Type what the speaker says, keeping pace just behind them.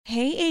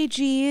Hey,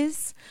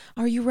 AGs.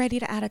 Are you ready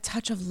to add a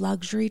touch of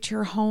luxury to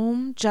your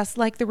home, just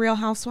like the Real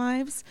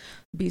Housewives?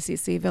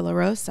 BCC Villa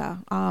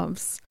Rosa.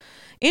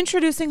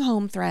 Introducing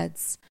Home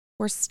Threads,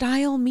 where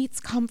style meets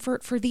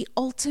comfort for the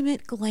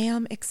ultimate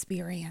glam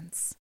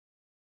experience.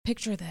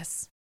 Picture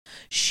this.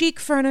 Chic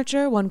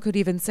furniture, one could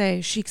even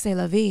say chic c'est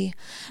la vie,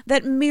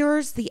 that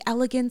mirrors the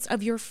elegance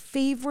of your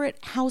favorite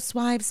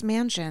housewives'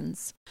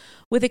 mansions.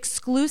 With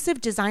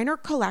exclusive designer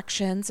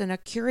collections and a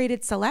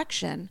curated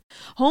selection,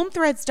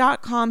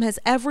 HomeThreads.com has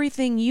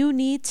everything you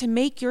need to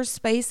make your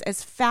space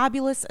as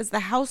fabulous as the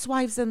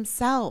housewives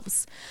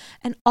themselves,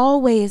 and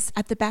always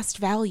at the best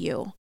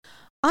value.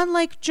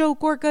 Unlike Joe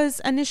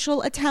Gorga's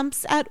initial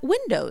attempts at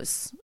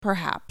windows,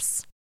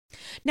 perhaps.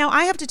 Now,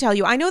 I have to tell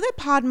you, I know that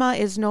Padma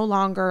is no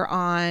longer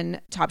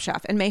on Top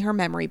Chef, and may her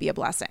memory be a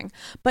blessing,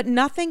 but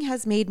nothing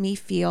has made me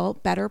feel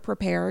better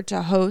prepared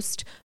to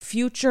host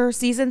future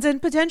seasons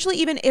and potentially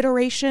even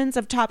iterations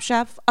of Top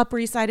Chef Upper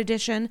East Side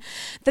Edition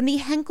than the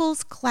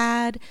Henkel's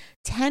Clad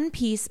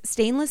 10-piece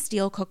stainless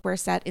steel cookware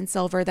set in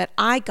silver that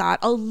I got,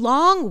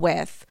 along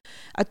with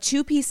a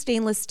 2-piece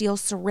stainless steel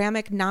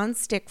ceramic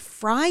nonstick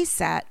fry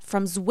set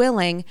from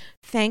Zwilling,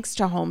 thanks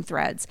to Home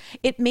Threads.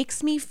 It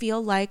makes me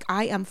feel like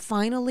I am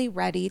finally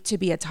ready to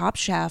be a top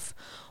chef,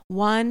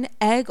 one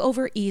egg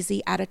over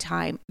easy at a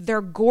time.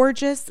 They're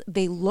gorgeous.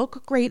 They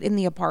look great in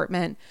the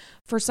apartment.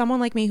 For someone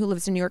like me who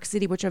lives in New York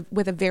City,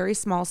 with a very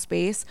small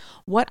space,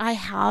 what I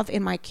have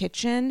in my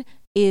kitchen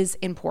is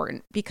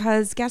important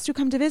because guests who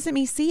come to visit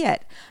me see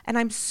it. And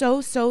I'm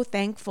so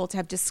thankful to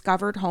have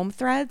discovered Home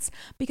Threads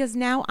because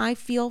now I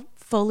feel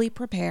fully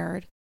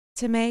prepared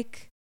to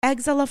make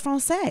eggs a la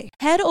française.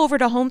 Head over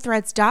to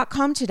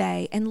homethreads.com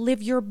today and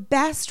live your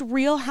best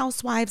Real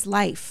Housewives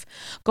life.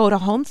 Go to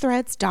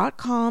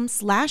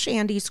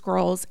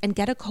homethreads.com/AndyScrolls and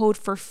get a code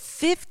for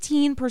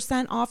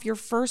 15% off your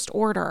first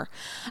order.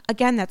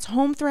 Again, that's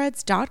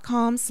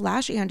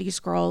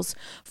homethreads.com/AndyScrolls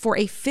for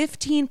a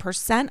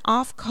 15%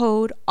 off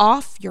code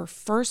off your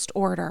first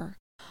order.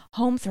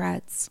 Home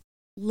Threads.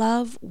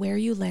 Love where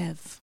you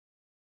live.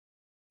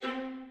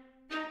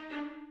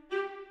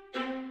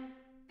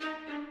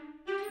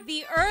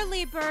 The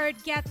early bird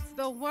gets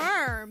the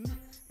worm,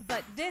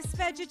 but this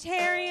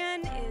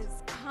vegetarian is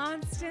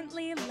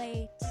constantly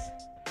late.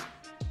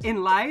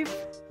 In life,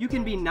 you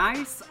can be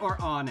nice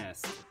or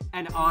honest.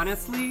 And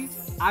honestly,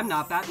 I'm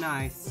not that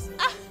nice.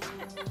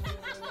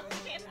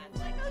 Okay, that's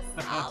like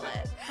a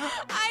solid.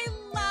 I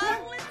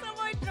love when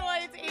someone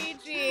joins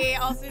AG,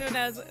 also known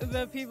as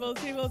the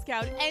People's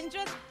Couch, and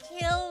just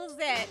kills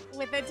it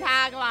with the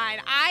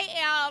tagline. I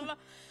am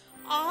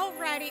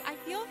already, I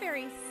feel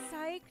very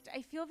psyched.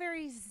 I feel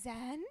very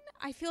zen.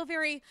 I feel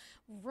very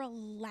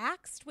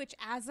relaxed, which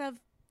as of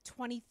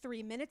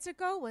 23 minutes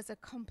ago was a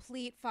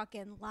complete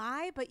fucking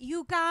lie. But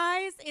you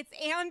guys, it's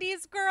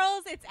Andy's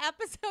Girls. It's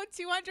episode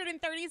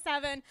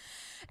 237.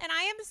 And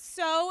I am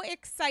so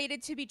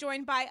excited to be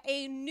joined by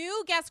a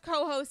new guest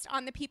co-host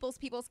on the People's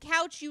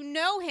Couch. You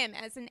know him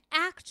as an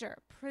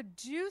actor,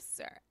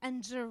 producer,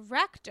 and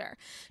director.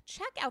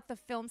 Check out the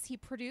films he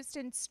produced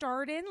and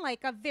starred in,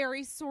 like A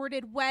Very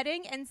Sordid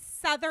Wedding and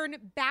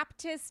Southern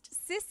Baptist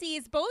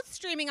Sissies, both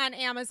streaming on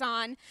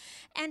Amazon.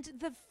 And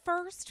the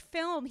first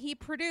film he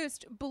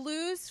produced,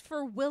 Blues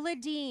for Willa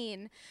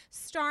Dean,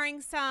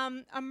 starring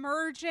some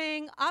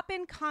emerging,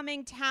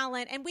 up-and-coming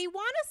talent. And we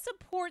want to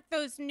support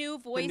those new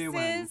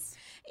voices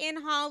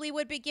in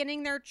Hollywood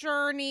beginning their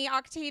journey.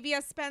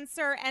 Octavia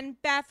Spencer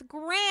and Beth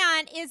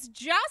Grant is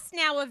just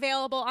now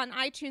available on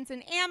iTunes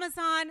and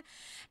Amazon.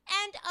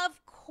 And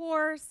of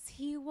course,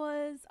 he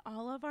was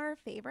all of our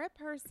favorite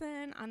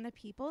person on the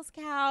People's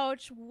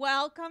Couch.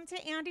 Welcome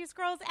to Andy's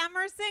Girls,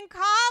 Emerson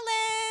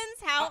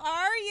Collins. How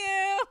are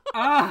you?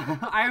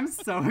 I am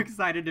so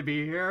excited to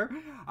be here.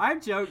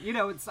 I've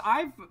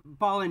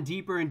fallen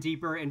deeper and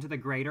deeper into the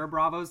greater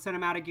Bravo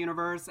cinematic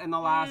universe in the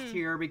last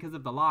year because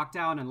of the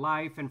lockdown and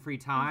life and free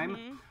time.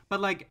 Mm-hmm.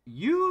 But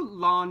you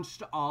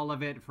launched all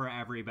of it for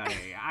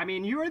everybody. I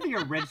mean, you are the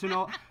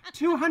original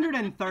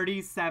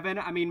 237.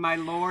 I mean, my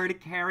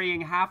lord, carrying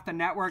half the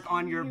network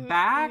on your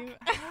back.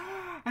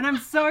 And I'm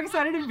so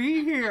excited to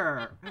be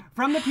here.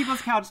 From the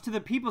People's Couch to the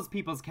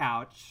People's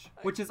Couch,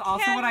 which is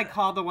also what I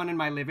call the one in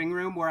my living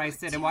room where I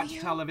sit and watch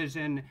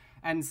television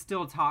and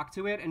still talk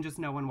to it and just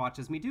no one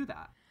watches me do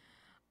that.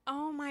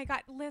 Oh my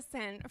God.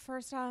 Listen,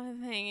 first off,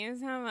 thank you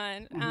so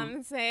much.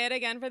 Say it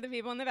again for the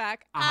people in the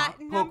back.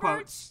 Pull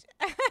quotes.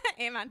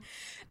 Amen.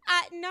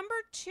 Number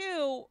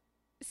two,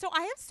 so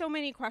I have so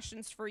many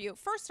questions for you.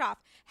 First off,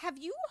 how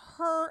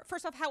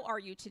are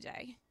you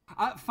today?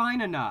 Fine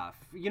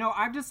enough. You know,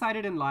 I've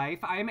decided in life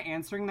I am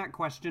answering that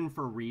question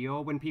for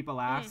real when people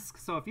ask.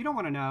 So if you don't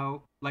want to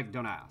know,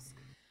 don't ask.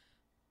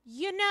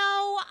 You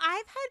know,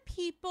 I've had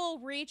people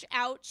reach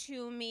out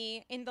to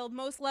me in the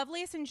most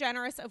loveliest and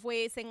generous of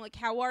ways saying,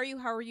 how are you?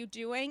 How are you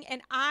doing?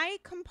 And I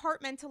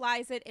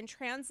compartmentalize it and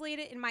translate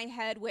it in my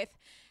head with,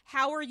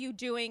 how are you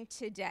doing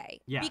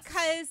today? Yes.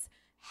 Because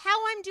how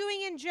I'm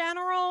doing in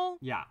general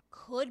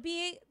could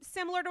be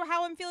similar to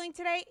how I'm feeling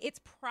today. It's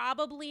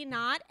probably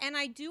not. And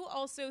I do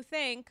also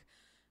think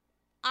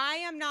I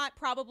am not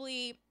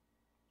probably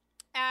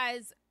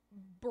as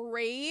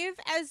brave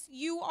as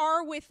you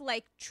are with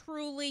like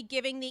truly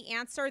giving the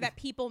answer that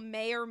people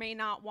may or may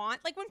not want.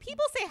 Like when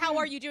people say, how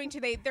are you doing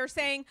today? They're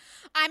saying,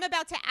 I'm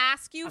about to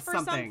ask you for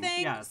something.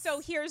 Yes.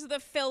 So here's the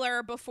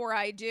filler before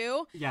I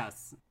do.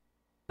 Yes.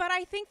 But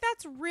I think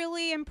that's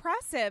really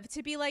impressive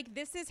to be like,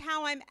 this is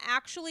how I'm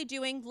actually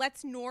doing.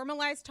 Let's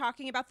normalize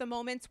talking about the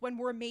moments when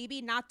we're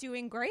maybe not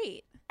doing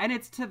great. And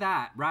it's to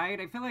that, right?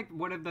 I feel like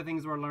one of the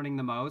things we're learning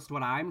the most,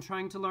 what I'm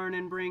trying to learn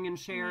and bring and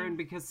share, and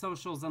because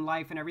socials and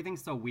life and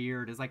everything's so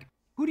weird, is like,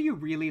 who do you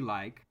really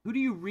like? Who do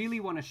you really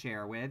want to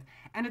share with?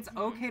 And it's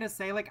okay to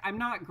say, like, I'm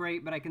not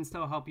great, but I can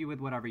still help you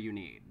with whatever you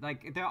need.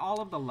 Like, they're all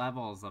of the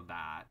levels of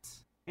that.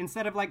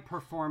 Instead of like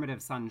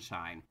performative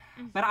sunshine.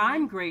 But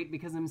I'm great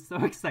because I'm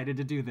so excited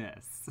to do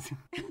this.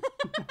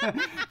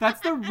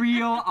 That's the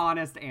real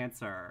honest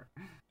answer.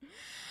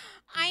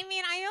 I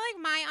mean, I feel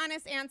like my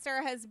honest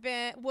answer has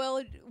been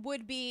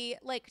would be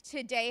like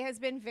today has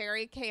been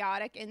very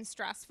chaotic and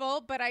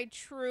stressful, but I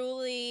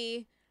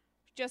truly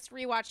just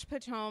rewatched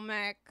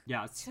Potomac.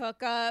 Yes.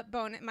 Took a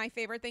bonus. My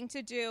favorite thing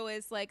to do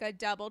is like a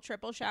double,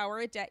 triple shower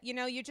a day. You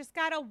know, you just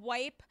gotta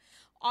wipe,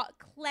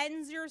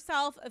 cleanse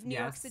yourself of New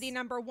York City,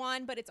 number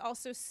one, but it's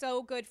also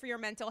so good for your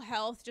mental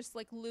health. Just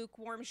like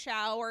lukewarm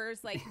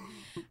showers, like,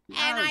 and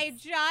I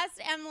just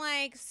am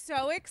like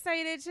so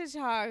excited to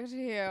talk to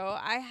you.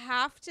 I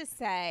have to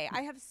say,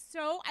 I have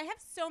so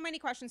many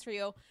questions for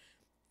you.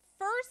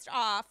 First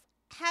off,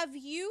 have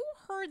you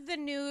heard the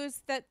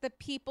news that the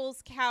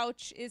People's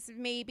Couch is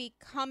maybe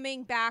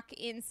coming back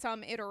in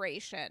some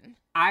iteration?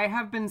 I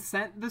have been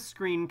sent the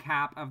screen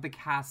cap of the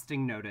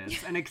casting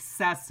notice an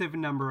excessive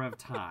number of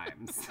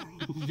times.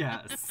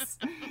 Yes.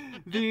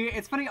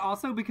 It's funny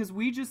also because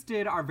we just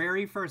did our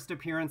very first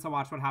appearance on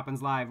Watch What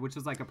Happens Live, which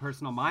is like a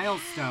personal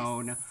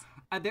milestone. Yes.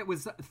 That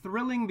was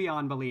thrilling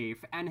beyond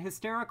belief and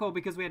hysterical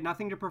because we had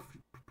nothing to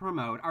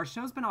promote. Our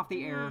show's been off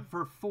the air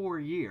for 4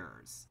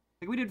 years.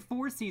 Like we did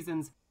 4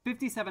 seasons,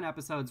 57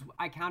 episodes.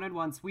 I counted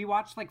once. We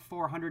watched like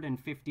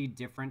 450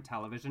 different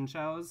television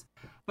shows.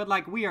 But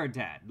like we are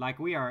dead. Like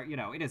we are, you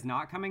know, it is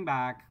not coming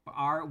back.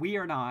 We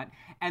are not.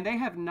 And they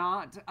have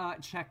not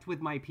checked with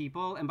my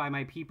people. And by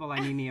my people, I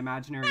mean the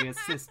imaginary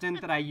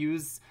assistant that I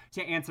use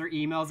to answer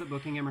emails at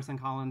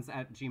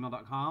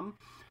bookingemersoncollins@gmail.com.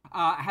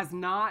 Has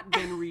not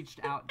been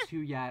reached out to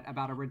yet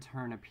about a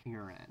return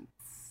appearance.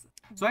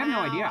 So I have no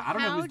idea. I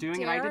don't know who's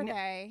doing it. I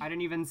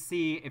didn't even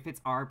see if it's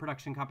our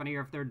production company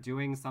or if they're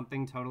doing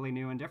something totally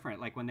new and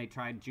different, like when they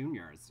tried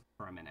Juniors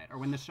for a minute or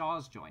when the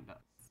Shaws joined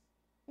us.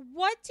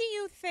 What do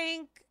you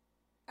think?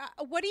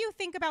 What do you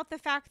think about the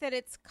fact that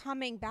it's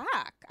coming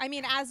back? I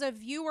mean, as a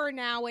viewer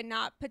now and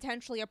not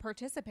potentially a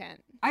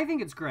participant. I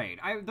think it's great.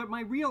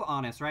 My real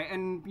honest, right?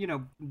 And, you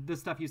know, the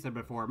stuff you said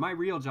before, my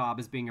real job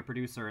is being a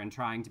producer and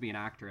trying to be an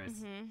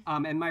actress.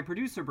 And my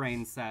producer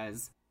brain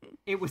says,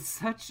 it was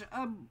such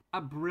a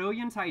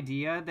brilliant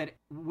idea that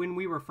when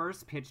we were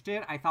first pitched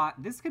it, I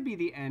thought this could be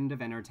the end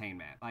of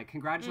entertainment. Like,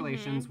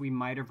 congratulations, we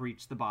might have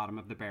reached the bottom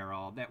of the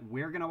barrel, that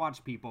we're going to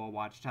watch people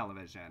watch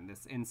television,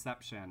 this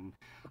inception,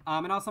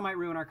 and also might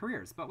ruin our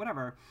careers, but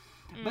whatever.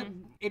 But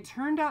it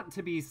turned out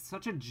to be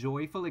such a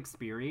joyful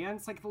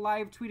experience. Like,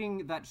 live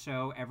tweeting that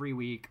show every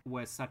week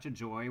was such a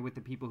joy with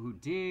the people who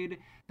did,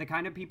 the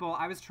kind of people.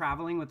 I was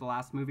traveling with the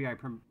last movie I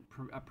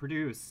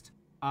produced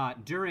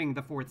during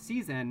the 4th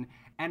season,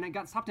 and it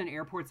got stopped in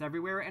airports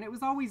everywhere, and it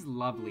was always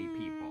lovely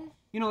people.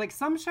 You know, like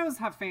some shows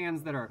have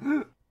fans that are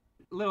a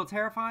little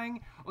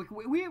terrifying. Like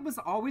it was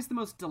always the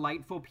most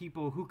delightful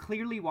people who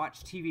clearly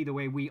watch TV the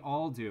way we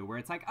all do, where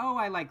it's like, oh,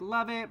 I like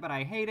love it, but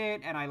I hate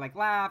it, and I like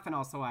laugh, and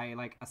also I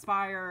like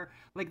aspire.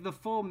 Like the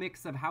full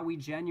mix of how we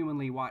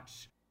genuinely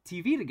watch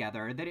TV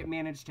together that it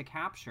managed to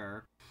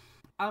capture.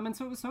 And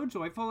so it was so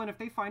joyful, and if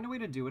they find a way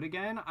to do it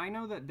again, I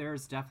know that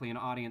there's definitely an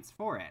audience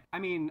for it. I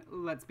mean,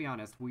 let's be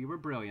honest, we were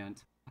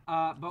brilliant.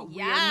 But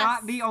we are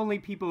not the only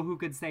people who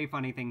could say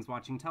funny things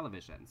watching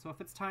television. So if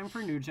it's time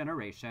for a new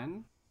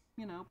generation,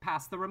 you know,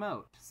 pass the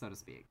remote, so to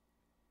speak.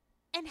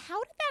 And how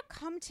did that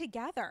come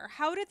together?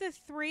 How did the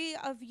three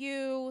of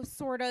you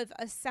sort of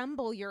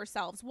assemble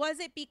yourselves? Was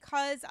it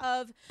because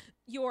of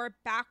your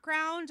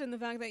background and the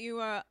fact that you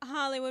were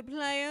Hollywood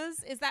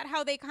players? Is that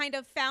how they kind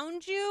of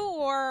found you,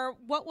 or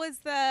what was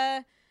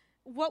the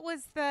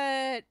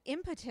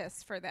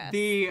impetus for this?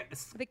 The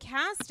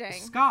casting.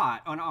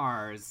 Scott on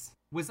ours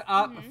was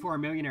up for a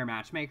Millionaire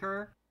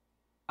Matchmaker.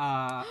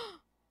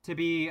 To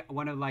be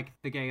one of like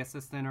the gay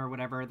assistant or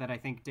whatever that I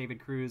think David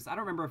Cruz, I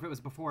don't remember if it was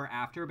before or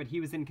after, but he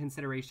was in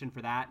consideration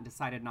for that and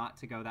decided not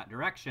to go that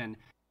direction.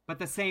 But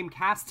the same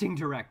casting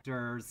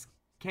directors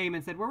came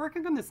and said, we're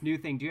working on this new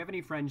thing. Do you have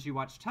any friends you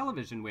watch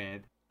television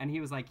with? And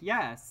he was like,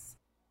 yes.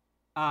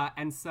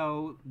 And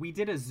so we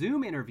did a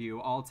Zoom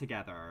interview all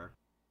together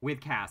with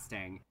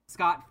casting.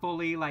 Scott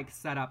fully like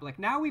set up, like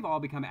now we've all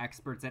become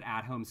experts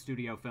at home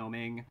studio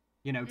filming.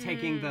 You know,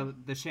 taking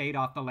the shade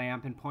off the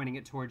lamp and pointing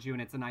it towards you, and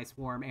it's a nice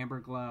warm amber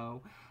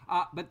glow.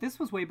 But this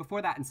was way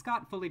before that, and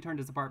Scott fully turned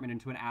his apartment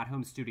into an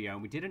at-home studio,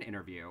 and we did an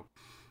interview.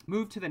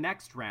 moved to the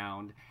next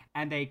round,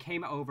 and they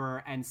came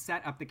over and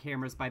set up the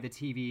cameras by the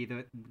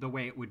TV the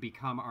way it would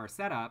become our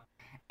setup,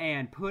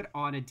 and put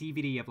on a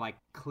DVD of like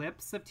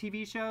clips of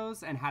TV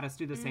shows and had us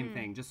do the same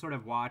thing, just sort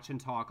of watch and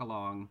talk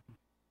along.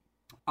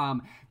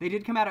 They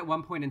did come out at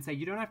one point and say,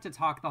 you don't have to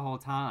talk the whole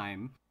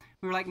time.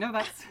 We were like, no,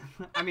 that's,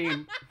 I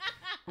mean,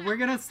 we're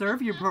going to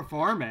serve you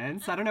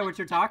performance. I don't know what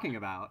you're talking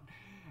about.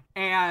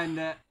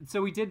 And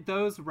so we did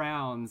those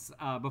rounds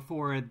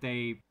before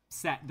they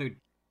set the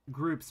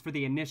groups for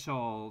the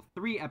initial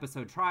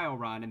 3-episode trial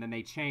run, and then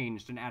they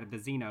changed and added the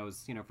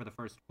Xenos, for the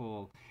first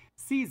full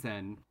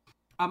season.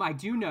 I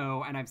do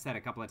know, and I've said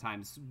a couple of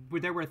times,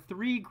 there were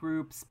 3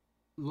 groups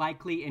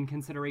likely in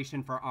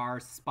consideration for our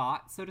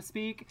spot, so to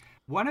speak.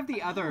 One of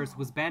the others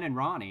was Ben and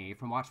Ronnie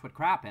from Watch What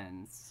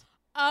Crappens.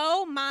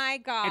 Oh my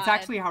God. It's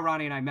actually how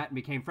Ronnie and I met and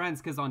became friends,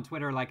 because on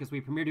Twitter, like, as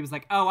we premiered, he was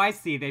like, oh, I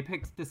see, they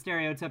picked the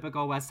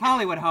stereotypical West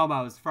Hollywood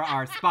homos for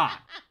our spot.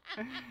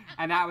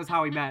 And that was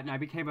how we met, and I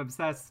became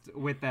obsessed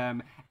with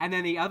them. And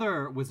then the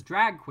other was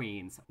drag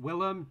queens.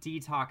 Willem,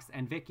 Detox,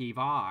 and Vicky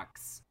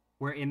Vox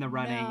were in the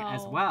running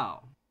as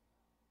well.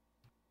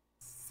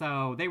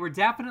 So they were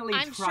definitely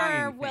I'm trying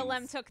sure things.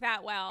 Willem took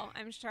that well.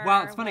 I'm sure.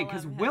 Well, it's funny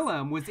because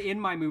Willem was in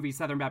my movie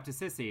Southern Baptist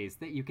Sissies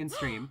that you can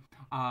stream.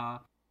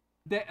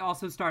 That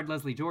also starred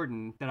Leslie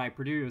Jordan that I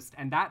produced,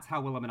 and that's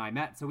how Willem and I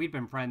met. So we'd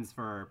been friends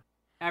for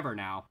ever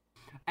now.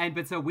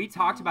 But so we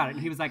talked about it,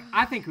 and he was like,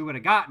 I think we would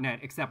have gotten it,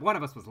 except one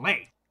of us was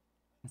late.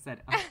 I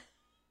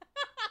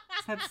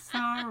said,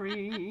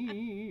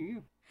 sorry.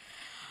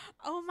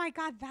 Oh my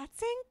God,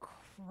 that's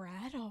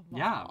incredible.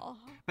 Yeah.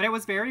 But it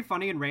was very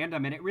funny and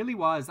random, and it really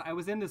was. I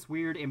was in this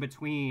weird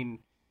in-between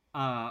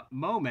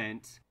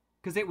moment,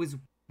 because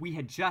we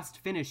had just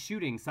finished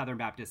shooting Southern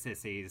Baptist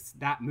Sissies,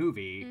 that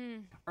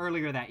movie,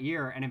 earlier that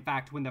year. And in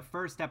fact, when the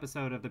first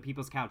episode of The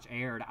People's Couch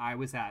aired, I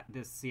was at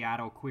this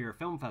Seattle Queer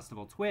Film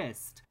Festival,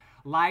 Twist,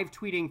 live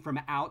tweeting from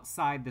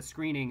outside the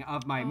screening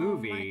of my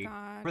movie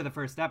for the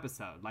first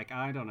episode. Like,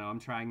 I don't know, I'm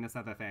trying this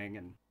other thing,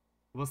 and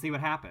we'll see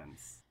what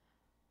happens.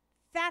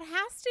 That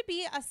has to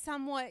be a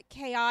somewhat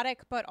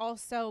chaotic but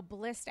also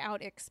blissed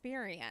out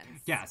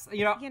experience. Yes.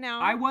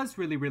 I was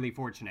really, really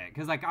fortunate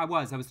because I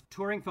was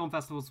touring film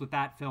festivals with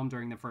that film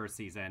during the first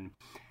season.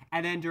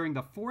 And then during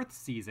the 4th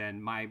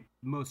season, my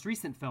most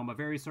recent film, A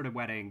Very Sordid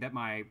Wedding, that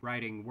my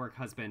writing work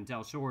husband,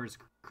 Del Shores,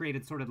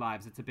 created, Sordid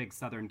Lives. It's a big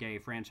Southern gay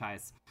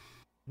franchise.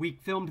 We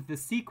filmed the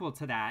sequel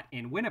to that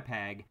in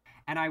Winnipeg,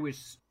 and I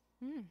was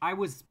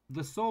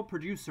the sole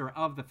producer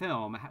of the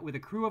film with a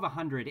crew of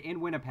 100 in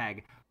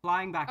Winnipeg,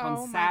 flying back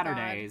on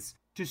Saturdays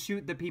to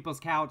shoot The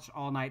People's Couch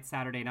all night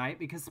Saturday night,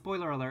 because,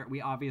 spoiler alert,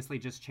 we obviously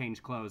just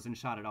changed clothes and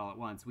shot it all at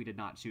once. We did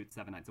not shoot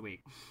 7 nights a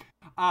week.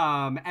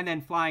 And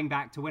then flying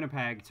back to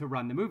Winnipeg to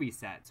run the movie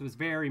set. So it was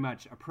very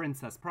much a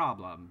princess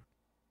problem.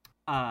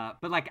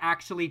 But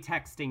actually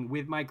texting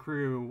with my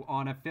crew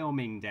on a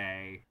filming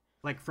day,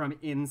 from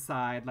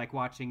inside,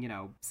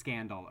 watching,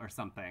 Scandal or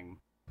something.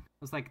 I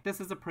was like, this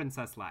is a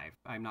princess life.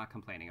 I'm not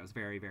complaining. I was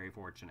very, very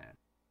fortunate.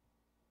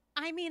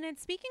 I mean, and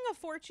speaking of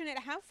fortunate,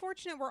 how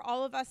fortunate were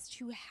all of us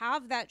to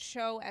have that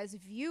show as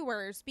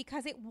viewers?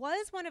 Because it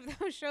was one of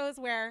those shows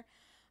where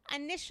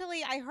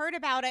initially I heard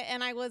about it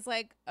and I was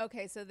like,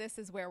 okay, so this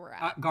is where we're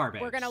at.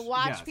 Garbage. We're going to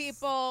watch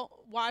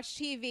people watch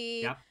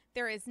TV. Yep.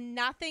 There is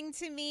nothing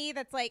to me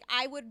that's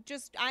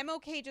I'm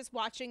okay just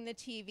watching the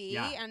TV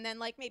and then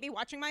maybe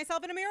watching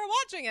myself in a mirror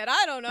watching it.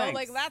 I don't know.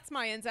 Thanks. That's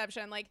my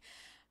inception.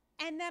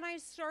 And then I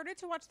started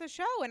to watch the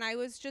show and I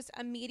was just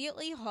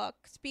immediately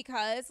hooked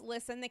because,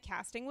 listen, the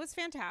casting was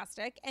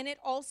fantastic. And it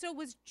also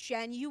was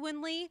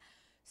genuinely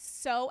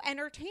so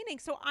entertaining.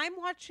 So I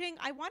want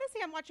to say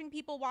I'm watching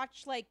people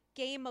watch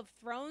Game of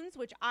Thrones,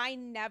 which I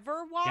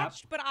never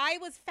watched, but I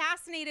was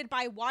fascinated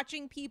by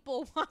watching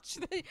people watch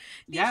these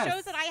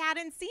shows that I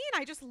hadn't seen.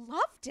 I just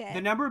loved it.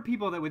 The number of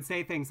people that would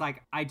say things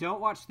like, I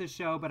don't watch this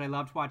show, but I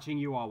loved watching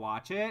you all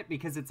watch it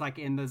because it's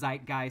in the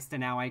zeitgeist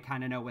and now I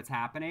kind of know what's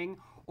happening.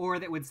 Or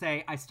that would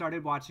say, I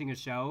started watching a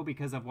show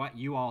because of what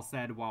you all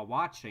said while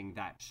watching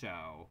that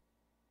show.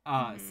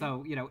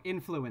 So,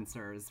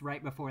 influencers,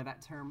 right before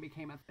that term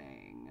became a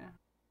thing.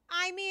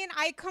 I mean,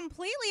 I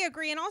completely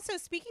agree. And also,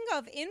 speaking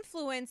of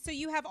influence, so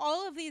you have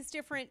all of these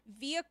different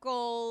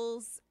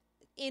vehicles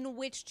in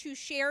which to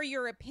share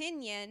your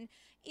opinion.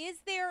 Is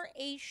there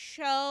a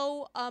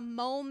show, a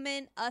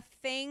moment, a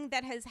thing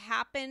that has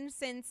happened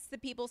since The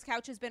People's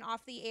Couch has been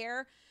off the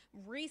air,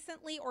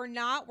 recently or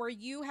not, where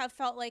you have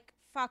felt like,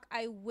 fuck,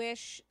 I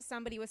wish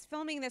somebody was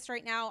filming this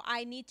right now.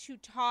 I need to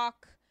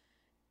talk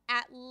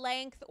at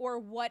length or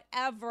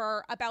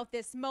whatever about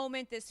this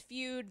moment, this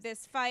feud,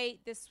 this fight,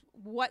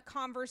 what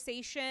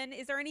conversation?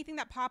 Is there anything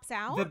that pops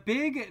out?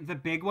 The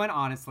big one,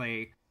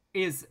 honestly,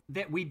 is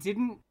that we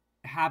didn't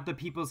have The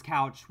People's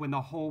Couch when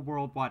the whole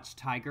world watched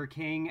Tiger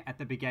King at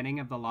the beginning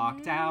of the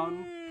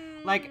lockdown.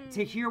 Like,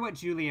 to hear what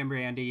Julie and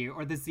Brandy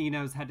or the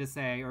Zenos had to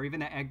say, or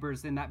even the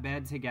Egbers in that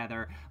bed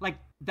together, like,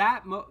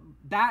 that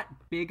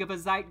big of a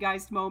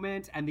zeitgeist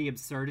moment and the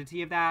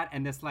absurdity of that,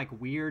 and this, like,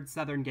 weird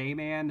Southern gay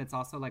man that's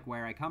also, like,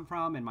 where I come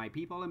from and my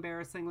people,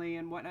 embarrassingly,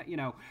 and whatnot, you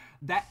know,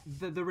 that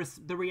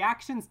the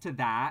reactions to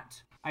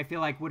that, I feel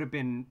like would have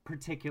been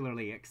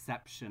particularly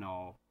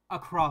exceptional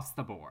across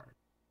the board.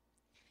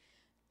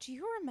 Do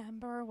you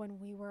remember when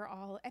we were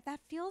all, that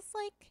feels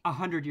like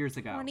 100 years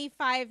ago,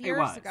 25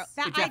 years ago.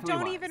 That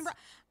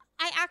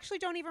I actually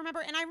don't even remember.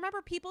 And I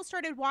remember people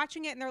started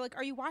watching it and they're like,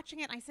 are you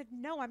watching it? And I said,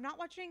 no, I'm not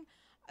watching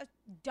a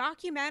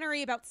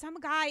documentary about some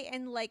guy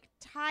and like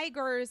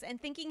tigers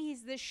and thinking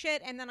he's this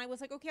shit. And then I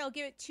was like, okay, I'll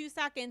give it 2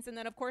 seconds. And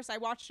then of course I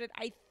watched it,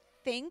 I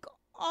think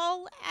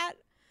all at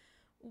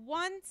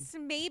once,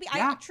 maybe.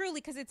 Yeah. I truly,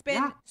 because it's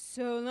been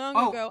so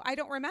long ago, I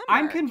don't remember.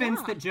 I'm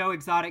convinced that Joe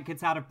Exotic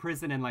gets out of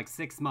prison in like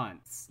 6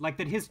 months. Like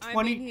that his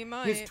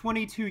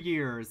 22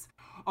 years.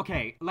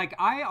 Okay, like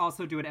I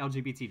also do an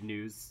LGBT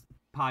news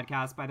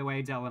podcast, by the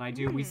way, Del and I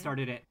do. We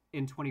started it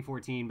in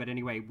 2014, but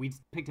anyway, we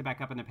picked it back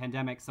up in the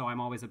pandemic, so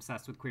I'm always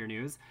obsessed with queer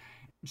news.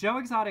 Joe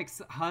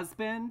Exotic's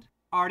husband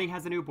already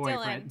has a new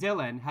boyfriend.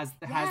 Dylan has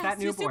that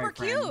new boyfriend.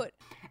 Super cute.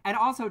 And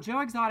also,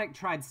 Joe Exotic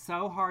tried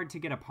so hard to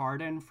get a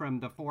pardon from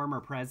the former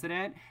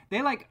president.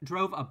 They like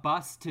drove a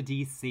bus to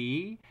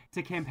DC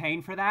to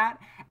campaign for that.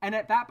 And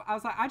at that, I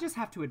was like, I just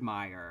have to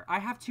admire. I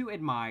have to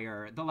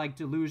admire the like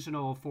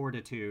delusional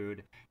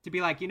fortitude to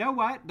be like, you know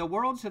what? The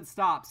world should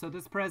stop. So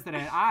this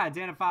president,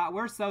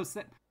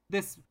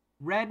 this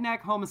redneck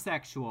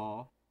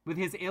homosexual with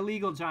his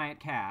illegal giant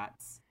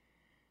cats.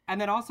 And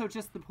then also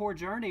just the poor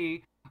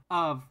journey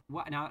of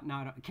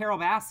Carol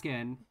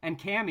Baskin and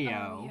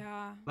Cameo. Oh,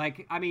 yeah.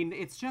 Like, I mean,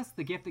 it's just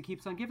the gift that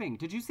keeps on giving.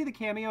 Did you see the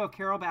cameo of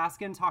Carol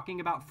Baskin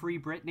talking about Free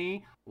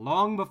Britney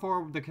long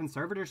before the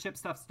conservatorship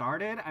stuff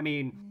started? I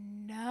mean,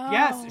 no.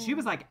 Yes, she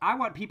was like, I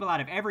want people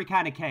out of every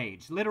kind of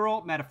cage.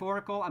 Literal,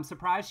 metaphorical. I'm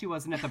surprised she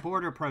wasn't at the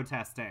border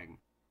protesting.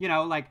 You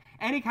know, like,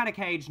 any kind of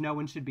cage, no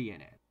one should be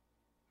in it.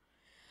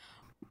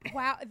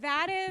 Wow,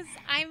 that is,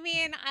 I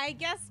mean, I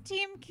guess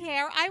Team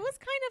Care. I was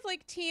kind of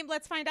like team,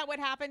 let's find out what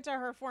happened to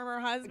her former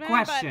husband.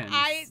 Questions.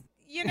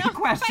 But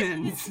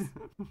Questions.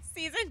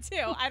 Season 2.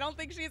 I don't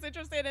think she's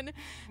interested in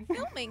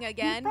filming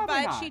again, Probably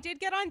but not. she did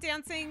get on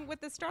Dancing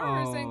with the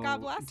Stars, and God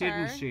bless her.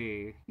 Didn't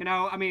she? You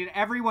know, I mean,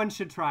 everyone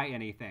should try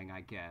anything,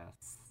 I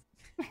guess.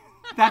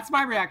 That's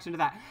my reaction to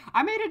that.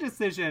 I made a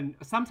decision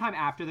sometime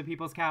after the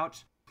People's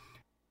Couch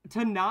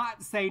to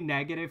not say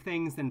negative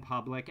things in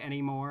public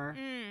anymore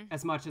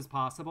as much as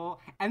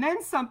possible. And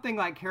then something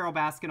like Carol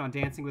Baskin on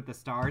Dancing with the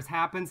Stars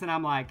happens, and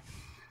I'm like,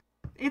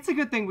 it's a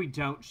good thing we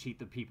don't cheat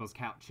the People's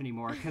Couch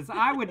anymore, because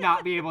I would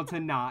not be able to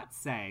not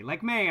say,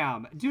 like,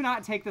 ma'am, do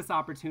not take this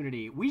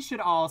opportunity. We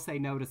should all say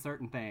no to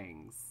certain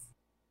things.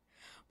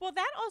 Well,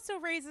 that also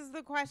raises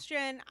the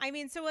question, I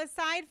mean, so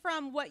aside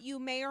from what you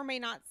may or may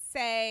not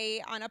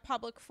say on a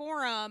public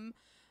forum,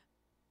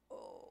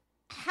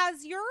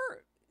 has your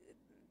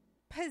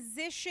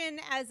position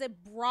as a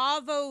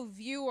Bravo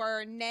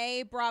viewer,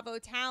 nay Bravo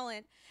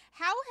talent,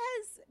 how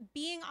has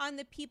being on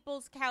the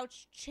People's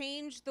Couch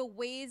changed the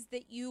ways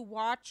that you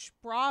watch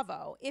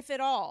Bravo, if at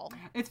all?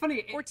 It's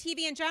funny. Or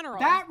TV in general?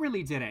 That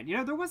really didn't. You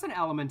know, there was an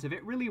element of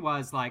it really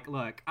was like,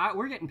 look,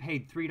 we're getting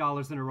paid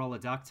 $3 in a roll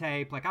of duct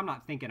tape. Like, I'm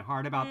not thinking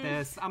hard about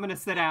this. I'm going to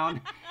sit down,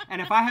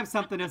 and if I have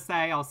something to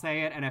say, I'll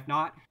say it, and if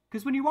not,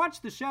 because when you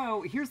watch the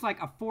show, here's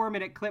like a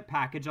 4-minute clip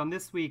package on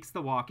this week's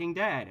The Walking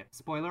Dead.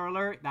 Spoiler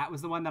alert, that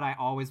was the one that I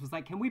always was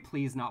like, can we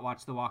please not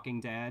watch The Walking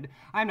Dead?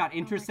 I'm not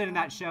interested in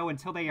that show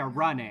until they are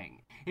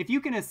running. If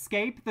you can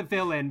escape the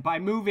villain by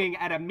moving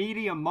at a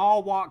medium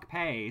mall walk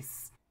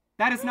pace,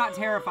 that is not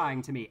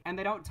terrifying to me. And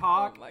they don't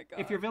talk. Oh my God.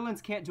 If your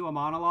villains can't do a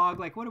monologue,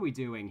 like, what are we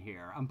doing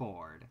here? I'm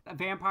bored.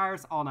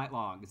 Vampires all night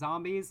long.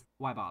 Zombies,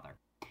 why bother?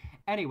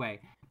 Anyway,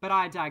 but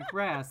I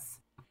digress.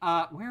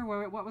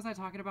 What was I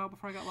talking about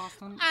before I got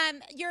lost on?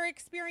 Your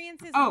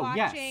experiences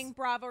watching yes.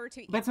 Bravo or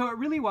TV. But so it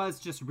really was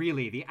just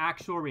really the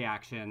actual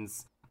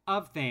reactions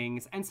of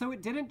things. And so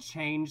it didn't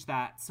change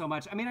that so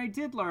much. I mean, I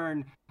did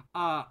learn,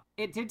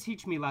 it did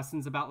teach me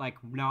lessons about like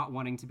not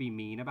wanting to be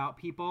mean about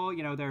people.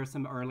 You know, there are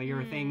some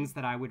earlier things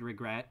that I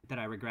regret that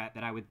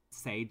I would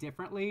say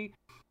differently,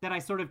 that I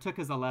sort of took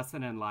as a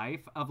lesson in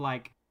life of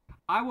like,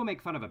 I will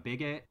make fun of a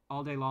bigot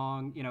all day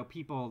long, you know,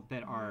 people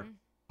that are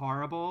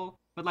horrible.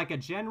 But like a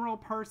general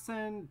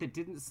person that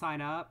didn't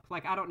sign up,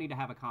 like I don't need to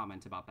have a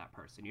comment about that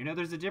person. You know,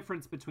 there's a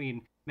difference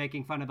between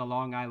making fun of the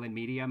Long Island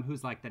medium,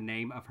 who's like the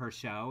name of her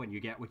show, and you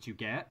get what you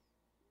get.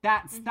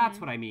 That's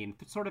what I mean,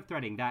 sort of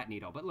threading that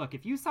needle. But look,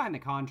 if you sign the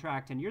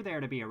contract and you're there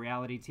to be a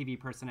reality TV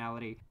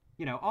personality,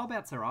 you know, all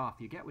bets are off.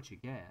 You get what you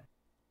get.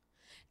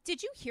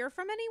 Did you hear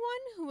from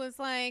anyone who was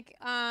like,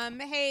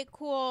 hey,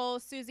 cool,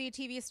 Susie,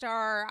 TV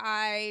star,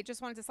 I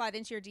just wanted to slide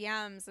into your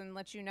DMs and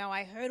let you know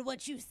I heard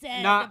what you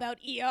said about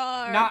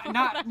ER.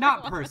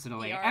 Not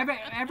personally.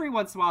 Every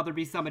once in a while there'd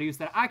be somebody who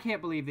said, I can't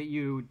believe that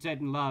you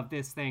didn't love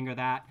this thing or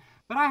that.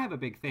 But I have a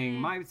big thing.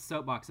 My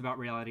soapbox about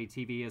reality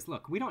TV is,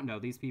 look, we don't know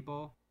these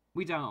people.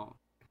 We don't.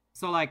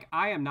 So like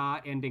I am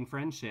not ending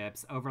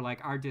friendships over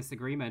like our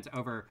disagreement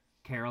over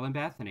Carol and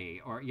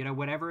Bethany or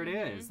whatever it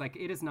is. Like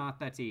it is not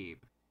that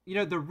deep.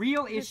 The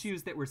real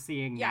issues that we're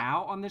seeing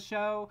now on the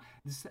show,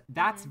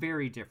 that's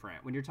very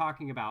different. When you're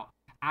talking about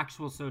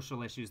actual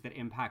social issues that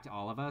impact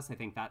all of us, I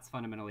think that's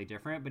fundamentally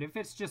different. But if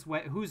it's just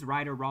who's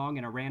right or wrong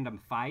in a random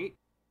fight,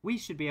 we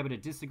should be able to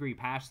disagree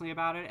passionately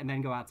about it and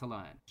then go out to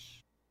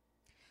lunch.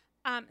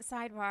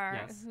 Sidebar,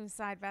 Yes. whose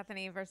side,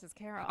 Bethany versus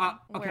Carol?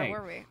 Okay.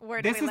 Where were we?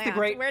 Where did This we is the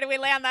land? Where do we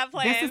land that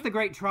plane? This is the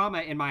great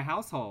trauma in my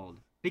household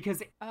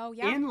because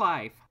in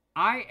life,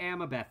 I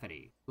am a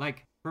Bethany.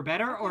 Like, for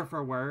better or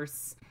for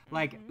worse.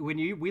 Like, when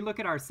we look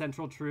at our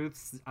central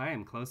truths, I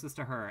am closest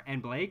to her.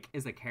 And Blake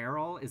is a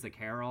Carol, is a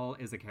Carol,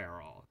 is a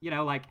Carol.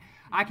 Like,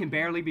 I can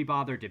barely be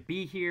bothered to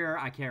be here.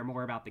 I care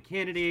more about the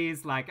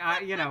Kennedys. Like,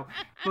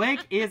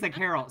 Blake is a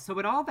Carol. So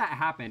when all that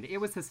happened, it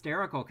was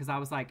hysterical because I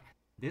was like,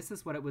 this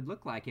is what it would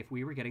look like if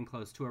we were getting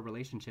close to a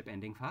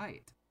relationship-ending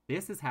fight.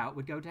 This is how it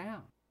would go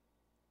down.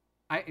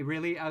 I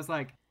was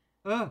like,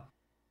 ugh.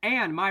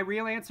 And my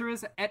real answer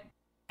is,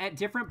 at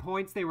different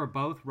points, they were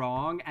both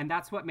wrong, and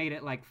that's what made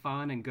it, like,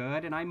 fun and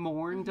good. And I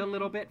mourned a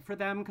little bit for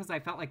them because I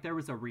felt like there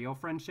was a real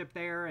friendship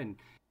there, and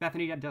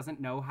Bethany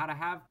doesn't know how to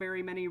have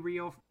very many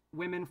real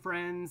women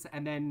friends,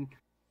 and then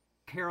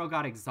Carol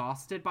got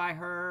exhausted by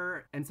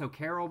her, and so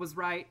Carol was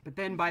right. But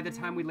then by the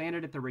time we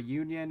landed at the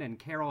reunion and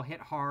Carol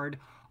hit hard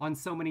on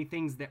so many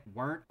things that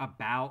weren't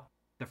about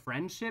the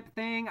friendship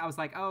thing, I was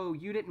like, oh,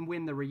 you didn't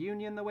win the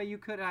reunion the way you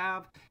could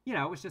have.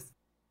 It was just,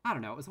 I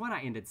don't know. It was when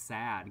I ended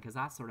sad because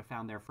I sort of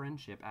found their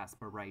friendship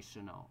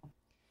aspirational.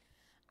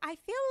 I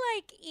feel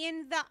like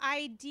in the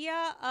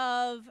idea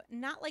of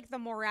not like the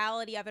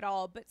morality of it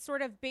all, but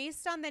sort of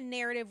based on the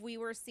narrative we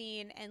were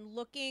seeing and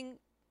looking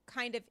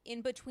kind of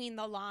in between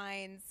the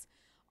lines,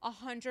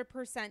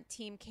 100%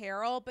 Team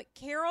Carol. But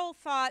Carol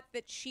thought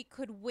that she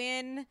could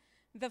win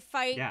the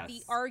fight,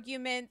 the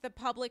argument, the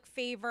public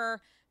favor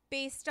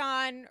based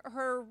on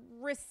her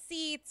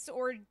receipts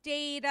or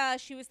data.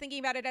 She was thinking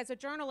about it as a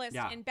journalist,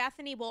 and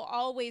Bethany will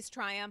always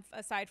triumph,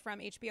 aside from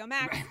HBO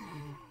Max,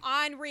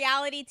 on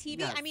reality TV.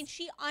 Yes. I mean,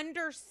 she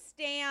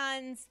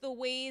understands the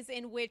ways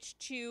in which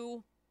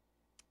to,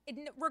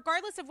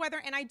 regardless of whether,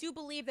 and I do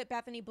believe that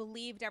Bethany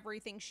believed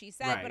everything she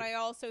said, but I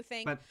also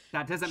think but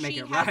that doesn't make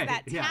it she has right.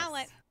 that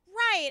talent.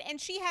 Right, and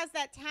she has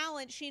that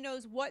talent. She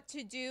knows what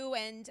to do,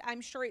 and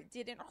I'm sure it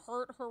didn't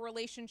hurt her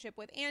relationship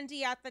with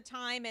Andy at the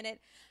time, and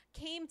it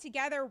came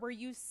together where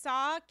you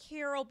saw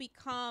Carol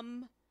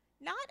become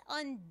not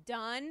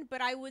undone,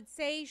 but I would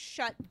say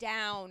shut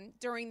down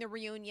during the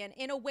reunion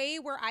in a way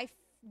where I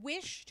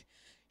wished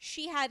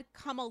she had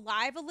come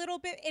alive a little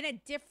bit in a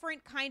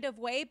different kind of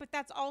way, but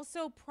that's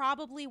also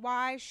probably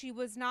why she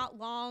was not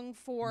long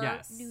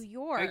for New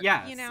York.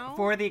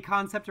 For the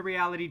concept of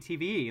reality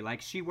TV.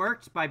 Like, she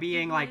worked by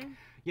being like,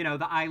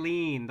 the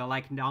Eileen, the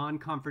like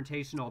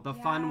non-confrontational, the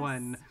fun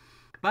one.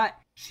 But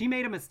she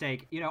made a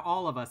mistake.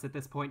 All of us at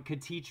this point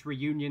could teach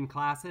reunion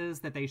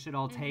classes that they should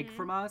all take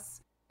from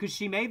us. Because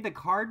she made the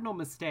cardinal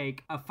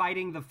mistake of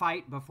fighting the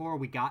fight before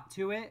we got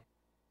to it.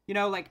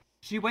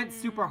 She went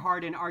super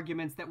hard in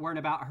arguments that weren't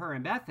about her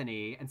and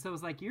Bethany. And so it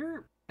was like,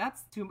 you're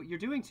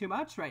doing too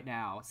much right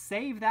now.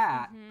 Save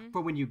that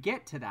for when you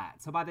get to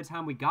that. So by the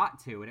time we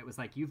got to it, it was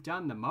like, you've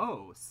done the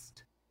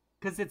most.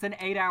 Because it's an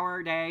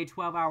 8-hour day,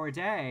 12-hour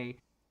day.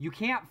 You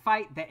can't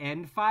fight the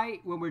end fight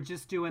when we're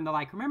just doing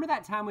the remember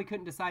that time we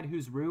couldn't decide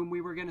whose room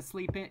we were going to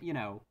sleep in?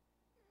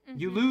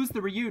 You lose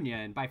the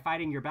reunion by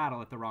fighting your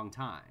battle at the wrong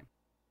time.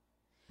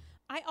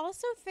 I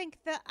also think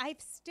that I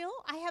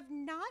have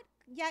not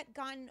yet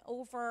gotten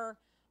over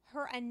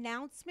her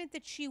announcement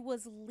that she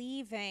was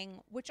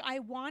leaving, which I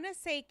want to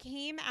say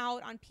came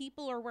out on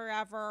People or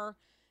wherever,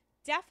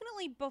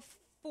 definitely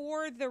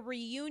before the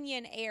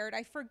reunion aired.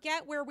 I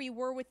forget where we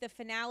were with the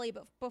finale,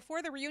 but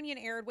before the reunion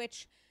aired,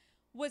 which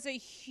was a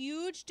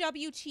huge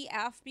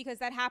WTF because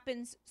that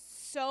happens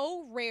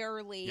so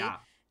rarely. Yeah.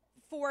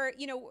 For,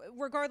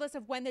 regardless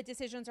of when the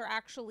decisions are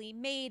actually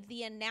made,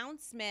 the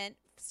announcement,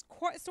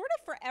 sort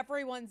of for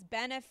everyone's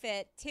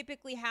benefit,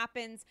 typically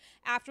happens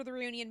after the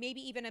reunion,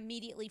 maybe even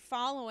immediately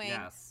following.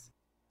 Yes.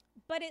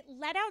 But it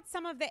let out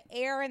some of the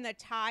air in the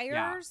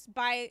tires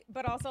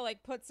but also like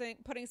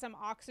putting some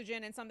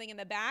oxygen and something in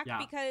the back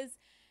because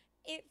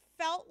it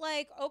felt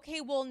like, okay,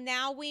 well,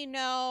 now we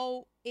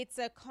know it's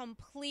a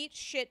complete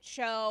shit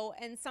show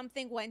and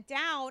something went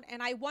down.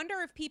 And I wonder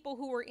if people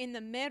who were in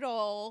the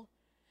middle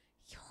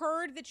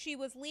heard that she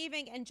was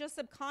leaving and just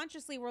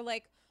subconsciously were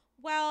like,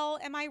 well,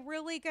 am I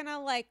really gonna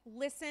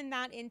listen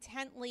that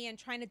intently and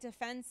trying to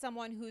defend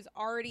someone who's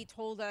already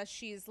told us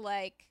she's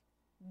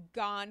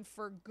gone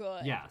for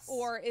good? Yes.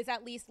 Or is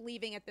at least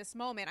leaving at this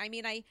moment? I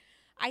mean,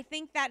 I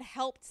think that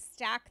helped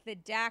stack the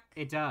deck.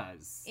 It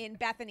does. In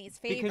Bethany's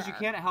favor. Because you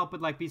can't help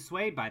but be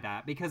swayed by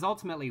that because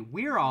ultimately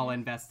we're all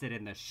invested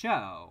in the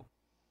show.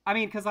 I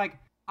mean, because I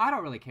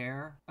don't really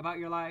care about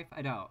your life.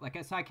 I don't.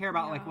 So I care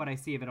about what I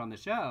see of it on the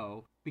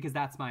show because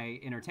that's my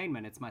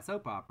entertainment. It's my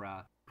soap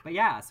opera. But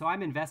yeah, so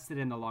I'm invested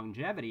in the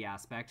longevity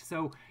aspect.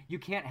 So you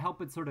can't help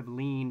but sort of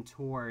lean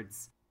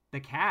towards the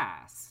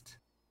cast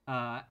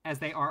as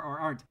they are or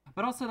aren't.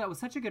 But also that was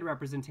such a good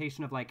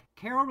representation of like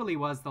Carol really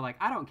was the like,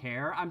 I don't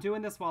care, I'm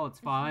doing this while it's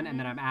fun, and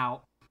then I'm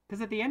out.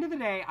 Because at the end of the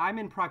day, I'm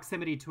in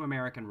proximity to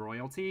American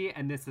royalty,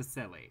 and this is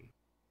silly.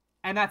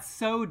 And that's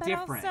so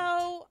different.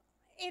 Also,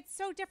 it's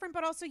so different,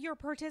 but also you're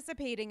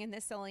participating in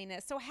this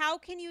silliness. So how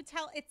can you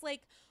tell? It's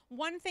like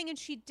one thing, and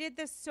she did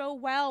this so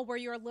well, where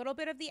you're a little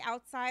bit of the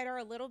outsider,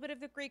 a little bit of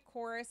the Greek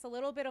chorus, a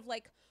little bit of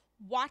like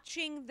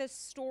watching the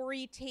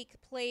story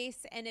take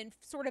place and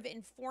sort of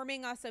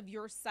informing us of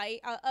your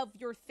of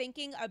your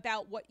thinking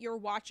about what you're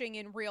watching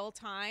in real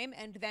time,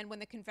 and then when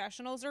the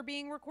confessionals are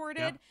being recorded.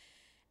 Yep.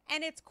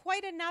 And it's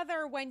quite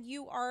another when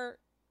you are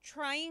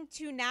trying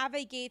to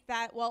navigate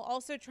that while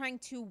also trying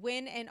to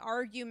win an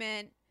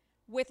argument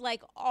with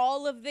like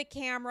all of the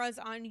cameras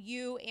on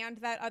you and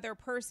that other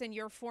person,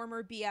 your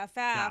former BFF.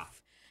 Yeah.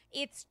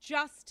 It's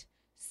just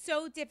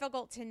so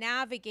difficult to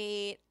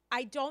navigate.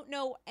 I don't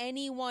know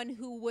anyone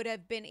who would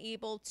have been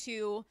able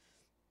to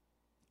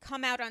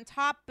come out on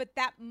top, but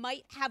that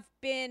might have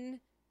been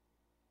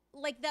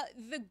like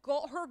the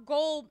goal. Her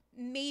goal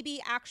maybe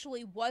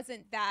actually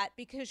wasn't that,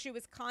 because she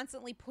was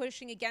constantly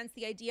pushing against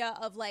the idea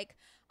of like,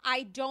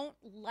 I don't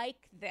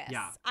like this.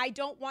 Yeah. I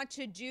don't want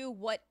to do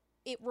what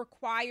it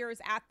requires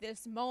at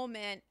this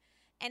moment.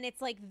 And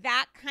it's like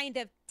that kind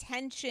of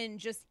tension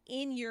just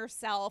in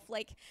yourself,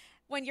 like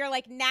when you're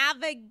like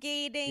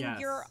navigating Yes.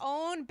 your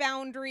own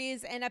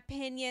boundaries and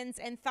opinions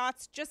and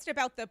thoughts just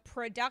about the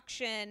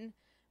production,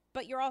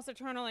 but you're also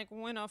trying to like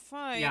win a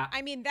fight. Yeah.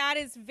 I mean, that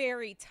is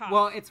very tough.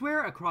 Well, it's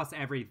where across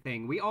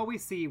everything, we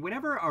always see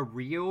whenever a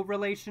real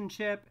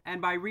relationship, and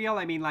by real,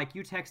 I mean like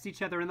you text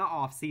each other in the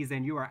off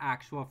season, you are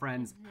actual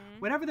friends.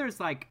 Whenever there's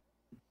like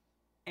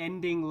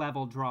ending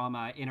level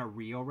drama in a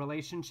real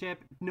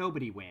relationship,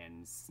 nobody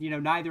wins. You know,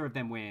 neither of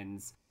them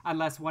wins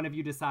unless one of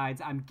you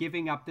decides, I'm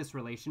giving up this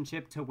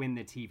relationship to win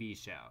the TV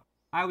show.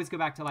 I always go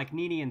back to like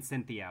Nene and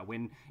Cynthia,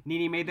 when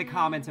Nene made the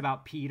comment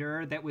about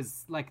Peter, that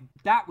was like,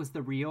 that was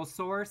the real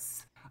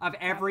source of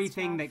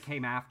everything that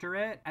came after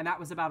it. And that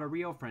was about a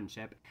real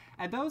friendship.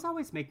 And those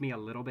always make me a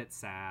little bit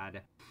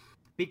sad,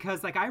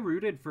 because like I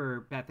rooted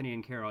for Bethany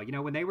and Carol, you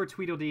know, when they were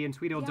Tweedledee and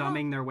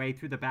Tweedledumming their way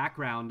through the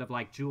background of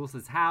like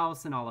Jules's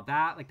house and all of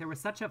that. Like there was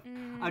such a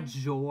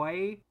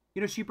joy,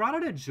 you know, she brought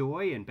out a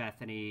joy in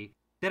Bethany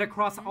that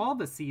across all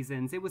the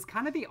seasons, it was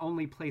kind of the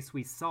only place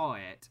we saw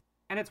it.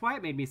 And it's why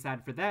it made me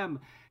sad for them,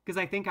 because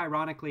I think,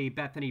 ironically,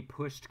 Bethany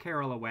pushed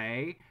Carol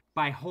away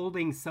by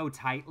holding so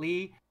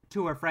tightly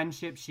to a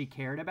friendship she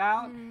cared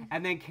about.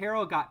 And then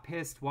Carol got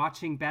pissed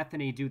watching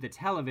Bethany do the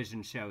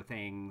television show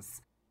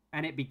things,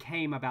 and it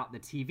became about the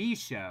TV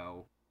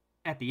show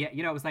at the end.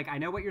 You know, it was like, I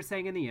know what you're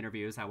saying in the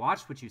interviews. I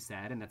watched what you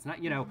said, and that's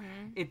not, you know,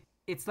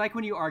 it's like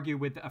when you argue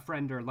with a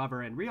friend or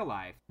lover in real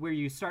life, where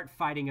you start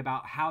fighting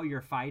about how you're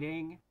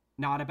fighting,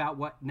 not about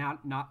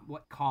not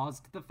what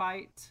caused the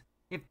fight.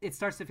 It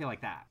starts to feel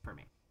like that for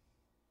me.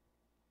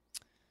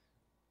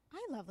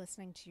 I love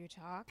listening to you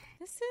talk.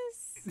 This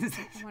is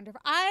wonderful.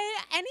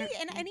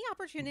 Any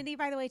opportunity,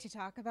 by the way, to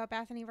talk about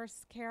Bethany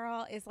versus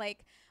Carol is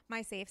like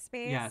my safe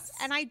space. Yes.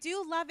 And I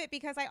do love it,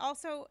 because I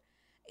also,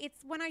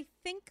 it's when I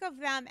think of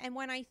them and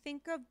when I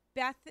think of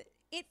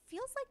it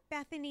feels like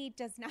Bethany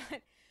does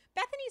not.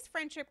 Bethany's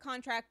friendship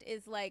contract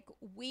is like,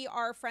 we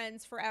are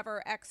friends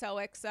forever,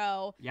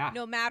 XOXO. Yeah.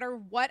 No matter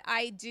what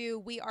I do,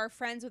 we are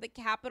friends with a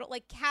capital,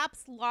 like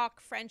caps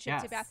lock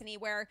friendship to Bethany,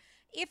 where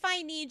if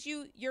I need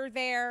you, you're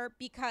there,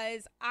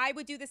 because I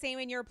would do the same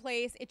in your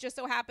place. It just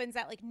so happens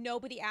that like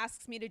nobody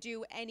asks me to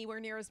do anywhere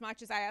near as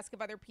much as I ask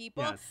of other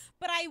people,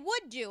 but I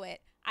would do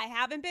it. I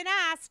haven't been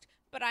asked,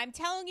 but I'm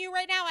telling you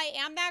right now, I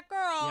am that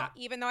girl,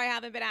 even though I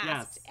haven't been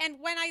asked. And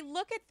when I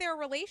look at their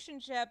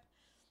relationship,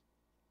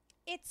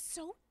 it's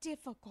so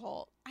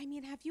difficult. I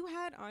mean,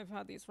 I've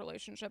had these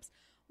relationships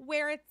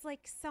where it's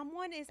like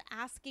someone is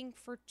asking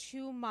for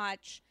too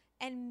much,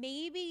 and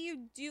maybe you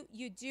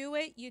do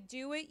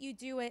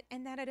it.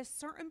 And then at a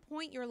certain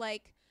point, you're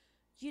like,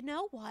 you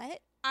know what?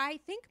 I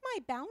think my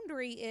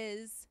boundary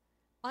is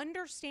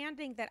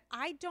understanding that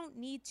I don't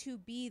need to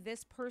be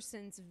this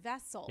person's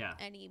vessel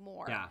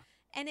anymore. Yeah.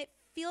 And it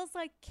feels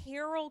like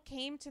Carol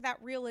came to that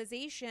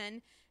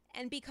realization.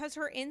 And because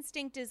her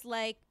instinct is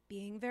like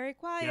being very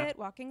quiet,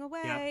 walking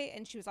away,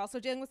 and she was also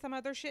dealing with some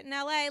other shit in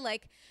LA,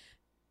 like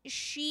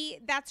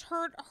that's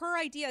her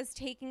idea is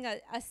taking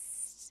a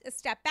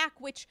step back,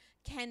 which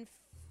can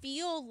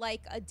feel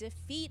like a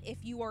defeat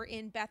if you are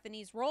in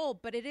Bethany's role.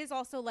 But it is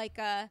also like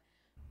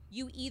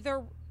you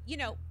either, you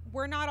know,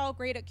 we're not all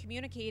great at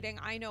communicating.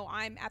 I know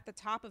I'm at the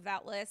top of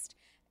that list,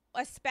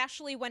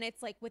 especially when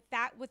it's like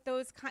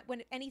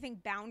when anything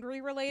boundary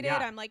related,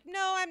 I'm like,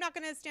 no, I'm not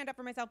going to stand up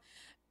for myself.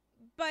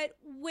 But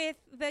with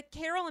the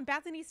Carol and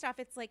Bethany stuff,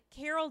 it's like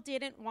Carol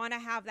didn't want to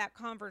have that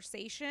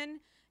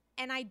conversation.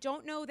 And I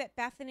don't know that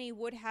Bethany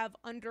would have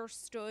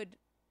understood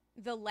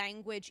the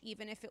language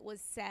even if it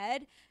was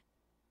said.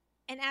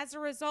 And as a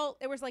result,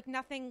 there was like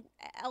nothing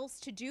else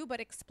to do but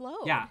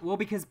explode. Yeah, well,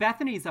 because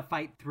Bethany's a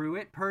fight through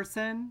it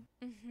person.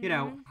 You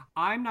know, Mm-hmm.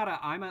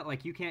 I'm a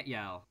like, you can't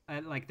yell.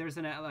 Like, there's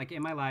like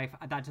in my life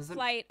that doesn't.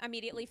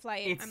 Immediately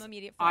flight. It's, I'm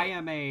immediate I flight.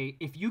 am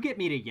if you get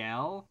me to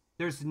yell,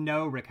 there's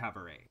no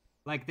recovery.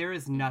 Like, there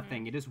is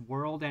nothing. It is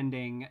world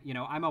ending. You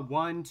know, I'm a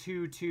 1,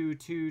 2, 2,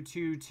 2,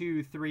 2,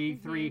 2, 3,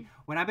 3.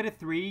 When I'm at a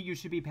 3, you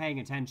should be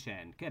paying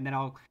attention. And then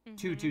I'll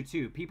 2, 2,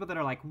 2. People that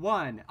are like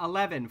 1,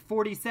 11,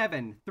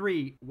 47,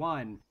 3,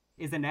 1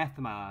 is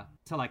anathema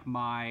to like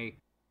my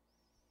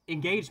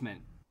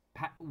engagement,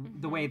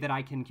 the way that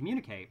I can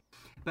communicate.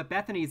 But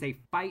Bethany is a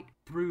fight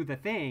through the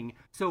thing.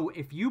 So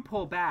if you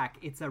pull back,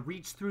 it's a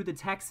reach through the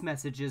text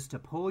messages to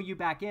pull you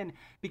back in,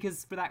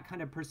 because for that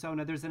kind of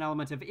persona, there's an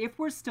element of, if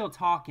we're still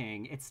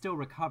talking, it's still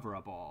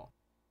recoverable,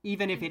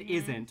 even if it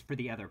isn't for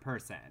the other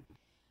person.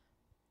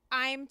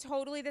 I'm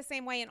totally the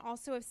same way. And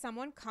also, if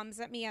someone comes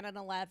at me at an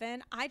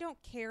 11, I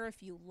don't care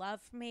if you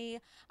love me.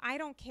 I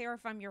don't care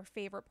if I'm your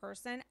favorite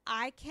person.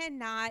 I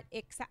cannot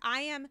accept.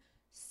 I am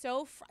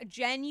so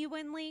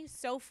genuinely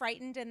so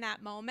frightened in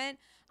that moment.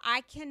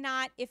 I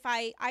cannot, if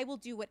I will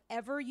do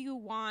whatever you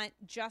want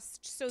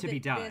just so To that be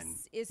done.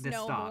 this is This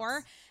no stops.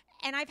 more.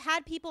 And I've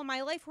had people in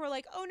my life who are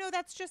like, oh no,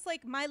 that's just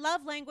like my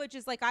love language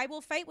is like, I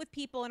will fight with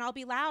people and I'll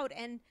be loud.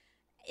 And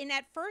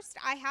at first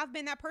I have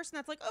been that person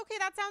that's like, okay,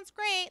 that sounds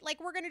great.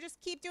 Like, we're going to just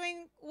keep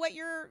doing what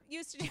you're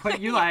used to doing. What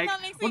you Even like. though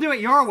it makes We'll me do it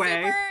your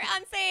way. super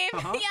unsafe.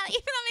 Uh-huh. Yeah,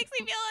 even though it makes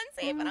me feel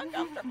unsafe and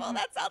uncomfortable.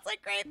 That sounds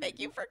like great. Thank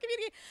you for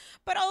communicating.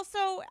 But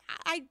also,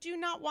 I do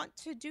not want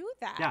to do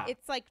that. Yeah.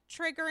 It's like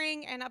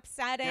triggering and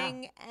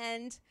upsetting,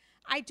 and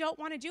I don't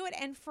want to do it.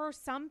 And for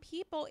some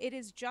people, it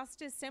is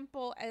just as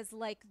simple as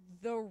like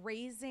the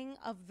raising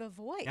of the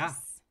voice. Yeah,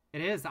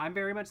 it is. I'm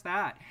very much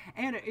that.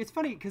 And it's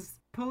funny because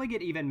pulling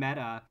it even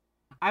meta,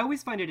 I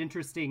always find it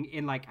interesting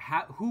in like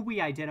who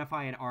we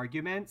identify in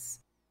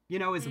arguments, you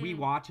know, as we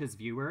watch as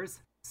viewers.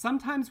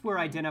 Sometimes we're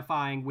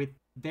identifying with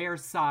their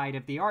side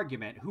of the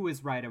argument, who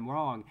is right and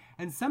wrong.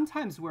 And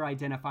sometimes we're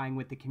identifying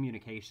with the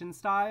communication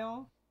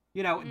style.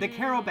 You know, the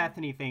Carol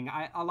Bethany thing,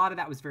 a lot of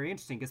that was very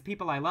interesting because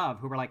people I love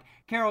who were like,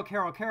 Carol,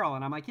 Carol, Carol.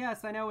 And I'm like,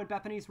 yes, I know when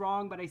Bethany's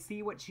wrong, but I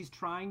see what she's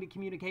trying to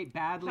communicate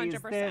badly is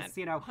 100%, this,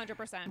 you know,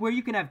 100%. where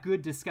you can have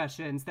good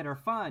discussions that are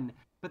fun.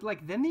 But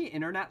like, then the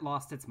internet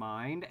lost its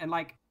mind. And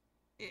like,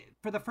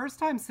 for the first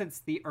time since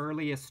the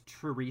earliest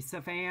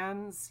Teresa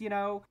fans, you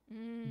know,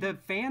 the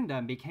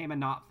fandom became a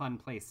not fun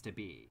place to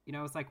be. You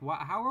know, it's like,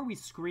 how are we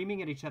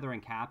screaming at each other in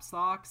caps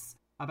locks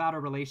about a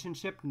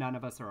relationship none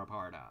of us are a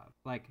part of?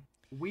 Like,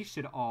 we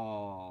should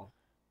all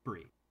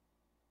breathe.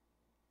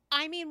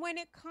 I mean, when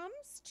it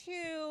comes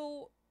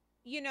to,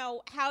 you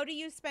know, how do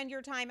you spend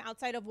your time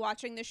outside of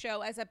watching the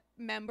show as a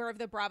member of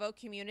the Bravo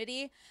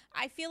community?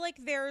 I feel like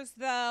there's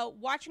the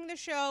watching the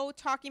show,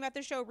 talking about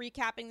the show,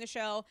 recapping the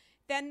show.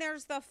 Then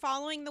there's the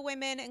following the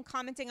women and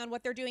commenting on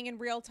what they're doing in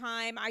real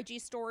time,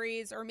 IG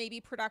stories, or maybe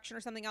production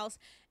or something else.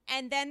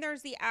 And then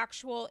there's the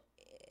actual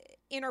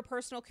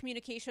interpersonal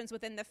communications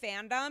within the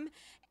fandom.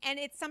 And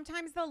it's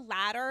sometimes the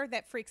latter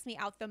that freaks me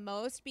out the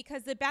most,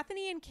 because the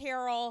Bethany and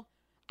Carol,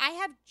 I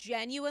have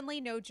genuinely,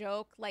 no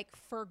joke, like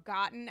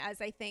forgotten as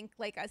I think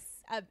like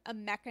a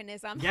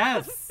mechanism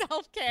Yes. of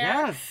self-care.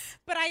 Yes.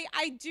 But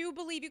I do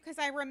believe you, because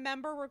I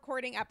remember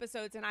recording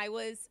episodes and I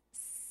was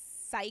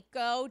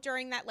psycho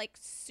during that, like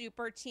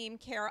super team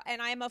Carol,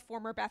 and I'm a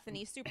former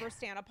Bethany super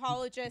stan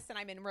apologist, and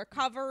I'm in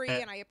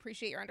recovery, and I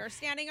appreciate your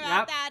understanding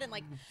about that, and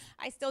like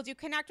I still do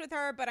connect with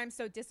her, but I'm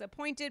so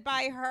disappointed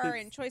by her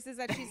and choices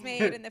that she's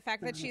made, and the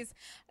fact that she's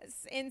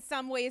in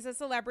some ways a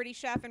celebrity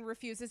chef and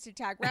refuses to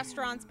tag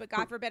restaurants, but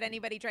God forbid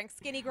anybody drank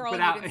Skinny Girl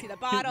and you didn't see the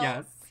bottle.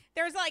 Yes.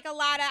 There's like a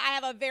lot of, I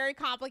have a very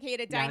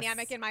complicated Yes.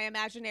 dynamic in my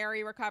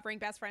imaginary recovering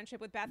best friendship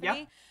with Bethany.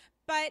 Yep.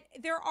 But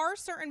there are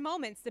certain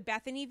moments, the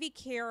Bethany v.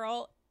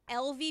 Carol,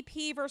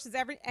 LVP versus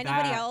anybody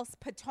That. else,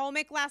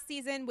 Potomac last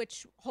season,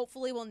 which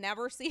hopefully we'll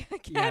never see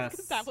again,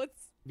 because that was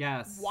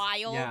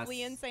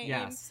wildly insane.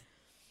 Yes.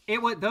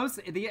 It was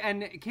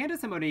and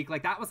Candace and Monique,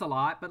 like that was a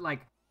lot, but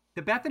like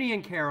the Bethany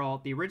and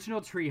Carol, the original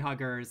Tree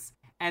Huggers,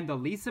 and the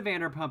Lisa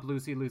Vanderpump,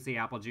 Lucy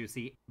Apple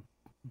Juicy,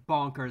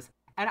 bonkers.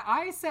 And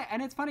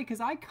and it's funny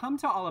because I come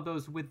to all of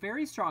those with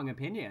very strong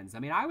opinions. I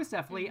mean, I was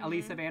definitely a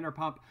Lisa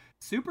Vanderpump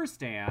super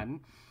stan.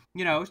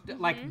 You know,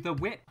 like the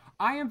wit.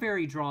 I am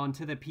very drawn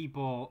to the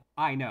people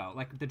I know,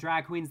 like the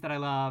drag queens that I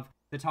love,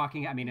 the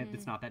talking. I mean,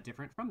 it's not that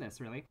different from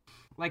this, really.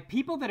 Like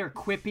people that are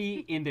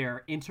quippy in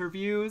their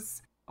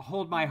interviews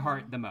hold my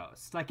heart the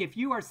most. Like if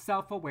you are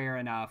self-aware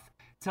enough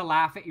to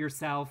laugh at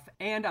yourself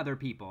and other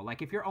people,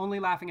 like if you're only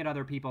laughing at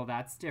other people,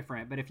 that's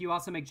different. But if you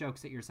also make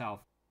jokes at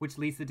yourself, which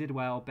Lisa did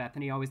well,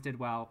 Bethany always did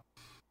well,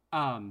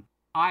 I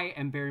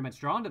am very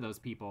much drawn to those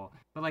people.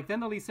 But like then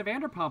the Lisa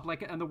Vanderpump,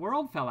 like, and the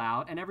world fell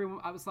out, and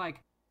everyone, I was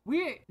like,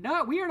 we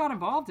are not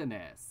involved in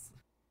this.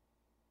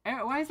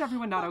 Why is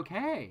everyone not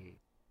okay?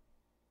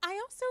 I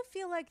also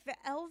feel like the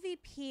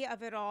LVP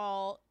of it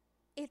all,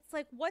 it's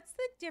like, what's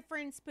the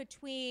difference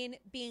between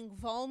being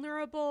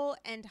vulnerable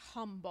and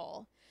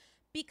humble?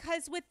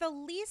 because with the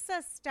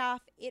Lisa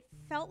stuff, it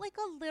felt like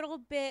a little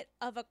bit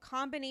of a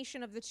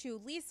combination of the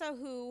two. Lisa,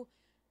 who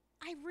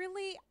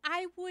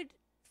I would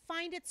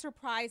find it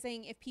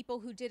surprising if people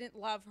who didn't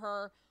love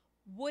her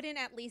wouldn't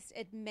at least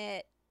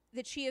admit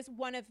that she is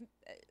one of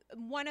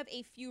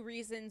a few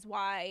reasons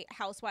why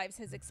Housewives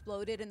has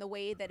exploded in the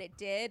way that it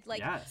did.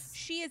 Like,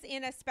 she is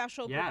in a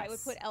special group. I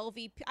would put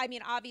LVP. I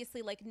mean,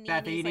 obviously, like, Nene's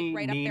Bethany, like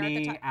right up there at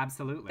the top.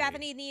 Absolutely.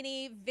 Bethany,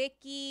 Nene,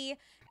 Vicky,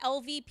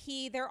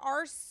 LVP. There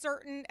are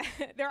certain.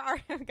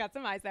 I've got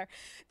some eyes there.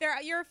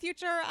 Your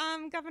future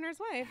governor's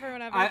wife or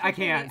whatever. I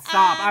can't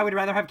stop. I would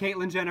rather have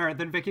Caitlyn Jenner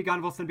than Vicky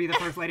Gunvalson be the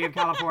first lady of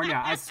California.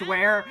 I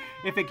swear,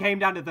 if it came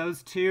down to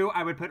those two,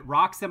 I would put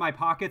rocks in my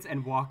pockets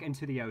and walk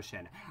into the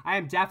ocean. I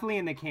am definitely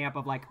in the camp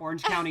of like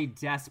Orange County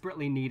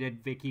desperately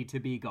needed Vicky to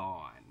be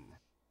gone.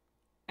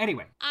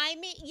 Anyway. I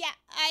mean, yeah,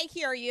 I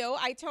hear you.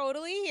 I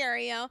totally hear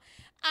you.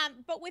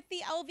 But with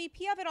the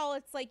LVP of it all,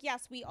 it's like,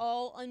 yes, we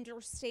all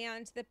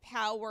understand the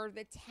power,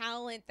 the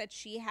talent that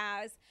she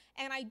has.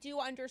 And I do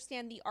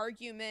understand the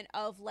argument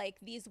of like,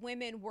 these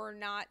women were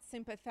not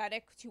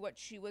sympathetic to what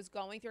she was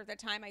going through at the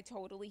time. I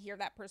totally hear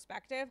that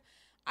perspective.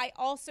 I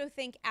also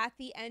think at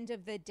the end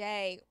of the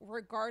day,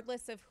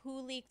 regardless of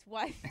who leaked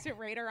what to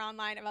Radar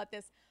Online about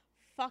this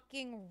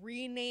fucking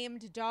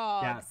renamed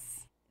dog,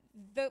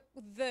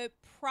 the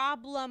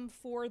problem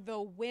for the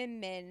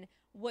women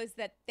was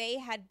that they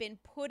had been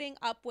putting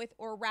up with,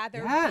 or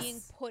rather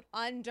being put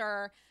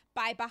under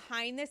by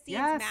behind the scenes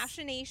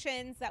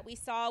machinations that we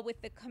saw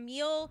with the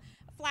Camille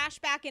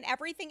flashback and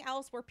everything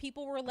else, where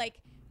people were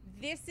like,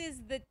 this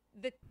is the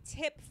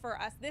tip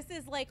for us. This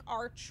is like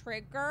our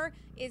trigger,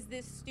 is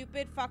this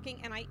stupid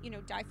fucking, and I,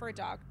 die for a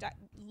dog,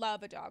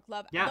 love a dog,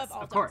 love all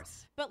dogs.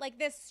 Course. But like,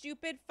 this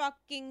stupid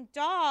fucking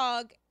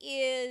dog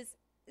is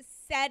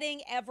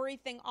setting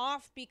everything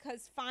off,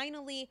 because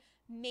finally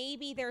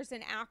maybe there's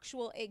an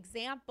actual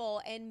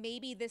example, and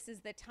maybe this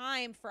is the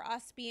time for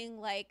us being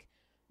like,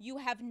 you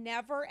have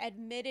never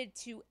admitted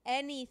to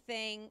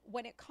anything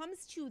when it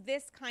comes to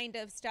this kind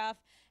of stuff.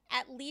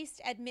 At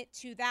least admit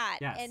to that.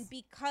 Yes. And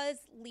because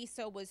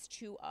Lisa was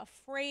too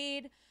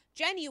afraid,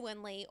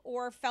 genuinely,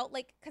 or felt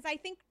like, because I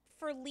think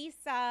for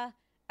Lisa,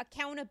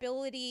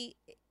 accountability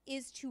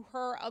is to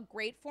her a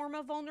great form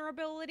of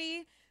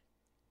vulnerability.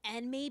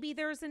 And maybe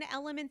there's an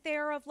element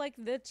there of like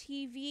the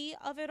TV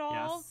of it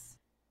all. Yes.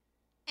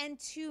 And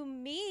to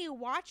me,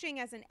 watching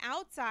as an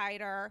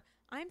outsider,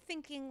 I'm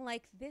thinking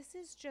like, this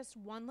is just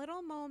one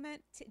little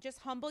moment to just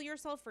humble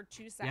yourself for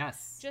 2 seconds.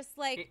 Yes. Just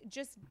like,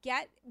 just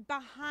get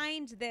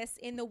behind this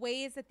in the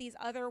ways that these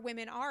other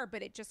women are,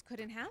 but it just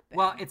couldn't happen.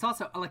 Well, it's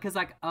also like, cause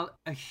like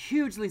a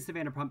huge Lisa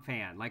Vanderpump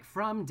fan, like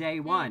from day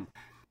one.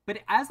 But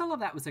as all of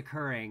that was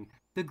occurring,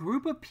 the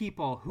group of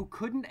people who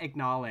couldn't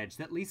acknowledge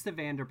that Lisa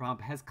Vanderpump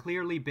has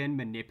clearly been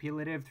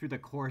manipulative through the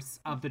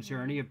course of the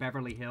journey of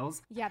Beverly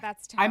Hills. Yeah,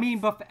 that's tough. I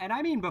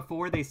mean,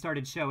 before they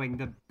started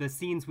showing the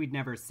scenes we'd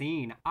never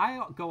seen,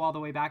 I go all the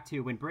way back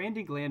to when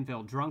Brandi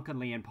Glanville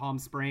drunkenly in Palm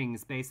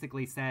Springs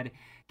basically said,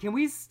 can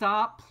we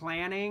stop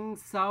planning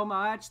so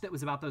much that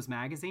was about those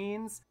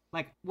magazines?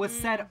 Like, was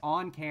said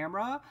on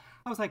camera.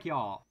 I was like,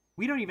 y'all,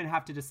 we don't even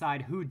have to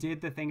decide who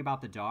did the thing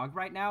about the dog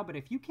right now, but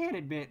if you can't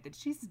admit that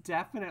she's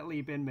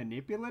definitely been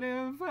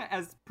manipulative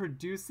as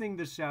producing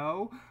the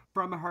show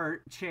from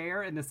her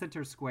chair in the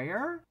center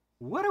square,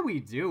 what are we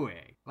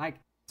doing? Like,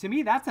 to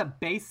me, that's a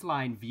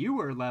baseline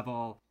viewer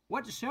level.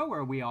 What show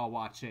are we all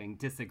watching?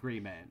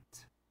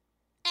 Disagreement.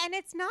 And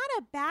it's not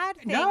a bad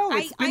thing. No,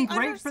 it's been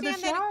great for the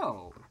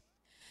show.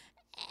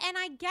 And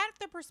I get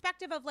the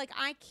perspective of like,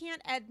 I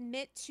can't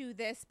admit to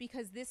this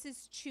because this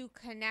is too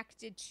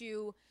connected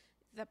to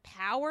the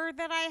power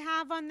that I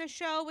have on the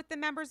show with the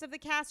members of the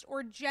cast,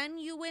 or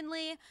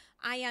genuinely,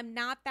 I am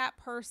not that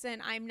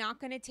person. I'm not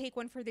going to take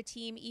one for the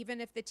team,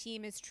 even if the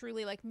team is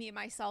truly like me,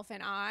 myself,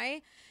 and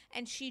I.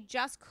 And she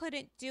just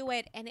couldn't do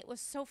it. And it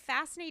was so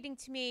fascinating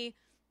to me.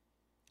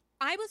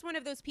 I was one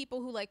of those people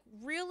who like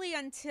really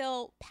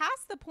until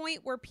past the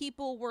point where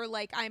people were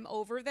like, I'm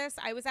over this,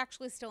 I was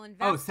actually still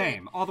invested. Oh,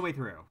 same. All the way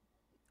through.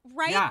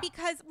 Right? Yeah.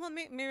 Because, well,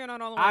 maybe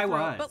not all the way through.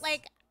 I was. But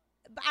like,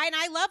 and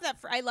I love that.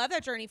 I love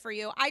that journey for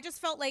you. I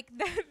just felt like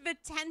the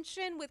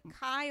tension with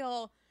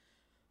Kyle,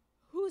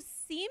 who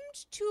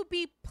seemed to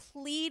be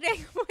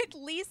pleading with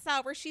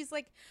Lisa, where she's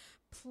like,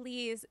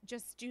 please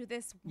just do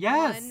this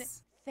one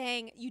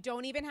thing. You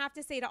don't even have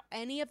to say to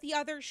any of the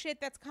other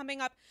shit that's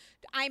coming up.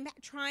 I'm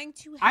trying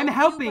to help I'm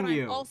helping you.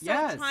 you. I'm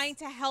also trying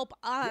to help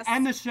us.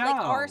 And the show.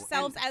 Like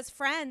ourselves as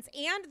friends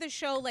and the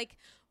show. Like,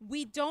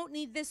 we don't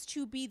need this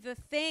to be the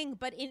thing.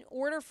 But in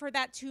order for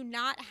that to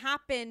not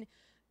happen,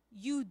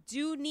 you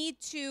do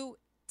need to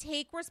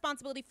take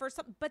responsibility for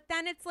something. But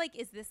then it's like,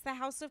 is this the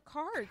House of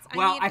Cards?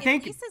 Well, I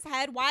think in Lisa's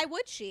head, why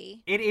would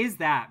she? It is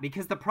that,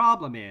 because the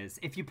problem is,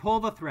 if you pull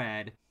the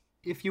thread,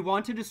 if you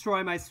want to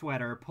destroy my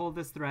sweater, pull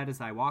this thread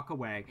as I walk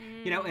away.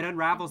 It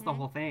unravels the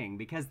whole thing,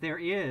 because it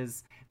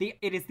is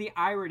the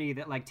irony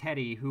that like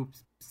Teddy, who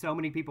so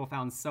many people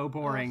found so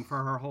boring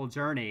for her whole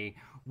journey,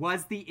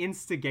 was the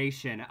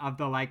instigation of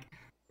the like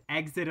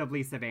exit of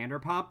Lisa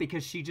Vanderpump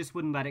because she just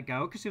wouldn't let it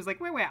go. Because she was like,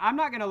 wait, I'm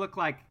not going to look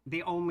like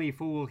the only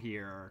fool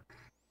here.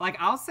 Like,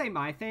 I'll say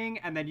my thing,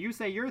 and then you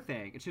say your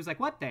thing. And she was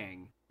like, what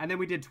thing? And then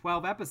we did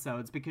 12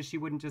 episodes because she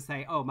wouldn't just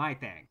say, oh, my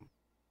thing.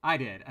 I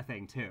did a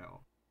thing, too.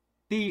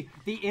 The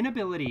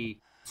inability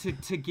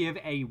to give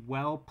a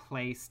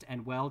well-placed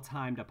and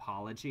well-timed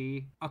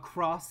apology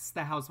across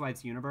the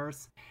Housewives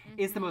universe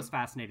is the most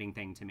fascinating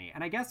thing to me.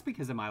 And I guess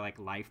because of my, like,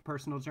 life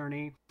personal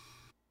journey,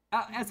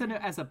 as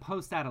a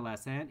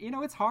post-adolescent, you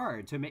know, it's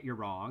hard to admit you're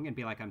wrong and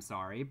be like, I'm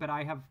sorry. But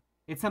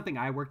it's something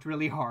I worked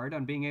really hard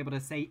on being able to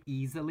say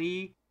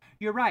easily,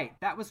 you're right,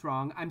 that was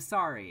wrong, I'm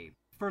sorry.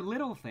 For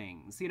little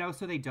things, you know,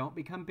 so they don't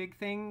become big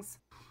things.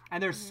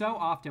 And there's so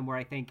often where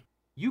I think,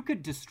 you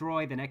could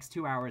destroy the next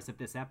 2 hours of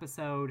this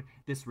episode,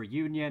 this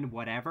reunion,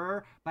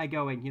 whatever, by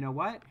going, you know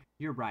what?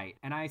 You're right.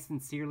 And I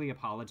sincerely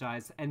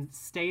apologize. And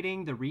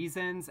stating the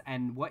reasons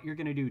and what you're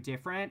going to do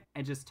different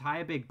and just tie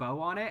a big bow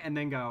on it and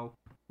then go,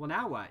 well,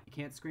 now what? You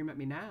can't scream at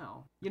me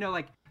now. You know,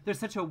 like, there's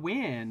such a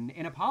win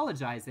in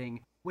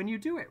apologizing when you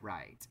do it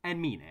right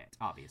and mean it,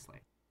 obviously.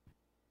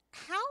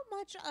 How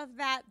much of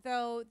that,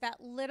 though, that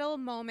little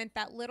moment,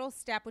 that little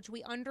step, which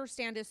we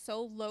understand is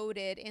so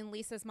loaded in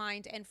Lisa's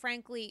mind, and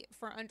frankly,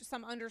 for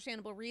some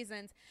understandable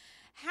reasons,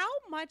 how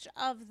much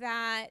of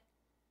that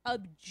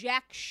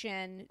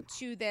objection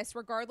to this,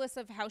 regardless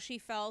of how she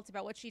felt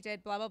about what she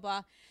did, blah, blah,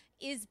 blah,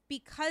 is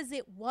because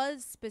it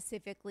was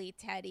specifically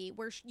Teddi,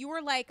 where you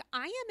were like,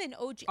 I am an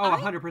OG. Oh,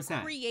 100%.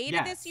 I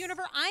created this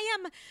universe. I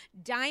am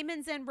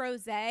Diamonds and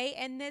Rosé,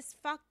 and this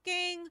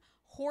fucking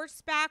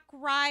horseback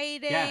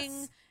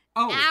riding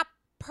app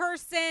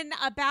person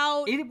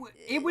about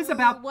it was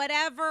about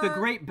whatever, the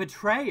great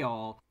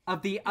betrayal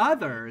of the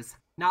others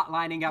not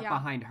lining up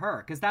behind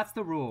her, because that's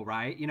the rule,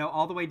 right? You know,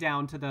 all the way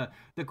down to the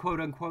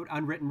quote unquote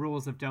unwritten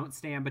rules of don't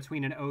stand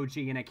between an OG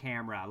and a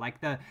camera, like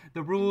the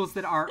rules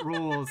that aren't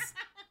rules.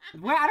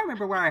 Well, I don't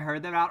remember where I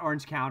heard that about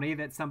Orange County,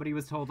 that somebody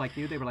was told, like,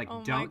 they were like,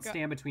 don't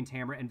stand between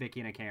Tamara and Vicky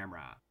and a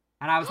camera.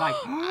 And I was like,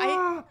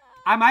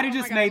 I might have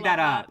just made that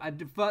up.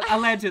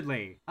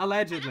 Allegedly.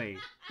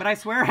 But I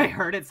swear I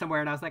heard it somewhere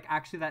and I was like,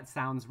 actually, that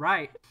sounds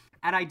right.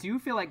 And I do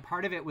feel like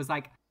part of it was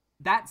like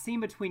that scene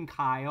between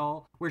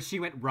Kyle where she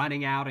went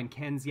running out and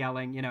Ken's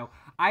yelling, you know,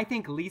 I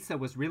think Lisa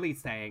was really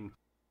saying,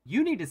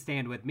 you need to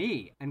stand with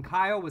me. And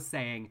Kyle was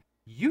saying,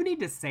 you need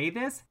to say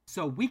this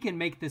so we can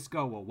make this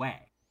go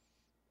away.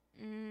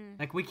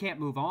 Like, we can't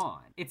move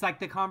on. It's like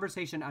the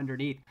conversation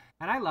underneath.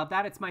 And I love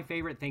that. It's my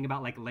favorite thing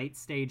about, like, late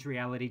stage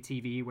reality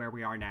TV where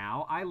we are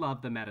now. I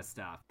love the meta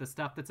stuff. The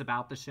stuff that's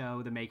about the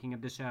show, the making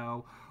of the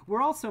show.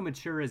 We're all so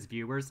mature as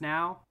viewers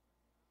now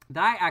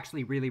that I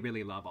actually really,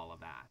 really love all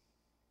of that.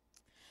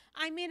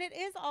 I mean, it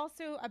is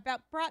also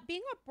about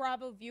being a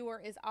Bravo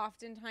viewer is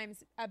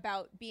oftentimes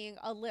about being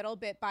a little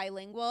bit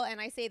bilingual. And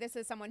I say this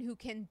as someone who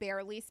can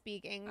barely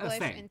speak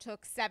English and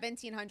took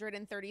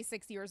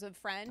 1,736 years of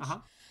French.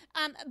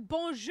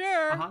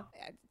 Bonjour,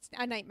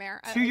 a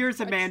nightmare. 2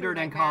 years of Mandarin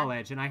in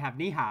college, and I have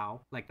ni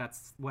hao. Like,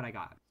 that's what I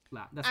got.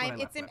 That's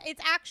what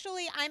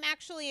I'm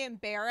actually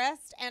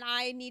embarrassed, and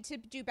I need to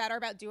do better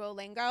about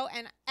Duolingo.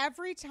 And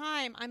every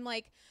time I'm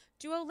like,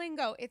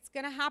 Duolingo, it's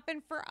going to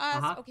happen for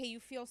us. Okay, you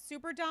feel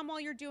super dumb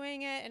while you're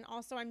doing it. And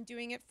also I'm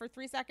doing it for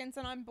 3 seconds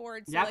and I'm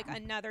bored. So like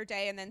another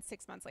day and then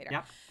 6 months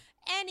later.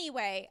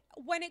 Anyway,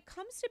 when it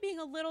comes to being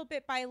a little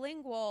bit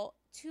bilingual,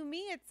 to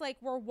me, it's like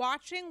we're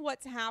watching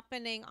what's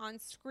happening on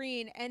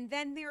screen. And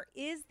then there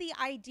is the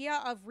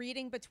idea of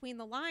reading between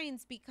the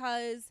lines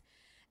because,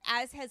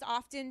 as has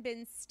often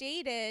been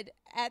stated,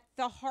 at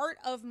the heart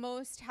of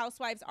most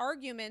housewives'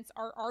 arguments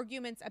are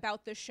arguments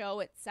about the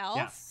show itself.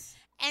 Yes.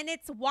 And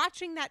it's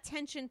watching that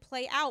tension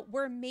play out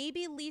where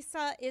maybe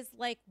Lisa is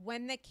like,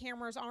 when the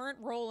cameras aren't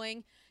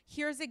rolling,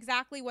 here's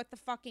exactly what the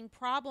fucking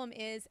problem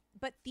is.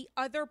 But the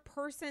other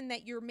person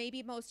that you're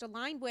maybe most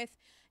aligned with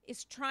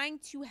is trying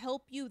to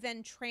help you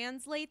then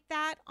translate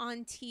that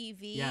on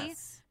TV.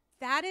 Yes.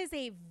 That is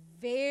a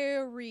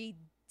very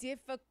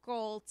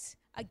difficult,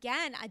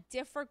 again, a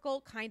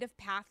difficult kind of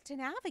path to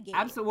navigate.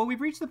 Absolutely. Well,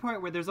 we've reached the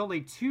point where there's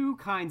only 2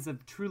 kinds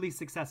of truly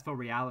successful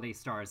reality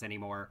stars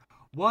anymore.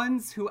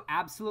 Ones who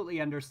absolutely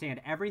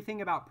understand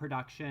everything about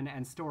production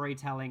and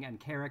storytelling and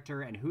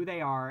character and who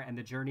they are and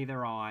the journey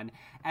they're on.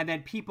 And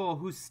then people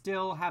who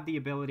still have the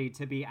ability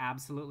to be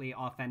absolutely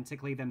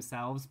authentically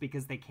themselves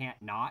because they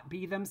can't not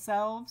be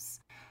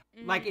themselves.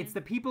 Like, it's the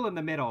people in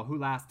the middle who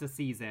last a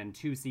season,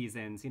 2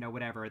 seasons, you know,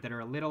 whatever, that are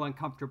a little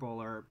uncomfortable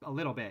or a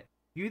little bit.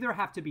 You either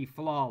have to be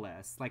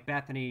flawless, like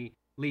Bethany,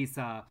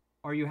 Lisa,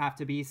 or you have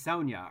to be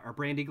Sonia or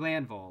Brandi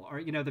Glanville, or,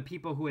 you know, the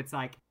people who it's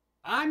like,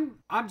 I'm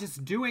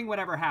just doing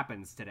whatever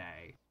happens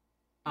today,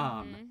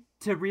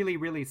 to really,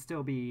 really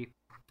still be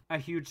a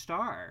huge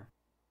star.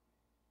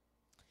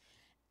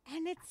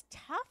 And it's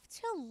tough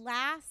to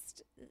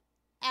last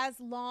as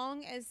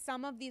long as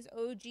some of these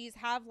OGs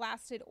have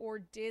lasted or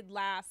did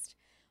last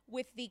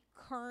with the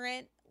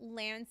current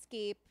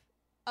landscape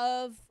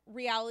of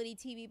reality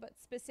TV, but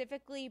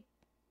specifically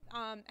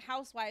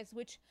Housewives,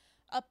 which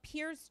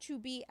appears to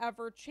be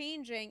ever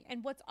changing.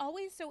 And what's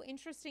always so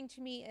interesting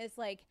to me is,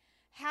 like,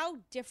 how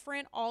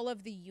different all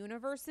of the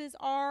universes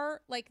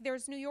are. Like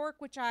there's New York,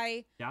 which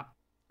Yeah.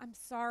 I'm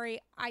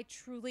sorry, I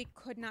truly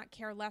could not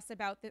care less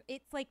about.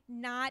 It's like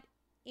not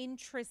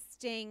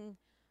interesting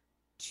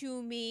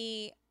to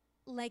me.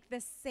 Like the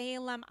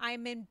Salem,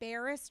 I'm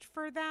embarrassed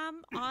for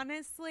them,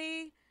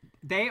 honestly.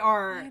 They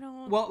are, I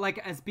don't- well, like,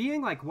 as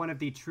being like one of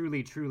the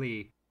truly,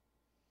 truly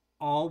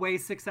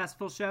always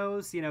successful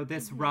shows, you know,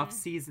 this rough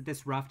season,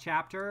 this rough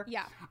chapter.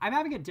 Yeah. I'm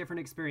having a different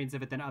experience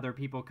of it than other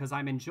people because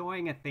I'm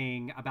enjoying a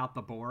thing about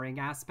the boring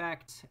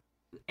aspect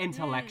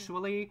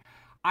intellectually.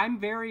 I'm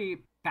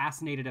very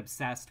fascinated,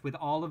 obsessed with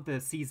all of the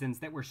seasons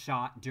that were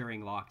shot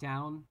during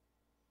lockdown.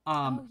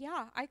 Oh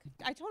yeah, I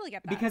totally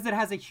get that. Because it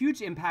has a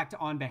huge impact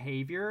on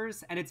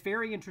behaviors, and it's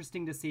very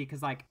interesting to see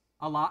because like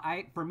a lot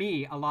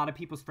of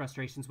people's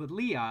frustrations with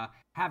Leah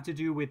have to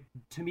do with,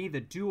 to me,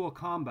 the dual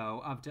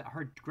combo of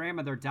her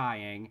grandmother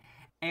dying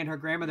and her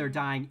grandmother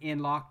dying in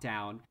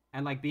lockdown,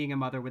 and like being a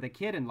mother with a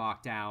kid in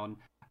lockdown.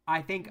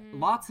 I think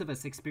lots of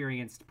us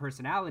experienced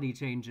personality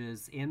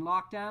changes in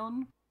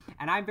lockdown,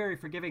 and I'm very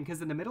forgiving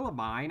because in the middle of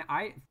mine,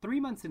 3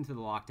 months into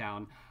the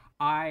lockdown,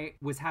 I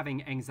was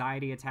having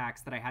anxiety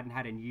attacks that I hadn't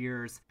had in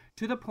years,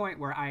 to the point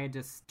where I had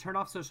to turn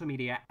off social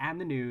media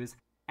and the news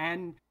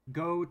and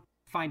go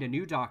find a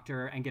new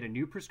doctor and get a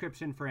new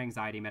prescription for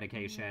anxiety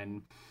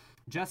medication,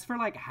 just for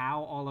like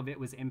how all of it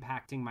was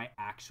impacting my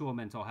actual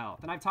mental health.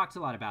 And I've talked a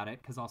lot about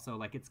it because also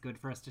like it's good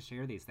for us to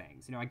share these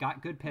things. You know, I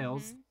got good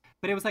pills,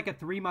 but it was like a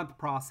 3-month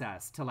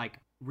process to like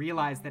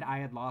realize that I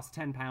had lost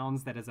 10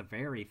 pounds. That is a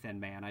very thin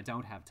man I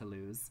don't have to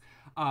lose.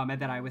 And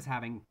that I was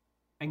having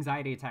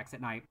anxiety attacks at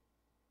night,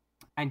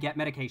 and get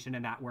medication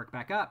and that work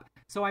back up.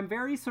 So I'm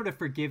very sort of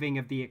forgiving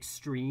of the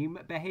extreme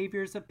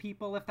behaviors of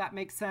people, if that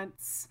makes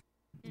sense,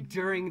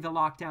 during the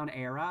lockdown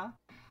era.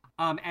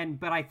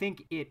 But I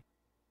think it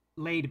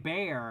laid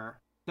bare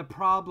the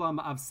problem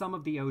of some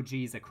of the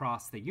OGs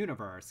across the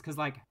universe. Because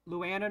like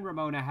Luann and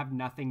Ramona have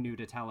nothing new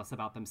to tell us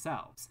about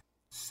themselves.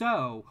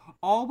 So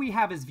all we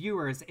have as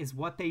viewers is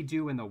what they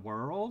do in the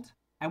world.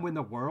 And when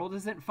the world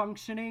isn't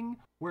functioning,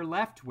 we're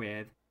left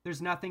with, there's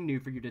nothing new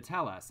for you to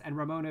tell us. And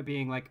Ramona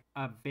being like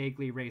a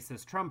vaguely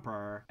racist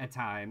Trumper at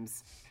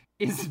times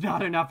is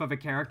not enough of a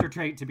character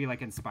trait to be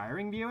like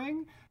inspiring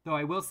viewing. Though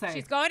I will say,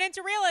 she's going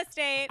into real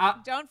estate.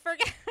 Don't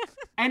forget.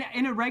 And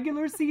in a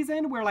regular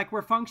season where like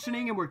we're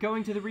functioning and we're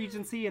going to the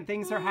Regency and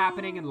things are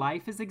happening and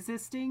life is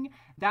existing,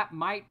 that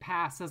might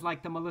pass as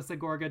like the Melissa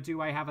Gorga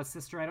 "Do I Have a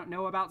Sister I Don't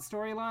Know About"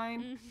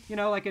 storyline, you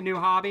know, like a new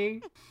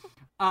hobby.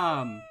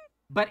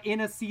 But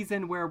in a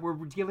season where we're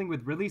dealing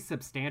with really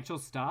substantial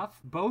stuff,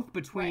 both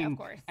between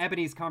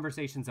Ebony's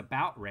conversations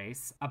about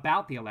race,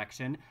 about the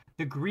election,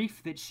 the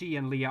grief that she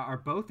and Leah are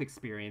both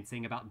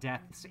experiencing about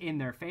deaths in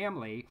their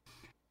family,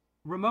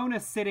 Ramona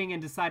sitting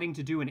and deciding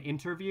to do an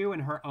interview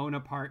in her own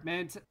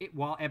apartment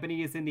while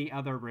Ebony is in the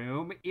other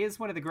room is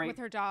one of the great, with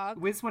her dog,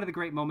 was one of the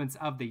great moments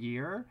of the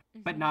year,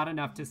 but not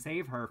enough to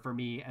save her for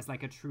me as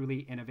like a truly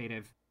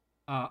innovative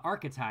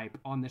archetype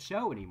on the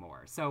show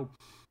anymore. So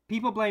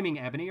people blaming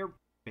Ebony are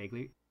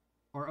vaguely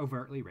or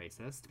overtly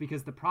racist,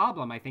 because the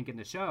problem I think in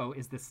the show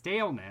is the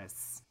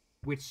staleness,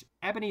 which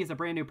Ebony as a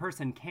brand new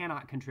person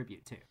cannot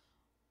contribute to.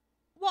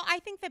 Well, I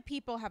think that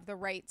people have the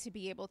right to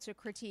be able to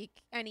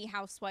critique any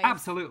housewife,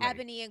 absolutely,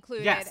 Ebony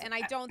included. Yes. And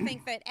I don't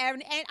think that,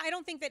 and I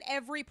don't think that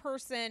every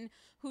person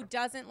who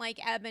doesn't like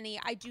Ebony,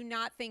 I do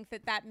not think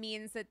that that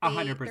means that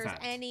there's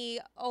any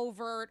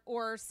overt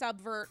or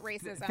subvert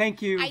racism.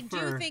 Thank you I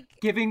for do think,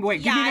 giving me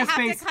the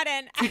space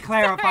to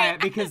clarify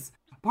it, because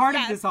part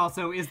of this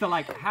also is the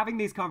like having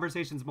these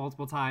conversations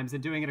multiple times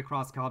and doing it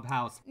across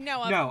Clubhouse.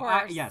 No, of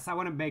course. I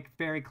want to make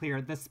very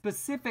clear the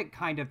specific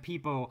kind of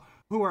people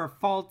who are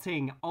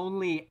faulting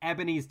only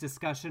Ebony's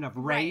discussion of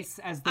race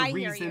as the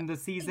reason the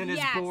season is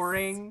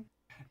boring.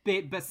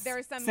 There's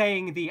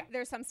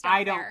some stuff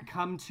I don't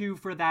come to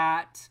for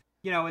that.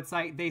 You know, it's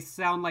like they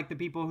sound like the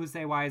people who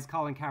say, why is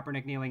Colin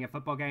Kaepernick kneeling at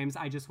football games?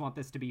 I just want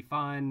this to be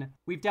fun.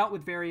 We've dealt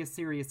with various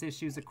serious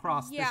issues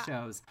across the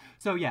shows.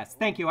 So yes,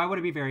 thank you. I want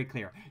to be very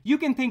clear. You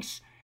can think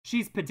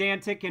she's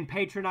pedantic and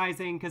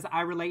patronizing because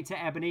I relate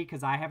to Ebony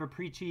because I have a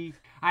preachy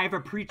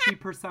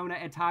persona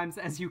at times,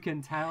 as you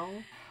can tell.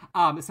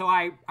 So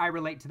I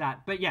relate to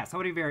that. But yes, I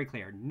want to be very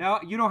clear. No,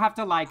 you don't have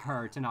to like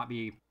her to not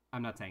be.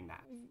 I'm not saying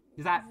that.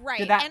 Is that right?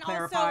 Did that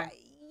clarify? Also,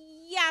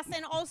 yes,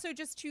 and also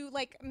just to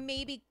like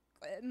maybe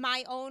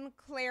my own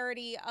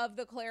clarity of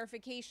the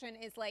clarification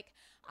is like,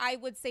 I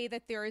would say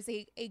that there is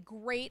a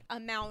great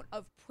amount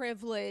of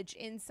privilege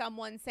in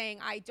someone saying,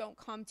 I don't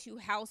come to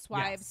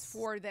Housewives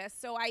for this.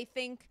 So I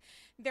think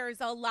there's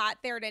a lot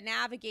there to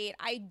navigate.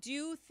 I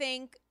do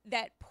think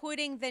that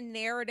putting the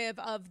narrative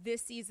of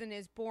this season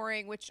is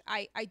boring, which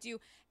I do,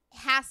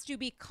 has to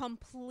be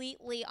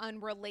completely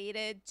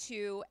unrelated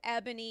to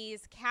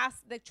Ebony's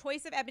cast, the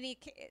choice of Ebony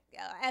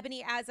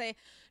as a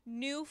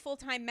new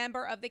full-time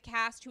member of the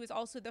cast, who is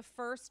also the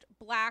first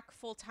Black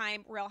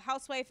full-time Real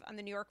Housewife on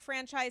the New York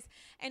franchise,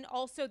 and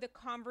also the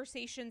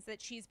conversations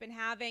that she's been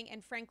having,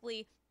 and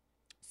frankly,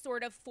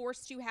 sort of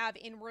forced to have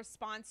in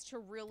response to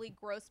really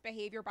gross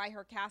behavior by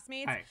her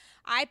castmates. Right.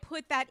 I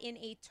put that in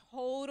a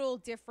total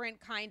different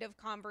kind of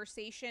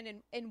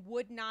conversation and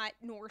would not,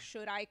 nor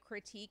should I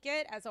critique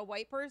it as a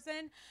white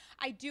person.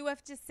 I do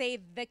have to say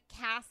the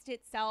cast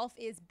itself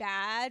is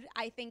bad.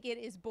 I think it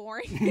is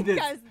boring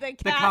because the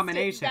cast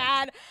is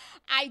bad.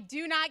 I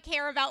do not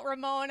care about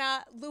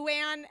Ramona.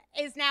 Luann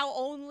is now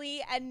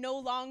only and no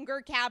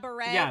longer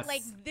Cabaret. Yes.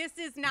 Like, this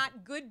is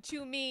not good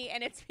to me,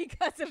 and it's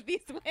because of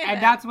these women.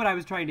 And that's what I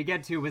was trying to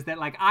get to, was that,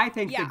 like, I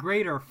think the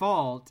greater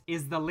fault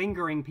is the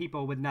lingering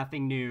people with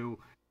nothing new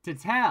to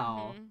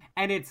tell.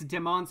 And it's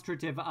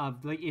demonstrative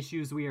of the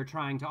issues we are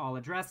trying to all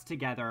address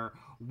together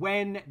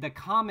when the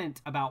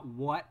comment about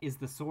what is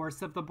the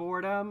source of the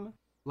boredom,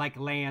 like,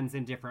 lands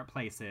in different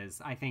places,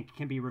 I think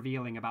can be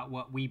revealing about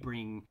what we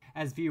bring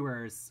as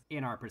viewers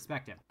in our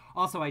perspective.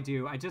 Also, I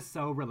just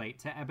so relate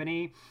to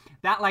Ebony.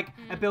 That, like,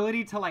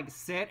 ability to, like,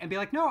 sit and be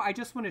like, no, I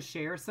just want to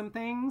share some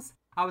things.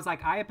 I was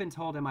like, I have been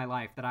told in my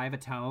life that I have a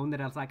tone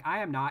that I was like, I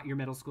am not your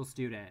middle school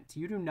student.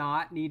 You do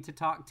not need to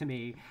talk to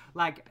me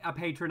like a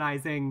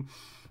patronizing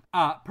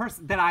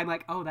person. That I'm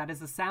like, oh, that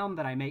is a sound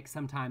that I make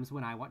sometimes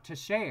when I want to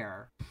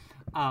share.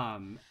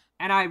 And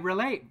I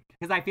relate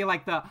because I feel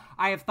like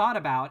I have thought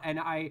about, and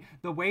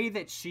the way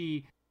that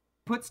she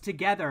puts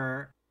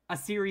together a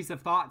series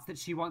of thoughts that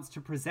she wants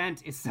to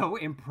present is so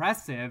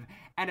impressive.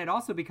 And it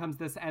also becomes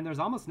this, and there's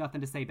almost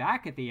nothing to say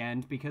back at the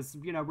end because,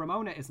 you know,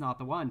 Ramona is not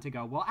the one to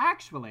go, well,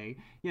 actually,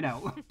 you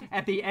know,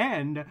 at the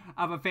end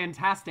of a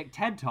fantastic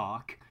TED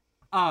Talk.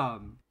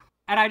 And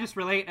I just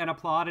relate and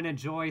applaud and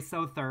enjoy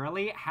so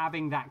thoroughly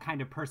having that kind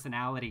of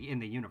personality in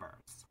the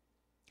universe.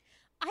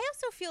 I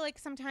also feel like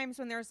sometimes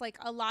when there's like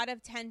a lot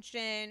of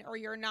tension or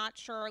you're not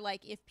sure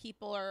like if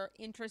people are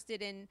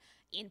interested in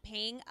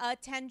paying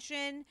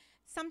attention,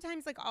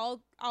 sometimes like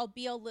I'll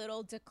be a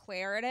little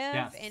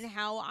declarative in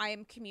how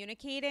I'm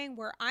communicating,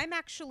 where I'm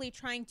actually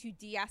trying to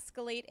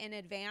de-escalate in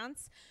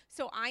advance.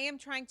 So I am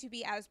trying to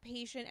be as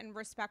patient and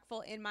respectful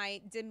in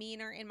my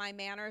demeanor, in my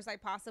manner as I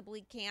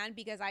possibly can,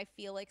 because I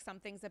feel like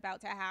something's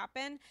about to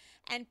happen.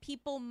 And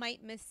people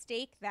might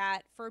mistake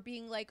that for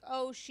being like,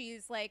 oh,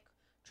 she's like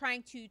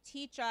trying to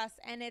teach us.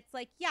 And it's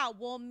like, yeah,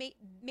 well,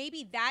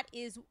 maybe that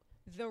is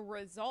the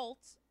result,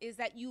 is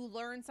that you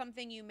learn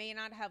something you may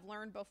not have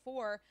learned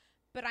before,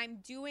 but I'm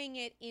doing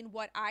it in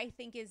what I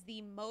think is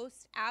the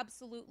most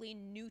absolutely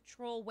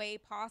neutral way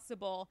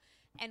possible.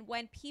 And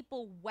when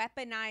people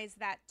weaponize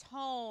that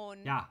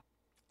tone,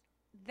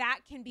 that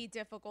can be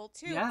difficult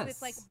too. Yes.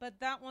 It's like, but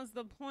that was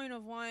the point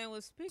of why I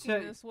was speaking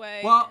this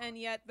way, and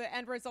yet the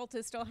end result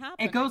is still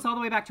happening. It goes all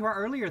the way back to our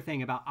earlier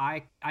thing about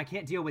I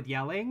can't deal with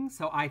yelling,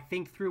 so I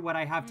think through what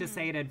I have to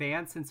say in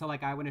advance, and so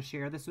like I want to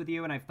share this with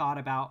you, and I've thought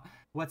about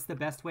what's the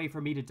best way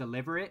for me to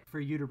deliver it, for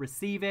you to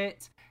receive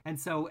it, and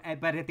so,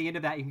 but at the end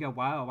of that you can go,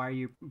 wow, why are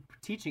you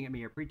teaching at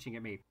me or preaching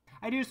at me?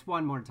 I do just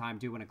one more time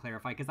do want to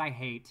clarify, because I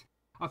hate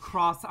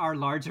across our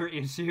larger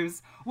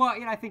issues, well,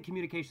 you know, I think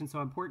communication is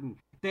so important,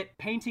 that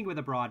painting with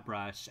a broad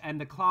brush and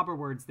the clobber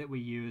words that we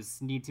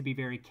use need to be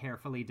very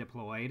carefully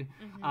deployed.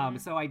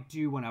 So I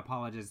do want to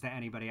apologize to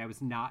anybody. I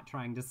was not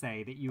trying to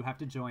say that you have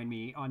to join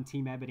me on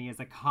Team Ebony as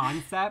a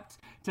concept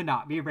to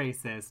not be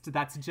racist.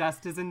 That's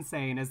just as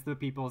insane as the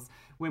people's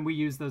when we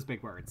use those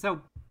big words.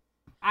 So,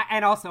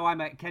 and also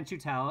can't you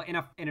tell,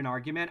 in an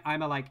argument,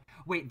 I'm like,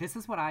 wait, this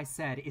is what I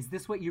said. Is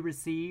this what you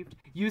received?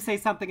 You say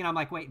something and I'm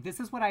like, wait, this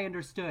is what I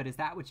understood. Is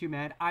that what you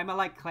meant? I'm a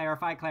like,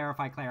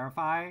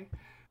 clarify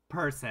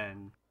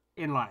person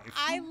in life.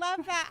 I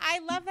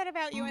love that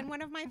about you. And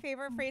one of my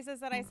favorite phrases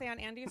that I say on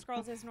Andy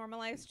Scrolls is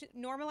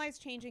normalize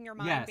changing your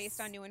mind based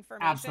on new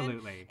information.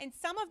 Absolutely. And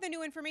some of the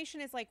new information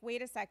is like,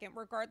 wait a second,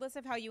 regardless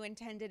of how you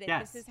intended it,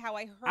 this is how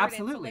I heard it.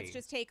 So let's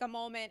just take a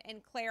moment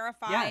and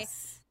clarify.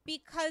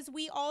 Because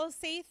we all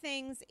say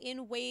things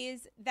in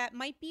ways that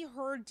might be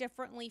heard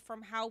differently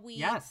from how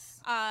we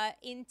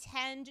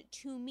intend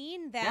to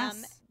mean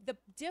them. The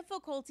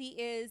difficulty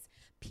is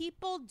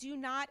people do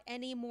not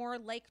anymore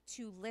like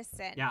to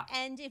listen.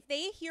 And if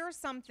they hear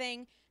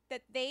something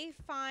that they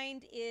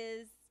find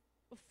is,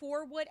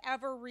 for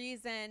whatever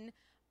reason,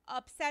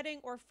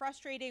 upsetting or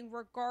frustrating,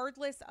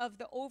 regardless of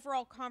the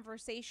overall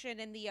conversation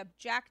and the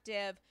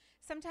objective,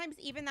 sometimes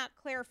even that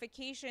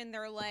clarification,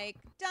 they're like,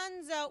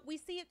 dunzo. We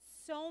see it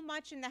so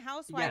much in the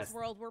housewives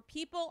world where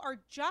people are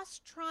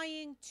just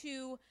trying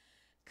to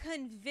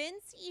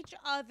convince each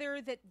other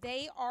that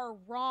they are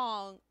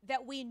wrong,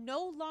 that we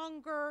no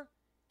longer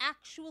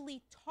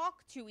actually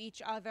talk to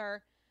each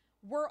other.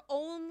 We're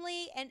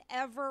only and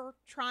ever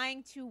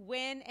trying to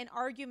win an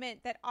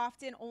argument that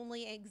often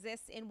only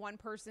exists in one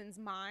person's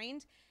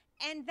mind.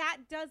 And that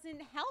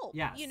doesn't help.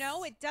 You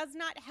know, it does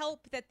not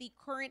help that the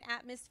current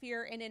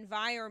atmosphere and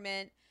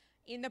environment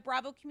in the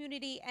Bravo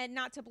community, and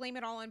not to blame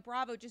it all on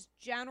Bravo, just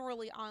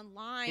generally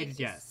online,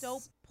 is so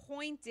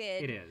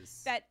pointed. It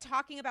is. That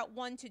talking about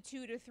 1 to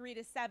 2 to 3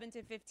 to 7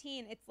 to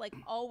 15, it's like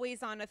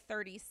always on a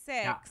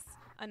 36.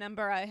 A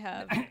number I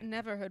have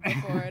never heard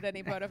before at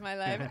any part of my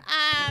life.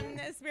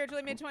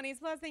 Spiritually mid-20s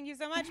plus, thank you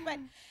so much. But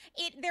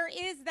there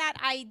is that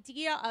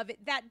idea of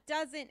it that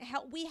doesn't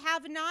help. We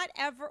have not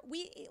ever,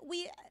 we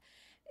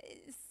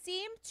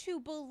seem to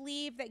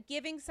believe that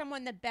giving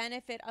someone the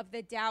benefit of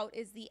the doubt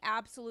is the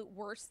absolute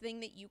worst thing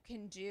that you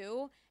can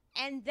do.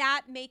 And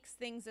that makes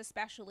things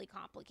especially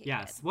complicated.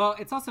 Yes. Well,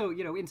 it's also,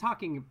 in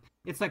talking,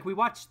 it's like we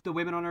watch the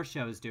women on our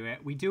shows do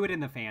it. We do it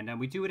in the fandom.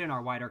 We do it in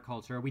our wider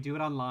culture. We do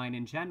it online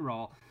in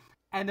general.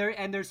 And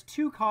there's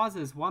two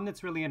causes, one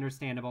that's really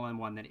understandable and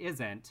one that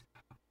isn't.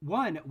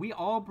 One, we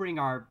all bring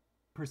our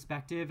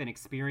perspective and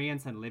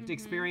experience and lived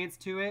experience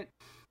to it.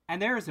 And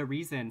there is a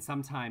reason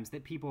sometimes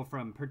that people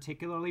from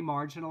particularly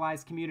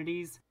marginalized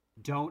communities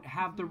don't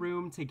have the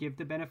room to give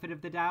the benefit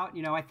of the doubt.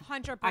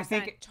 100%, I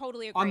think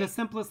totally agree. On the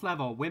simplest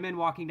level, women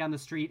walking down the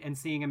street and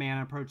seeing a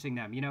man approaching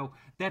them,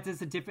 that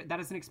is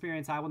an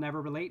experience I will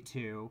never relate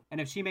to.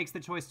 And if she makes the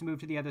choice to move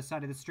to the other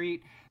side of the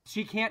street,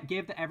 she can't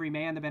give every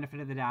man the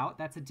benefit of the doubt.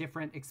 That's a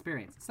different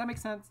experience. Does that make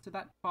sense? Did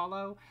that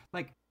follow?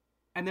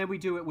 And then we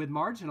do it with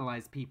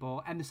marginalized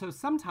people. And so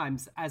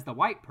sometimes as the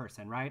white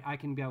person, right, I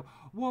can go,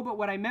 well, but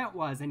what I meant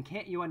was, and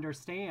can't you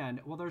understand?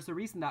 Well, there's a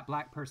reason that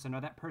black person or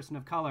that person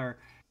of color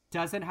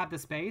doesn't have the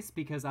space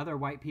because other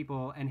white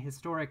people and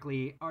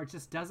historically or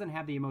just doesn't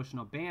have the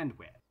emotional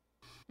bandwidth.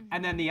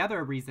 And then the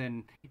other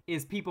reason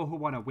is people who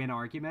want to win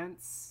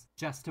arguments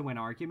just to win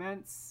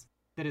arguments.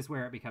 That is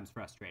where it becomes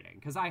frustrating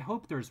because I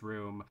hope there's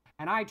room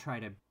and I try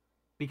to,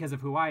 because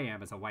of who I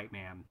am as a white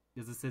man,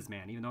 as a cis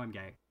man, even though I'm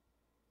gay,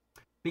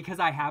 because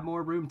I have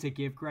more room to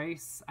give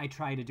grace, I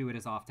try to do it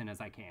as often as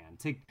I can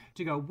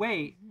to go,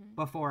 wait,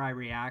 before I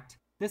react.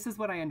 This is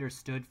what I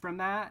understood from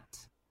that.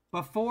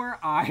 Before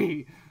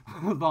I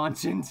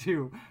launch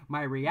into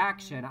my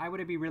reaction, I want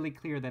to be really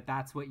clear that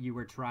that's what you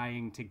were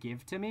trying to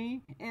give to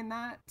me in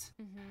that.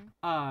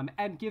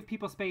 And give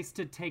people space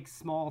to take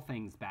small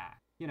things back,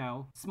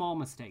 small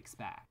mistakes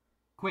back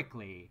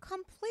quickly.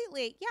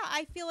 Completely. Yeah,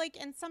 I feel like,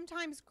 and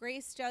sometimes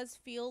grace does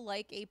feel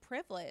like a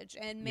privilege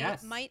and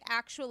might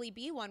actually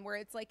be one where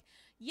it's like,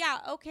 yeah,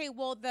 okay,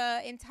 well,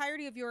 the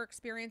entirety of your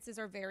experiences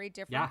are very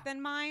different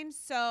than mine.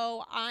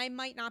 So I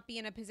might not be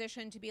in a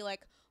position to be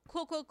like,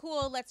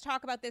 cool, let's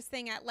talk about this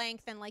thing at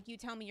length and you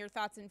tell me your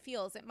thoughts and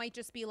feels. It might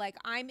just be like,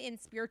 I'm in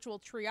spiritual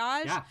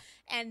triage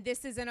and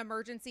this is an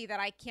emergency that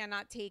I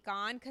cannot take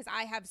on because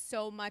I have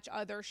so much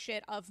other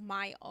shit of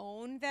my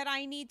own that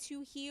I need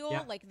to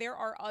heal. There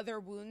are other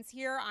wounds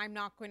here. I'm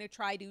not going to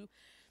try to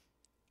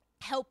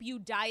help you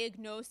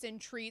diagnose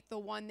and treat the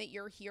one that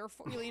you're here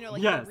for,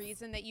 the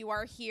reason that you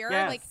are here.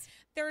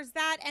 There's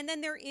that. And then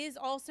there is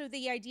also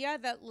the idea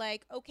that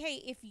okay,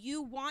 if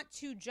you want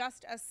to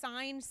just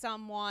assign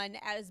someone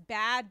as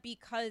bad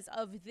because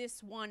of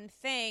this one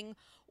thing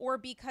or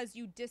because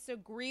you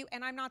disagree,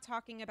 and I'm not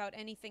talking about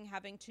anything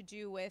having to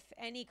do with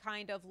any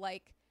kind of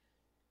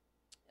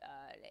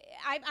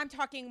I'm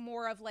talking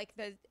more of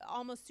the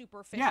almost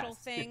superficial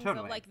things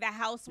of the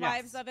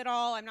housewives of it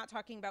all. I'm not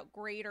talking about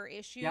greater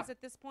issues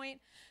at this point,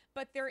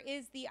 but there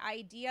is the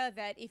idea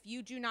that if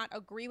you do not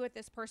agree with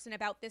this person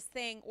about this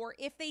thing, or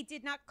if they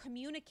did not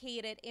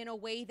communicate it in a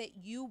way that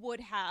you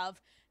would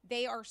have,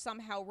 they are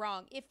somehow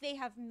wrong. If they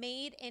have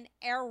made an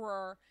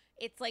error,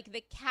 it's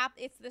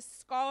it's the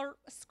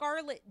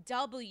scarlet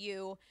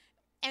W.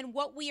 And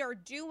what we are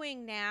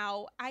doing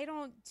now, I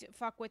don't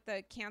fuck with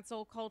the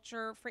cancel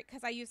culture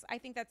because I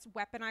think that's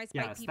weaponized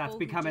by people that's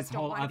become who just its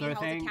whole don't want to be other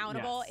held thing.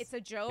 accountable. It's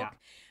a joke.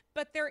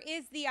 But there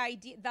is the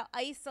idea, the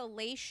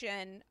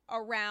isolation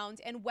around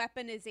and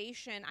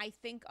weaponization, I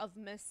think, of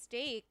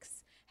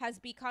mistakes has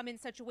become in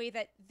such a way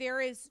that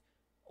there is,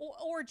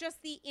 or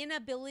just the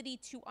inability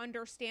to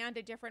understand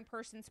a different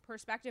person's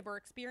perspective or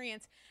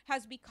experience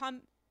has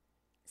become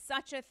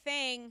such a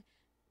thing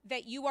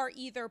that you are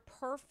either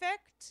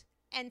perfect,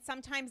 and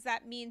sometimes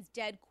that means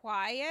dead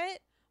quiet,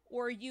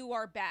 or you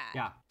are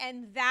bad.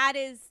 And that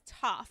is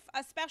tough,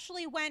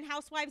 especially when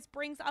Housewives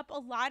brings up a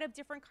lot of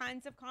different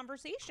kinds of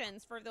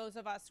conversations for those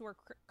of us who are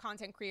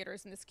content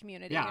creators in this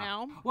community,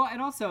 Well,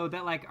 and also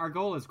that our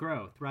goal is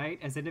growth, right?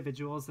 As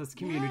individuals, as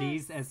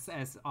communities,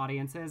 as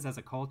audiences, as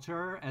a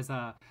culture, and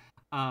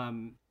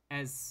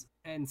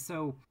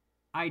so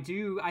I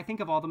think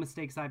of all the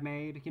mistakes I've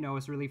made. I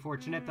was really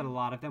fortunate that a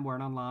lot of them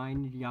weren't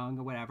online, young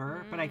or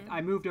whatever. But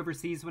I moved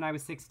overseas when I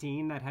was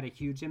 16. That had a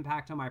huge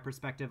impact on my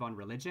perspective on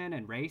religion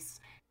and race.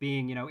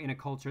 Being, in a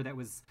culture that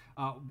was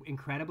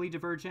incredibly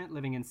divergent,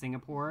 living in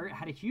Singapore,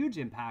 had a huge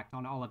impact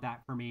on all of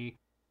that for me.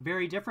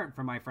 Very different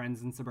from my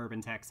friends in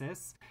suburban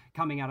Texas.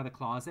 Coming out of the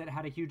closet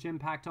had a huge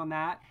impact on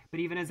that. But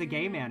even as a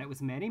gay man, it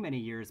was many, many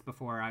years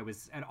before I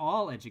was at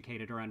all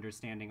educated or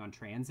understanding on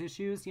trans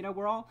issues.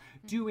 We're all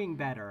doing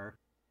better.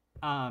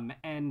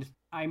 And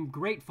I'm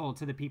grateful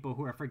to the people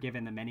who are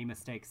forgiven the many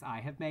mistakes I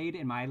have made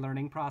in my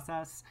learning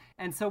process.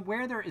 And so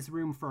where there is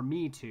room for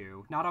me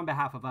to, not on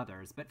behalf of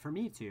others, but for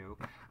me to,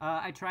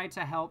 I try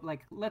to help,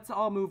 let's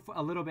all move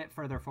a little bit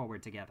further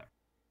forward together.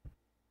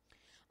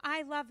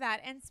 I love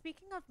that. And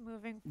speaking of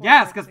moving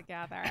Yes, forward 'cause-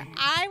 together,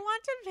 I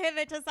want to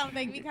pivot to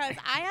something because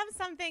I have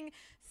something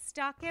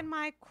stuck in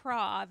my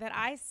craw that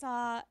I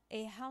saw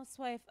a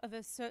housewife of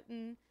a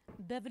certain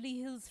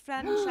Beverly Hills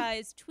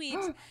franchise tweet.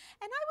 And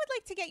I would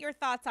like to get your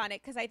thoughts on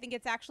it because I think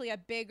it's actually a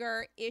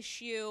bigger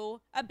issue,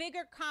 a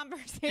bigger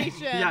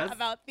conversation Yes.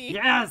 about the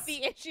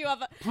issue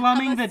of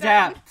Plumbing of a the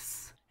certain-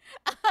 depths.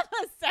 of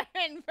a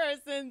certain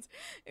person's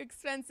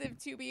expensive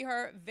to be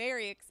her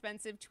very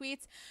expensive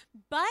tweets.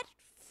 But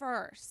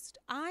first,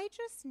 I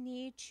just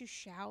need to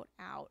shout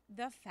out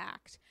the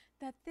fact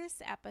that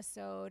this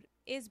episode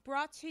is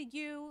brought to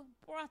you,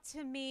 brought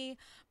to me,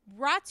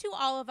 brought to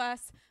all of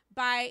us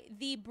by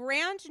the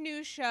brand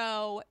new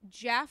show,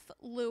 Jeff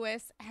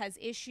Lewis Has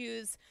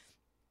Issues.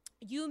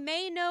 You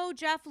may know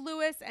Jeff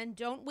Lewis, and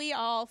don't we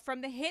all,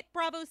 from the hit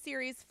Bravo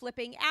series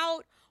Flipping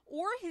Out,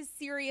 or his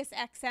Sirius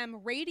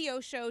XM radio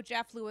show,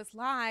 Jeff Lewis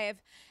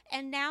Live.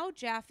 And now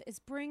Jeff is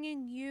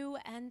bringing you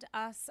and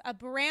us a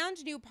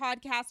brand new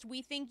podcast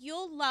we think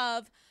you'll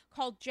love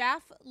called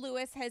Jeff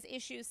Lewis Has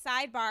Issues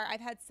Sidebar.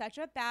 I've had such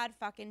a bad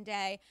fucking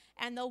day.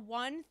 And the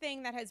one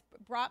thing that has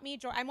brought me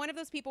joy, I'm one of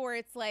those people where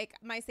it's like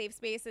my safe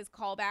space is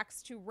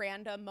callbacks to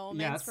random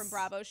moments from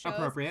Bravo shows.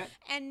 Appropriate.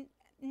 And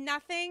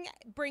nothing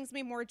brings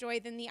me more joy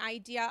than the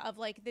idea of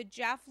like the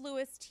Jeff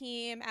Lewis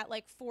team at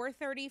like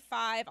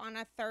 4:35 on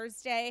a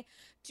Thursday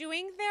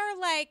doing their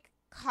like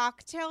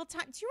cocktail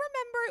time. Do you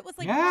remember it was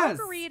like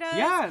margaritas?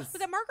 Yes.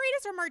 Was it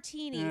margaritas or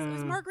martinis? It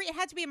was margarita. It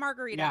had to be a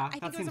margarita. Yeah, I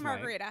think that it was a seems right.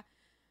 margarita.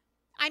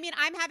 I mean,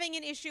 I'm having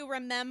an issue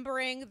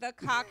remembering the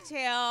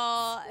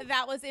cocktail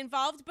that was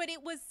involved, but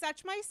it was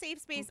such my safe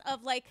space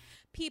of like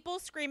people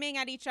screaming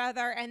at each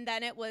other. And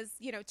then it was,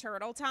 you know,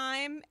 turtle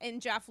time in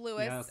Jeff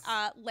Lewis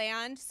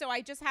land. So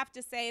I just have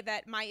to say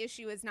that my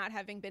issue is not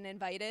having been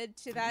invited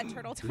to that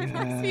turtle time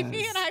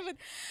RSVP. And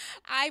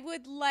I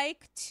would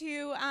like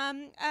to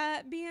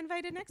be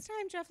invited next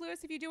time, Jeff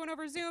Lewis, if you do one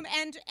over Zoom.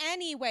 And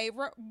anyway,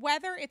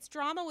 whether it's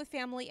drama with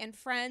family and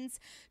friends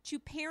to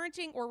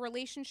parenting or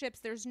relationships,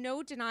 there's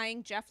no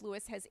denying Jeff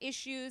Lewis has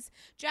issues.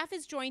 Jeff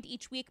is joined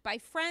each week by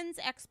friends,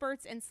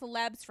 experts, and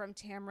celebs from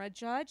Tamra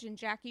Judge and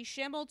Jackie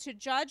Schimmel to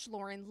Judge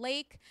Lauren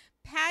Lake,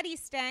 Patty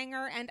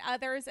Stanger, and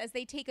others as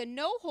they take a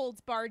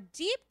no-holds-barred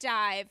deep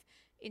dive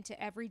into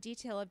every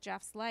detail of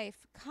Jeff's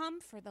life. Come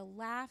for the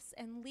laughs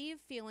and leave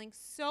feeling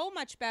so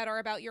much better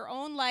about your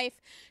own life.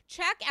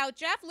 Check out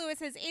Jeff Lewis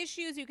Has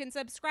Issues. You can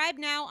subscribe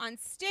now on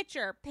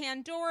Stitcher,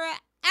 Pandora,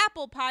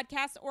 Apple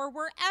Podcasts, or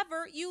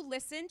wherever you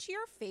listen to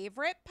your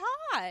favorite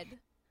pod.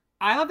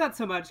 I love that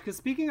so much because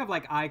speaking of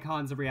like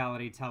icons of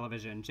reality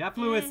television, Jeff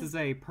Lewis is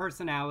a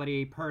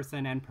personality,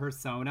 person, and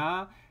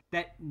persona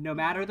that no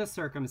matter the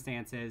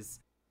circumstances,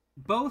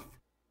 both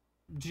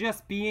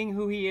just being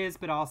who he is,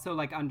 but also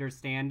like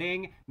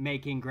understanding,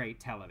 making great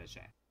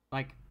television.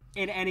 Like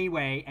in any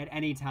way, at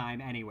any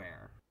time,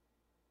 anywhere.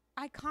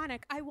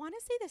 Iconic. I want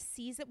to say the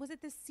season, was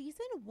it the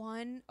season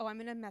one? Oh, I'm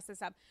going to mess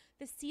this up.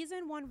 The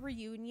season one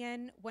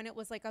reunion when it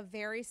was like a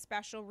very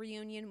special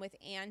reunion with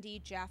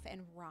Andy, Jeff,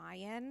 and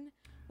Ryan.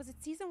 Was it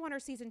season one or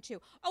season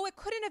two? Oh, it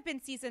couldn't have been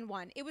season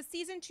one. It was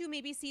season two,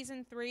 maybe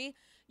season three.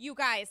 You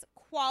guys,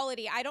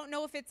 quality. I don't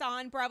know if it's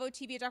on Bravo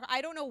TV.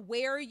 I don't know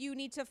where you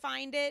need to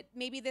find it.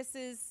 Maybe this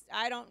is,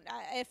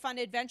 a fun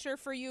adventure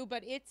for you,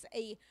 but it's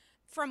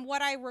from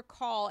what I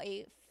recall,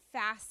 a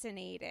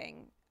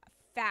fascinating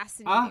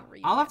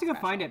reunion. I'll have to go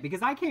special. find it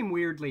because I came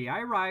weirdly.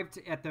 I arrived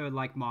at the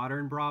like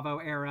modern Bravo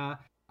era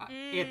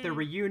at the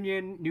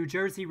reunion, New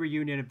Jersey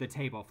reunion of the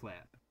table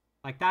flip.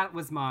 Like that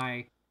was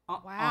my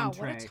wow,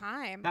 entree. what a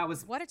time.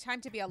 What a time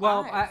to be alive.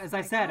 Well, as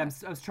I said, I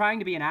was trying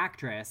to be an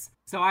actress,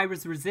 so I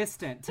was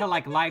resistant to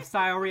like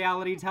lifestyle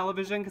reality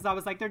television because I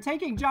was like, they're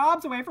taking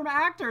jobs away from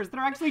actors that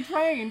are actually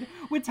trained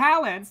with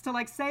talents to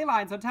like say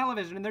lines on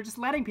television, and they're just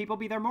letting people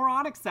be their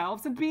moronic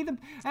selves and be them.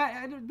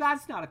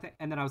 That's not a thing.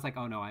 And then I was like,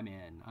 oh no, I'm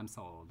in. I'm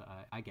sold.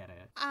 I get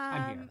it.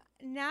 I'm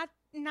here.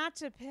 Not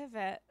to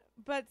pivot,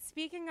 but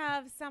speaking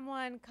of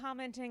someone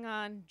commenting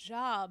on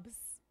jobs,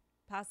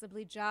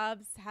 possibly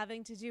jobs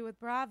having to do with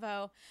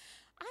Bravo,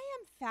 I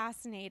am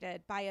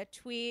fascinated by a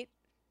tweet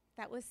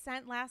that was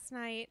sent last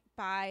night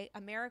by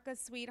America's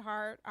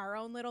sweetheart, our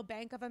own little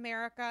Bank of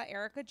America,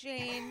 Erica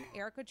Jane,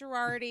 Erica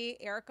Girardi,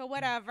 Erica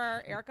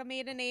whatever, Erica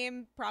made a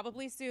name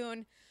probably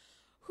soon,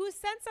 who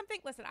sent something.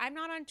 Listen, I'm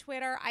not on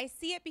Twitter. I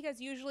see it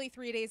because usually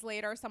 3 days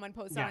later someone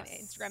posts on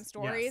Instagram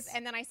stories,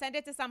 and then I send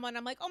it to someone.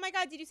 I'm like, oh my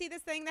God, did you see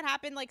this thing that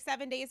happened like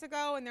 7 days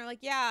ago? And they're like,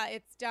 yeah,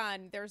 it's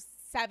done. There's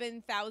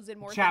 7,000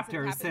 more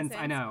chapters since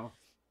I know.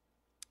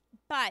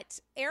 But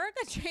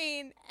Erica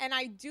Jane, and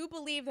I do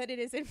believe that it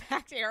is in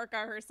fact Erica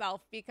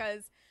herself,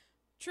 because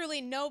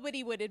truly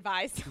nobody would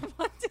advise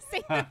someone to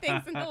say the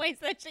things in the ways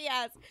that she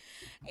has.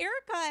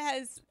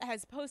 Erica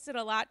has posted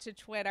a lot to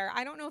Twitter.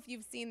 I don't know if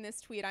you've seen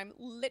this tweet. I'm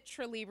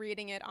literally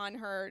reading it on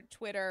her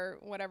Twitter,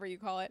 whatever you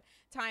call it,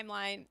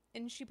 timeline.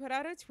 And she put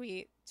out a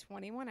tweet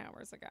 21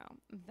 hours ago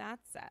that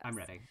says, I'm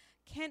ready.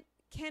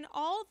 Can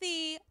all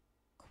the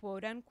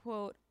quote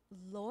unquote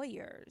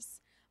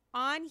lawyers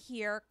on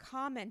here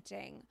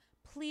commenting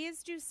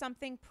please do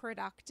something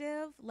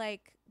productive,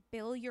 like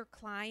bill your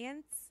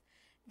clients.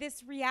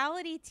 This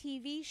reality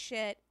TV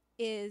shit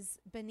is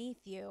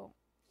beneath you.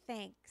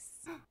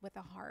 Thanks, with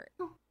a heart.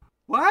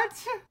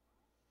 What?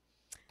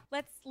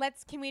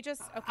 Can we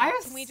just, okay, I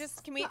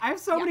have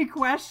so yeah. many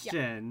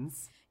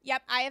questions.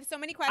 Yep, I have so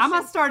many questions. I'm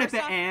gonna start at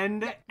First the off,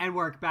 end and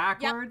work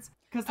backwards.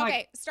 Because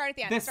okay, start at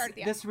the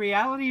end. This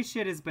reality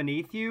shit is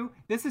beneath you.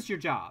 This is your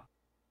job.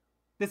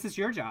 This is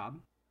your job.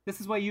 This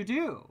is what you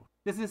do.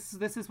 This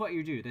is what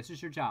you do. This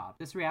is your job.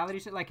 This reality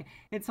shit, like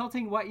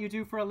insulting what you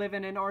do for a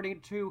living in order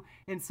to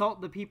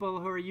insult the people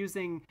who are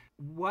using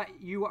what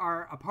you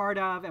are a part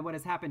of and what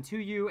has happened to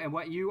you and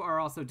what you are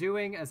also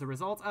doing as a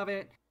result of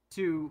it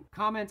to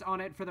comment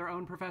on it for their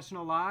own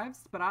professional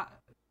lives. But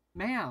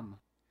ma'am.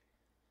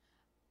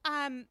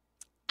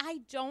 I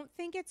don't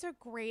think it's a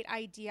great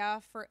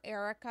idea for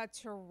Erica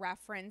to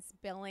reference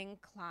billing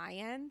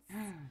clients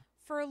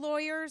for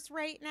lawyers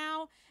right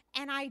now.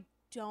 And I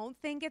don't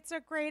think it's a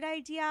great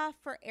idea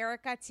for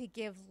Erica to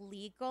give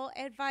legal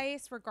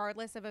advice,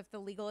 regardless of if the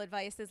legal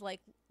advice is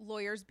like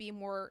lawyers be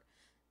more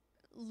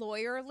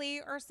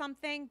lawyerly or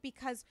something,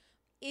 because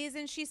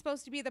isn't she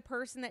supposed to be the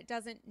person that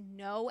doesn't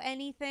know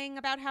anything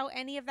about how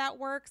any of that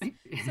works?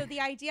 So the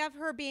idea of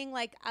her being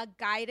like a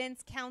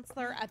guidance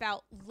counselor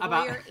about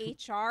lawyer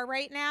HR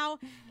right now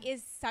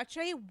is such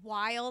a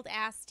wild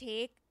ass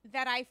take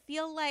that I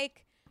feel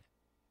like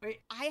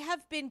I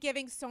have been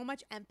giving so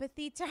much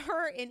empathy to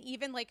her and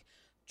even like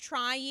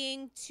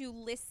trying to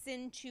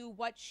listen to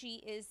what she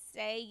is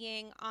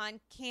saying on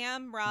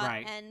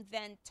camera and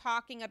then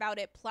talking about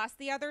it plus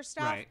the other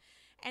stuff. Right.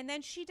 And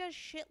then she does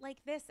shit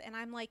like this and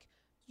I'm like,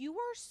 you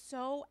are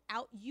so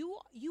out. You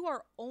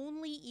are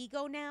only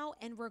ego now,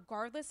 and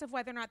regardless of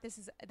whether or not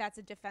that's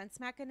a defense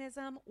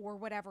mechanism or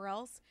whatever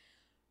else,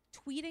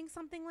 tweeting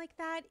something like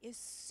that is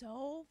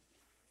so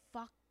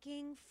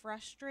fucking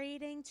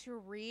frustrating to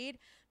read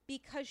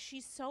because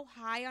she's so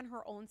high on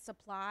her own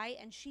supply,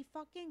 and she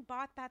fucking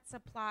bought that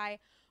supply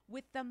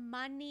with the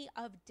money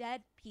of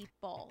dead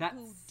people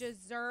who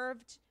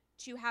deserved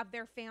to have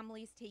their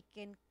families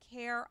taken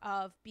care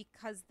of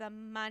because the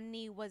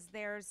money was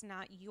theirs,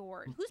 not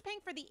yours. Who's paying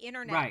for the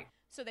internet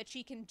so that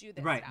she can do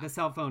this stuff? The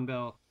cell phone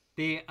bill.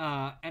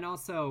 And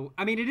also,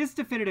 I mean, it is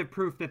definitive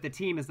proof that the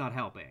team is not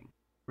helping,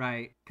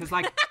 right? Because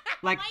like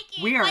Mikey,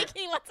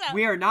 what's up?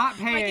 we are not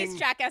paying Mikey's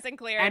check hasn't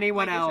cleared.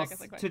 anyone else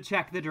to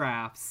check the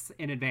drafts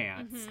in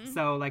advance. Mm-hmm.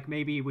 So like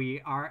maybe we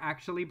are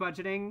actually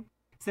budgeting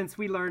since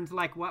we learned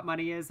like what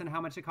money is and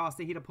how much it costs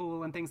to heat a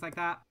pool and things like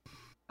that.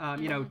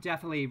 You know,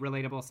 definitely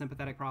relatable,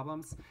 sympathetic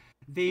problems.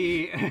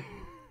 Yeah,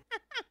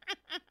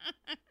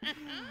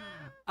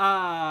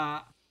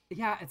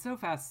 it's so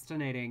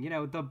fascinating. You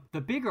know, the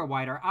bigger,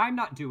 wider, I'm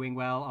not doing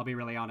well, I'll be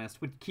really honest,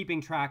 with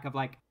keeping track of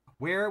like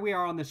where we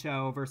are on the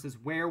show versus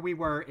where we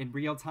were in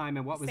real time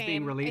and what was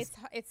being released.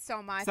 It's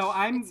so much. So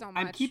I'm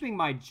keeping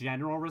my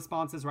general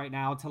responses right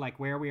now to like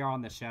where we are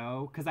on the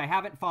show because I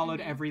haven't followed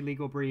every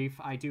legal brief.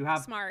 I do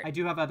have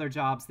other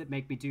jobs that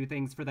make me do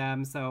things for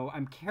them, so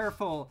I'm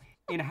careful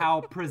in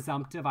how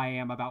presumptive I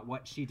am about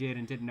what she did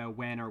and didn't know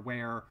when or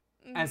where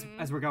as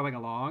we're going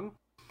along.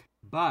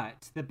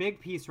 But the big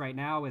piece right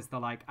now is the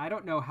like, I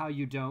don't know how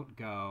you don't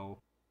go.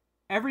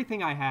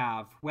 Everything I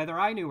have, whether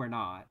I knew or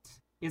not,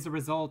 is a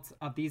result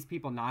of these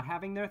people not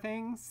having their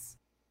things.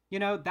 You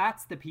know,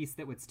 that's the piece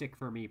that would stick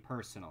for me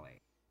personally.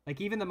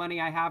 Like even the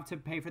money I have to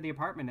pay for the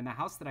apartment and the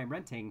house that I'm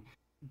renting,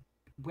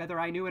 whether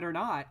I knew it or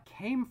not,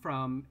 came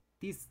from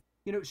these,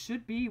 you know,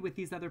 should be with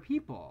these other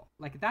people.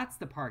 Like that's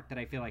the part that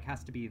I feel like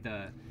has to be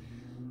the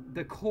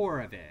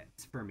core of it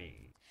for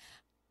me.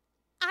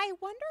 I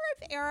wonder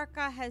if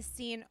Erica has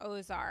seen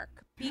Ozark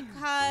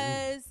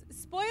because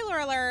spoiler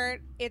alert,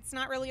 it's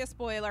not really a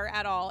spoiler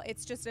at all.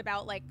 It's just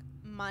about like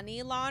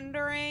money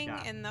laundering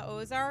in the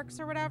Ozarks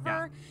or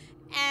whatever. Yeah.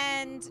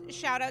 And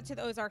shout out to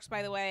the Ozarks,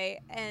 by the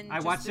way. And I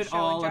watched it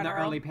all in the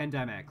early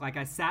pandemic. Like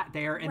I sat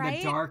there in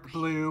the dark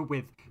blue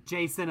with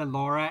Jason and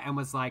Laura and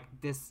was like,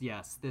 this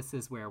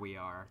is where we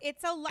are.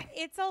 It's a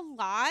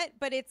lot,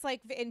 but it's like,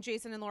 and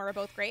Jason and Laura are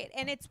both great.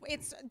 And it's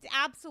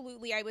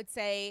absolutely, I would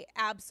say,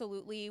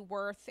 absolutely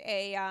worth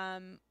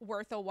a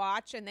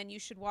watch. And then you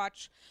should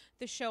watch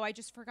the show. I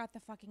just forgot the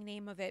fucking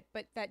name of it,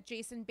 but that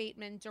Jason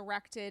Bateman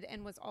directed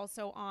and was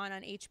also on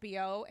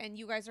HBO. And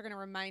you guys are going to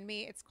remind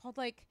me. It's called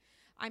like,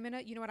 I'm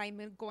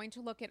going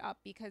to look it up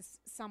because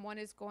someone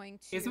is going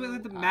to. Is it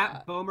with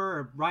Matt Bomer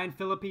or Ryan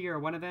Phillippe or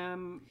one of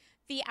them?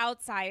 The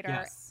Outsider.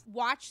 Yes.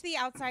 Watch The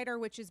Outsider,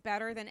 which is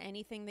better than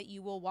anything that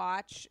you will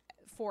watch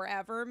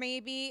forever,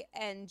 maybe,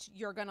 and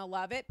you're going to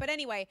love it. But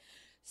anyway,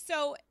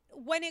 so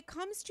when it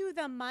comes to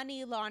the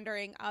money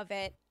laundering of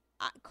it,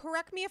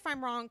 correct me if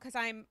I'm wrong because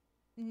I'm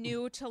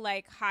new to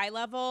like high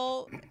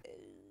level,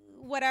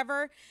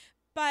 whatever,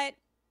 but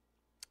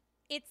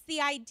it's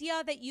the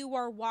idea that you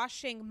are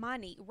washing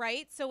money,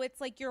 right? So it's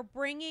like you're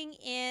bringing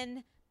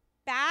in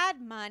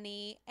bad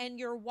money and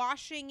you're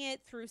washing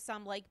it through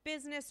some like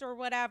business or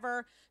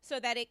whatever so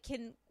that it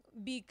can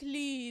be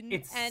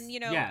clean and, you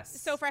know,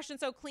 so fresh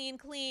and so clean.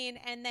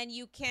 And then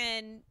you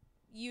can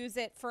use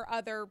it for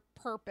other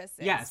purposes,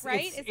 Yes,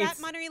 right? Is that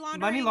money laundering?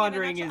 Money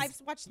laundering is.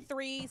 I've watched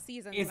 3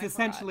 seasons. It's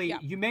essentially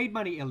you made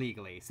money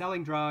illegally,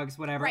 selling drugs,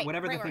 whatever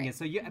the thing is.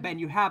 So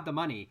you have the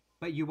money,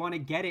 but you want to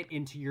get it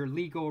into your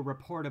legal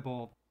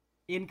reportable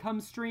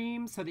income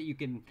stream so that you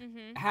can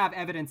have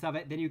evidence of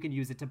it. Then you can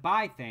use it to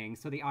buy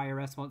things, so the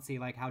IRS won't see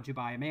like, how'd you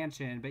buy a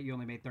mansion, but you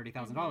only made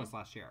 $30,000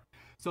 last year.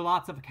 So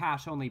lots of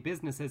cash only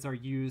businesses are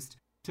used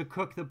to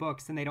cook the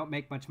books, and they don't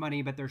make much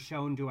money, but they're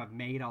shown to have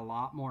made a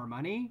lot more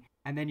money.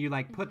 And then you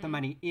like put the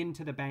money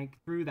into the bank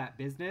through that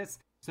business.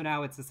 So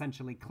now it's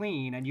essentially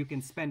clean, and you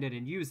can spend it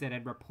and use it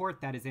and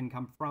report that as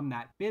income from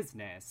that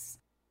business.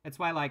 That's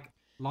why like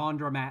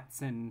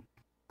laundromats and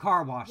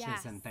car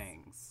washes and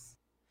things.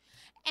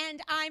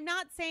 And I'm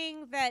not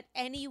saying that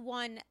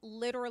anyone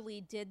literally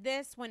did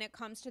this when it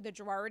comes to the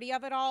majority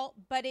of it all,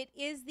 but it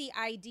is the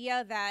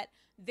idea that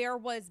there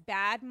was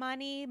bad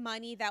money,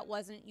 money that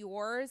wasn't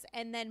yours,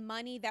 and then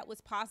money that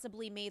was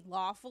possibly made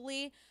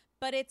lawfully,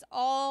 but it's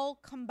all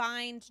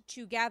combined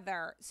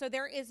together. So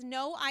there is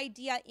no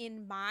idea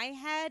in my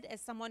head,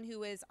 as someone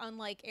who is,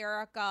 unlike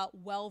Erica,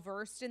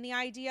 well-versed in the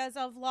ideas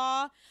of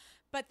law,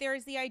 but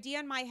there's the idea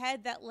in my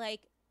head that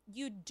like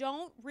you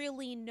don't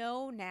really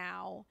know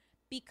now,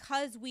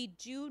 because we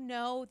do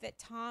know that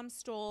Tom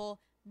stole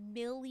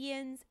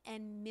millions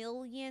and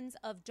millions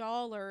of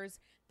dollars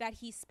that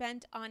he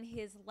spent on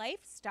his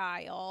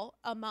lifestyle,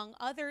 among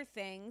other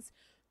things.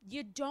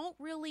 You don't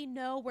really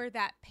know where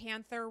that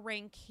Panther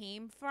ring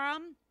came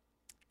from.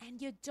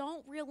 And you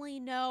don't really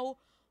know,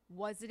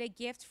 was it a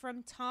gift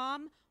from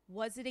Tom?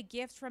 Was it a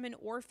gift from an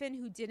orphan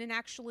who didn't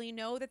actually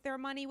know that their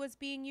money was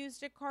being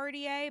used at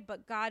Cartier,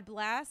 but God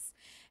bless?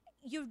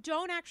 You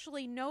don't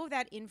actually know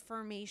that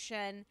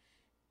information.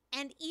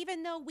 And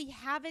even though we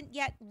haven't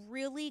yet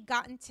really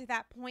gotten to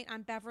that point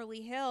on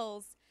Beverly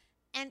Hills,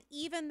 and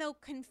even though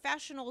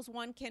confessionals,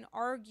 one can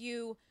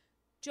argue,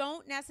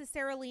 don't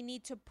necessarily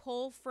need to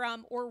pull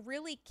from, or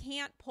really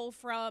can't pull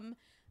from,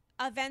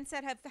 events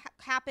that have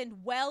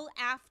happened well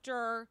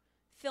after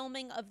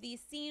filming of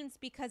these scenes,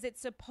 because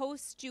it's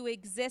supposed to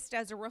exist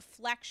as a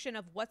reflection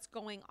of what's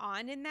going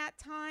on in that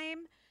time,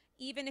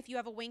 even if you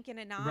have a wink and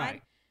a nod.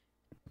 Right.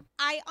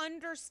 I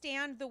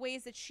understand the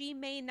ways that she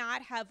may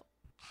not have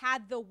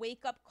had the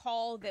wake-up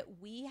call that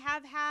we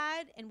have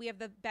had, and we have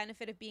the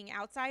benefit of being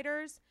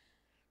outsiders,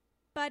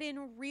 but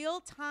in real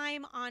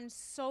time on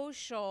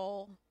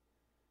social,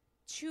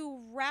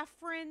 to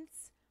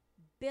reference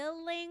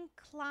billing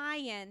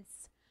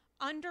clients,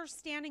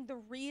 understanding the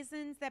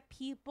reasons that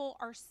people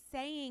are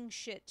saying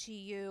shit to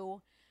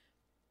you,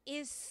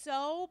 is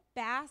so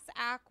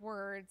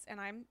bass-ackwards.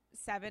 And I'm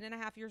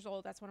 7.5 years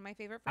old. That's one of my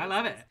favorite phrases. I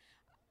love it.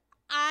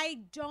 I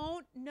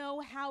don't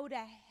know how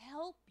to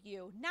help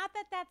you. Not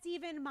that that's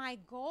even my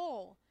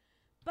goal,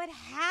 but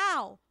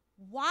how?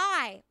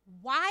 Why?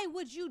 Why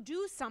would you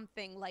do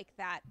something like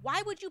that?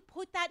 Why would you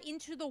put that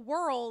into the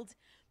world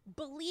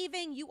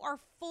believing you are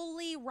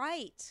fully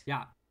right?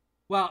 Yeah.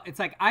 Well, it's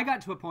like I got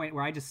to a point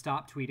where I just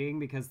stopped tweeting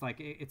because like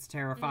it's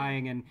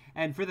terrifying,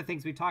 and for the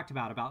things we talked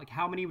about like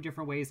how many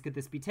different ways could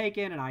this be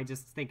taken, and I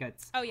just think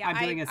it's I'm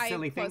doing a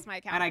silly thing,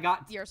 and I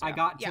got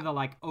to the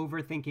like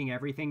overthinking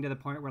everything to the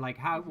point where like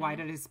why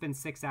did I spend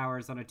 6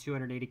 hours on a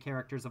 280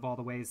 characters of all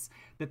the ways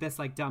that this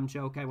like dumb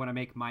joke I want to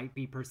make might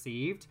be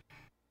perceived,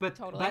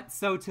 but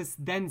so to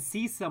then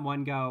see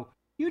someone go,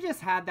 you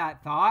just had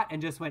that thought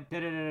and just went da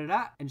da da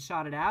da and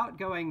shot it out,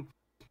 going,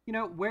 you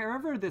know,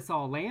 wherever this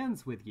all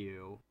lands with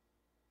you,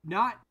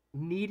 not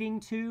needing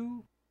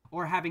to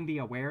or having the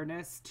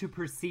awareness to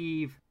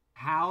perceive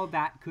how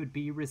that could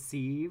be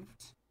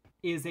received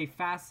is a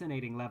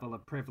fascinating level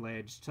of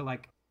privilege to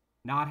like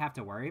not have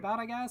to worry about,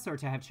 I guess, or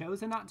to have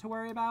chosen not to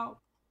worry about.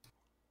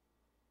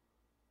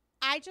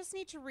 I just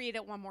need to read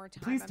it one more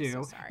time. Please do.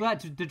 So sorry.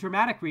 But the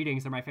dramatic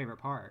readings are my favorite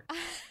part.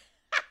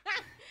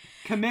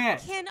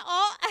 Commit.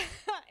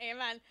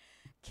 Amen.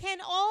 Can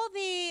all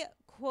the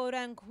quote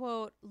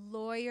unquote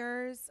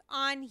lawyers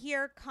on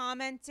here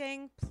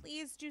commenting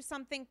please do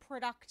something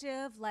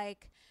productive,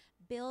 like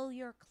bill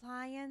your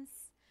clients?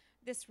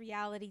 This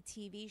reality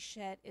TV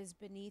shit is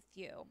beneath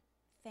you.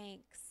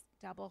 Thanks,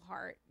 double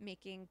heart,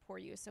 making poor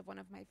use of one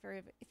of my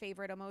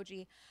favorite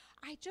emoji.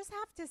 I just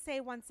have to say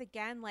once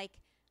again, like,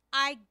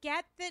 I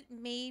get that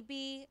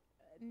maybe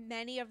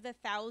many of the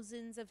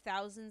thousands of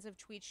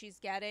tweets she's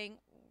getting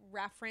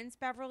reference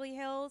Beverly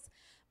Hills,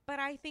 but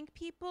I think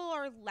people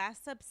are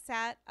less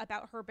upset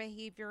about her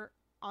behavior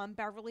on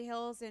Beverly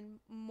Hills and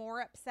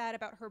more upset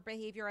about her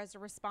behavior as a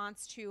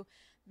response to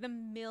the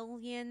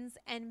millions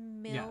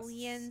and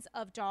millions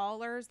of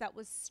dollars that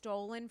was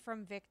stolen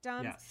from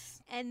victims.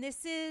 Yes. And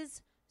this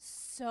is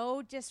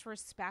so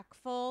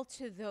disrespectful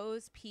to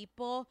those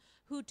people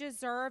who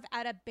deserve,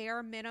 at a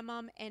bare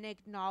minimum, an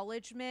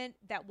acknowledgement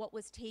that what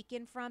was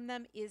taken from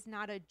them is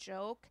not a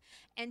joke.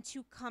 And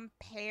to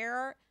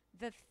compare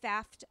the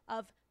theft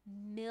of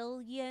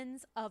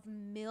millions of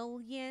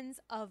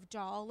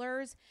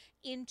dollars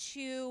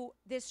into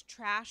this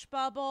trash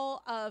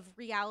bubble of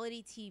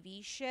reality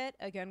TV shit,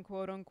 again,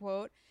 quote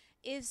unquote,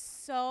 is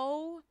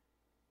so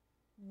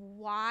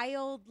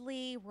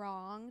wildly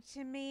wrong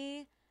to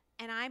me.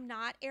 and I'm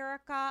not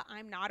Erica.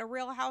 I'm not a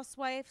Real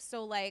Housewife.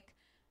 So like,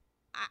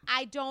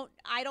 I don't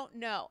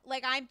know.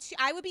 Like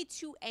I would be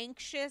too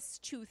anxious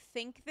to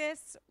think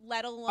this,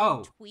 let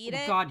alone tweet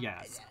it. God,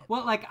 yes.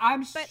 Well, like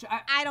but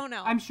I don't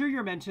know. I'm sure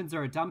your mentions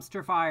are a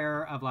dumpster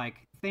fire of like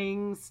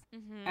things.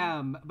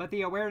 Mm-hmm. But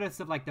the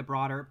awareness of like the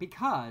broader,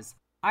 because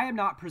I am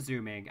not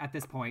presuming at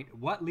this point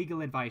what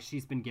legal advice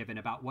she's been given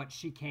about what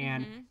she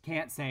can,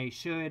 can't say,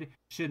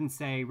 shouldn't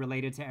say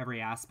related to every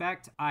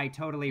aspect. I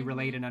totally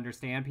relate and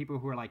understand people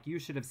who are like, you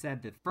should have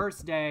said the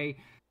first day.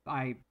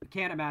 I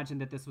can't imagine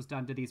that this was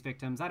done to these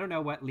victims. I don't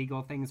know what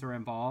legal things are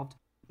involved.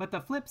 But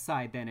the flip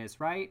side then is,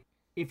 right,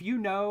 if you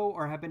know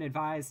or have been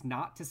advised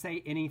not to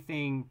say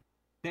anything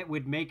that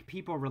would make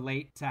people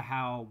relate to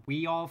how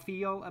we all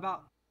feel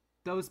about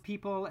those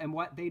people and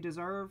what they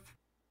deserve,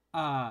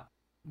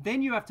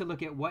 then you have to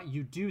look at what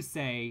you do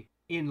say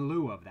in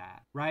lieu of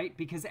that, right?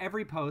 Because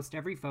every post,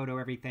 every photo,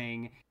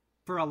 everything,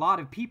 for a lot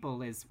of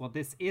people is, well,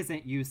 this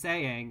isn't you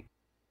saying,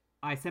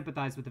 I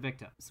sympathize with the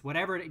victims.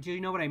 Whatever, do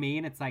you know what I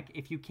mean? It's like,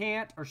 if you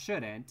can't or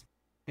shouldn't,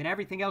 then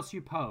everything else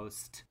you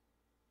post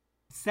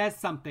says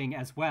something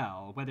as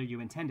well, whether you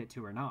intend it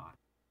to or not.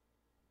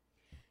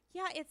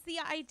 Yeah, it's the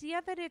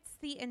idea that it's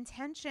the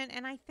intention.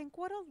 And I think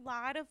what a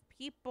lot of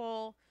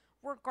people,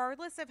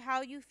 regardless of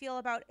how you feel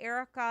about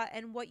Erica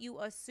and what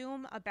you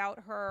assume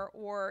about her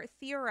or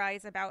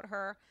theorize about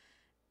her,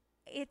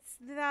 it's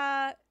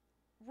the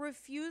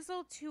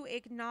refusal to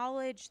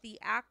acknowledge the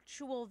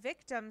actual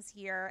victims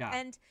here. Yeah.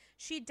 And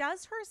she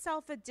does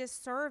herself a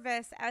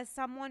disservice as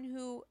someone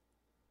who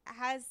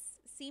has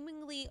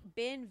seemingly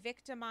been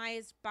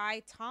victimized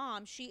by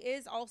Tom. She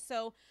is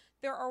also,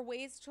 there are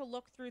ways to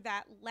look through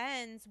that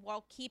lens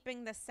while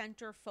keeping the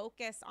center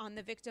focus on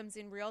the victims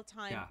in real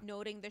time,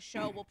 noting the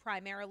show will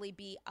primarily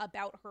be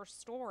about her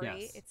story.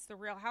 Yes. It's the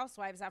Real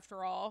Housewives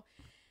after all.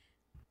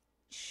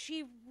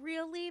 She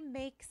really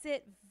makes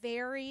it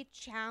very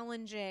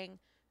challenging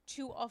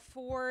to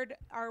afford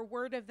our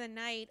word of the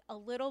night a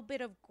little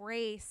bit of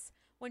grace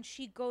when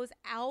she goes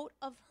out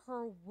of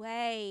her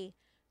way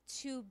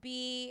to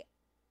be,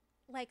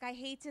 like, I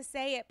hate to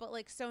say it, but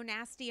like so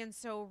nasty and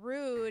so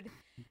rude.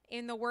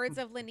 In the words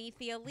of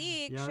Lanithia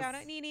Leak, shout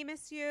out Nene,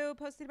 miss you,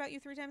 posted about you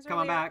 3 times Come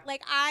earlier. on back.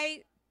 Like,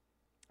 I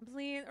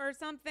please, or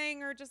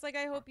something, or just like,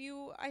 I hope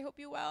you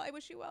well. I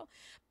wish you well.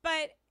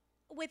 But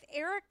with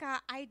Erica,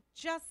 I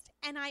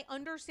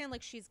understand,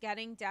 like, she's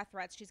getting death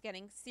threats. She's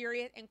getting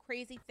serious and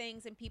crazy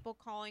things and people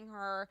calling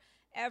her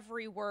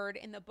every word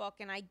in the book.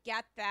 And I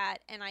get that.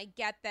 And I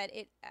get that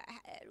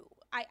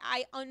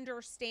I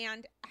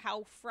understand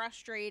how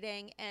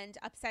frustrating and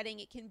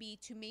upsetting it can be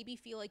to maybe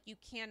feel like you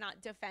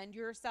cannot defend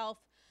yourself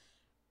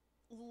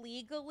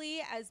legally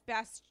as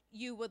best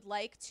you would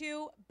like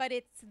to. But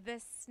it's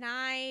the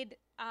snide,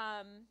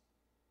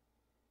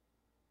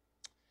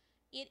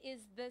 it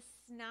is the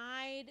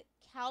snide,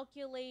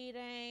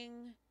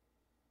 calculating.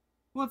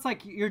 Well, it's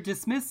like you're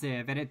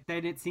dismissive, and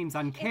then it seems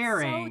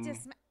uncaring.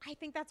 It's so I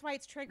think that's why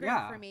it's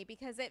triggering for me,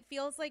 because it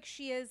feels like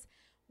she is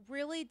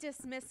really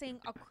dismissing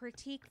a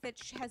critique that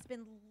has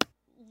been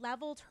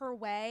leveled her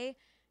way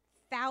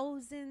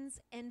thousands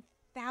and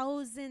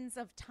thousands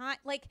of times.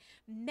 Like,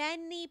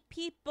 many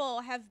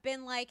people have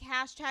been like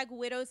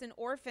 #widows and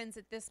orphans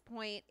at this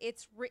point.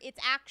 It's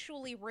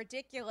actually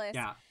ridiculous.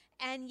 Yeah.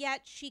 And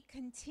yet she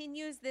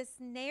continues this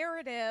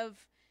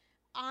narrative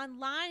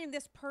online,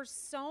 this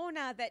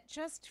persona that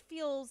just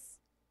feels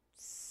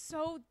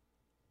so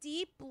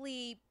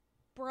deeply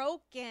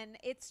broken.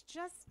 It's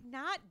just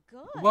not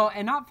good. Well,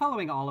 and not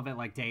following all of it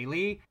like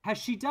daily, has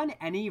she done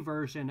any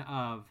version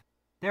of,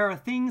 there are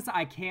things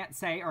I can't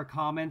say or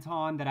comment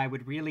on that I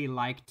would really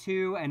like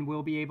to and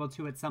will be able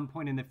to at some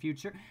point in the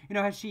future? You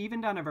know, has she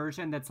even done a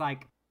version that's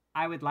like,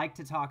 I would like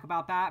to talk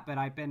about that, but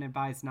I've been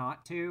advised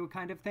not to,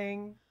 kind of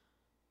thing?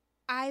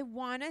 I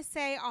want to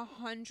say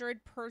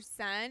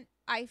 100%.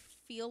 I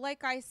feel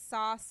like I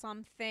saw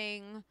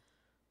something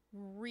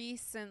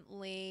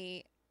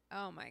recently.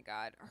 Oh my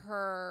God.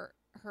 Her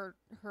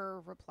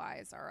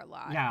replies are a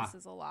lot. Yeah. This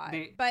is a lot.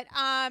 But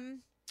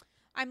I'm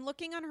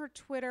looking on her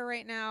Twitter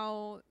right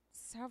now,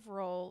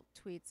 several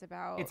tweets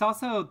about. It's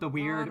also the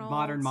weird Ronald.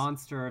 modern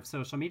monster of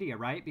social media,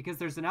 right? Because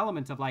there's an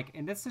element of like,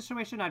 in this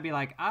situation, I'd be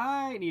like,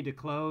 I need to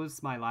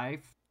close my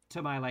life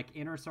to my like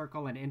inner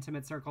circle and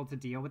intimate circle to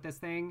deal with this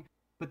thing.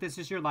 But this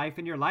is your life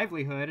and your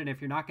livelihood. And if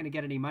you're not going to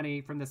get any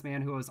money from this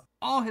man who owes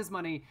all his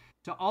money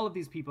to all of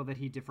these people that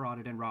he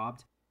defrauded and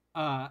robbed,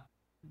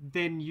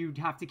 then you'd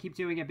have to keep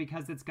doing it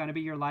because it's going to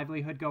be your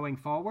livelihood going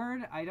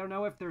forward. I don't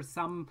know if there's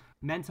some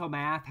mental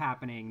math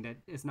happening that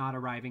is not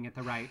arriving at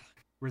the right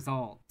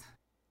result.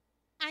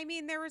 I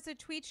mean, there was a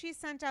tweet she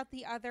sent out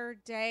the other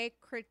day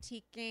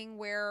critiquing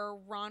where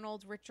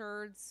Ronald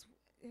Richards,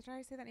 did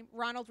I say that name?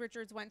 Ronald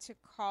Richards went to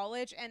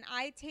college. And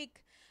I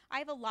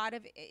have a lot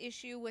of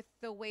issue with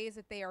the ways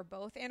that they are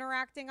both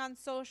interacting on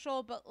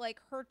social. But like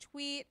her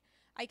tweet,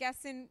 I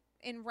guess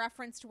in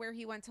reference to where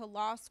he went to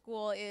law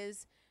school,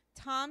 is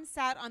Tom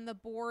sat on the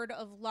board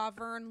of La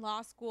Verne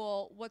Law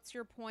School. What's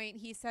your point?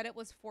 He said it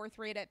was fourth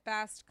rate at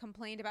best,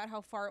 complained about how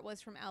far it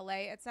was from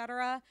LA,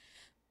 etc.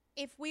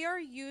 if we are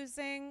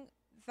using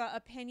the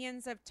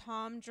opinions of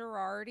Tom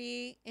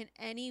Girardi in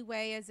any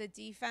way as a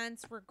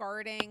defense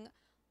regarding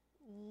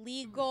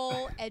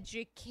legal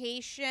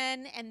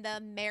education and the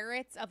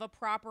merits of a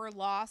proper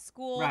law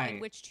school in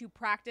which to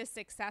practice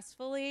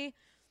successfully,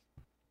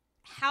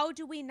 how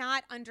do we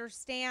not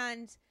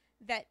understand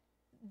that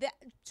the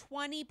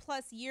 20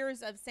 plus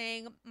years of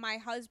saying my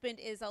husband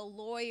is a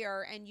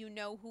lawyer and you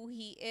know who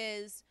he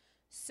is,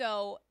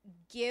 so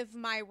give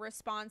my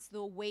response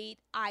the weight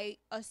I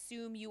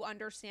assume you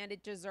understand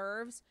it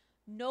deserves,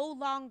 no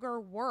longer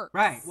works.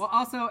 Right. Well,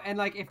 also, and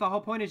like, if the whole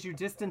point is you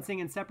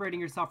distancing and separating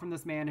yourself from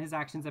this man, his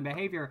actions and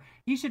behavior,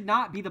 he should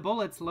not be the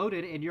bullets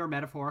loaded in your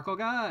metaphorical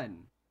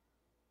gun.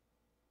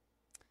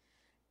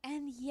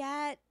 And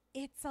yet,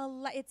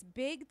 it's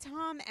big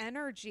Tom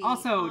energy.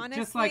 Also, honestly,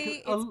 just like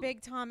it's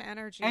big Tom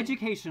energy.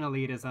 Education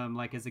elitism,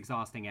 like, is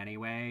exhausting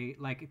anyway.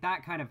 Like,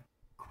 that kind of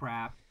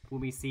crap,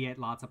 when we see it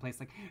lots of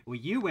places, like, well,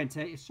 you went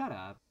to, shut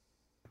up.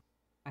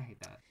 I hate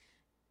that.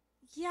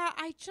 Yeah,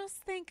 I just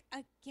think,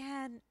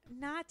 again,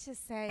 not to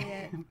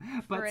say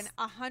it for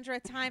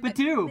 100th time, but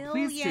do,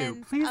 please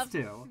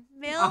do.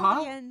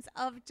 Millions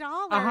of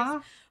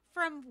dollars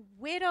from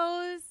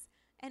widows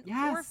and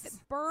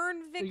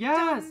burn victims.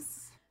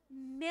 Yes.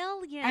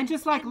 Millions. And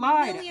just like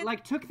lied,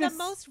 like took this, the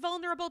most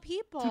vulnerable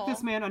people. Took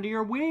this man under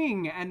your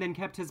wing and then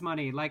kept his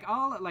money. Like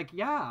all, like,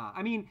 yeah.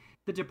 I mean,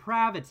 the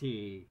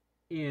depravity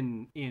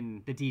in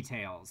the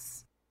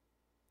details.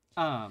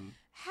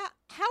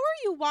 How are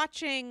you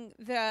watching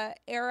the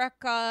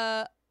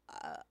Erika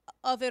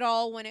of it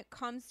all when it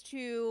comes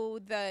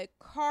to the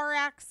car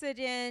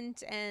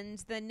accident and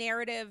the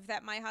narrative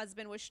that my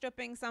husband was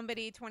stooping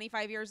somebody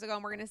 25 years ago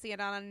and we're going to see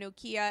it on a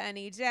Nokia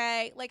any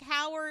day? Like,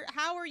 how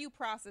are you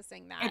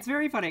processing that? It's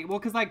very funny. Well,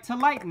 because like to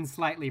lighten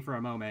slightly for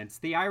a moment,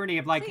 the irony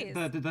of like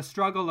the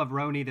struggle of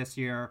Roni this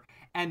year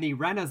and the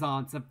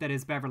renaissance that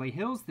is Beverly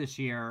Hills this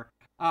year,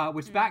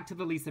 which back to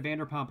the Lisa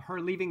Vanderpump, her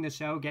leaving the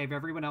show gave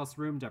everyone else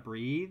room to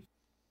breathe.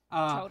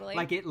 Totally.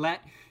 Like it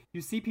let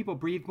you see people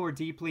breathe more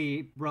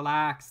deeply,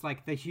 relax,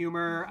 like the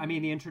humor. I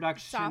mean, the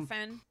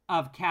introduction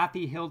of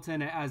Kathy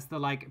Hilton as the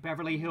like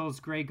Beverly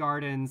Hills Grey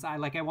Gardens. I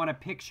want a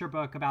picture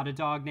book about a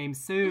dog named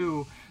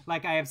Sue.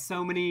 Like I have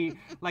so many,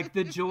 like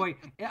the joy,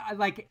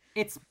 like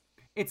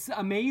it's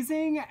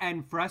amazing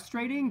and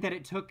frustrating that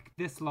it took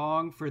this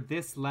long for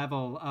this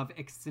level of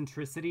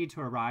eccentricity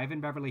to arrive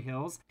in Beverly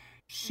Hills.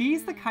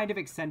 She's the kind of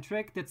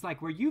eccentric that's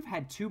like where you've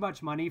had too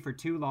much money for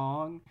too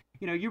long.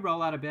 You know, you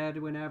roll out of bed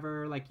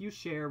whenever, like you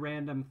share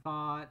random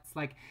thoughts,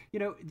 like, you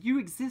know, you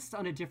exist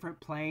on a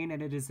different plane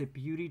and it is a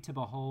beauty to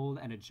behold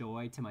and a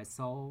joy to my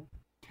soul.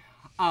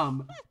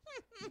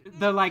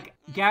 The like,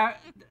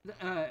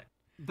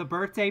 the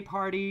birthday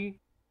party,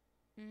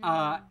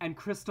 and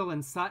Crystal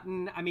and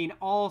Sutton. I mean,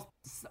 all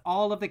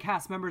of the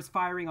cast members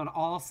firing on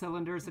all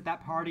cylinders at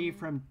that party,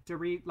 from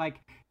Dorit like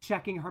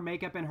checking her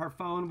makeup and her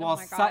phone while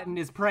Sutton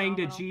is praying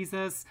to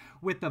Jesus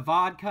with the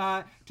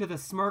vodka, to the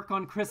smirk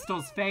on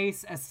Crystal's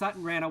face as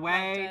Sutton ran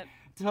away,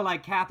 to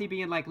like Kathy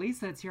being like,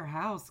 Lisa, it's your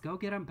house, go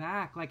get him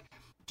back. Like,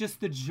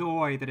 just the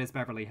joy that is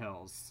Beverly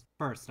Hills.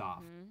 First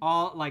off,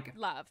 all like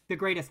love, the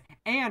greatest,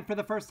 and for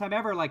the first time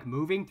ever, like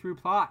moving through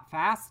plot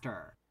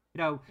faster.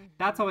 You know,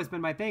 that's always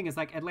been my thing, is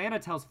like Atlanta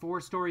tells 4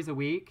 stories a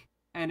week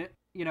and,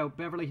 you know,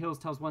 Beverly Hills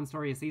tells 1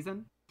 story a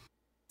season.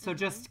 So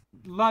just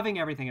loving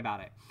everything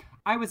about it.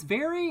 I was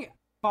very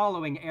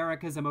following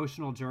Erika's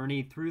emotional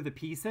journey through the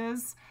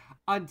pieces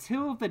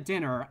until the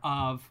dinner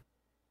of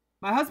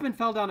my husband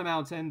fell down a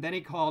mountain, then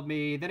he called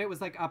me, then it was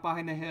like up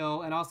behind the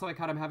hill, and also I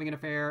caught him having an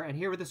affair, and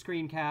here were the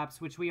screen caps,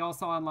 which we all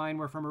saw online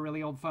were from a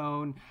really old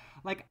phone.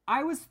 Like,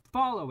 I was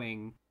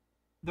following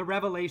the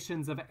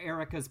revelations of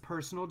Erika's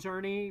personal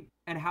journey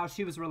and how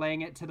she was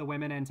relaying it to the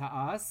women and to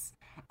us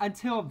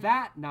until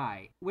that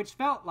night, which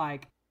felt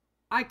like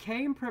I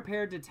came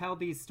prepared to tell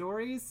these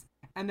stories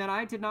and then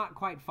I did not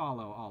quite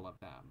follow all of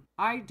them.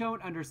 I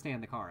don't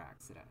understand the car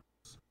accident.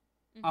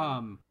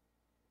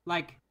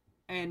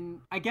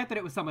 And I get that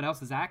it was someone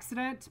else's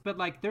accident, but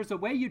like there's a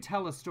way you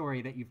tell a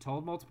story that you've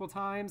told multiple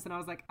times, and I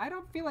was like, I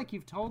don't feel like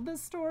you've told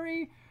this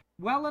story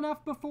well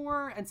enough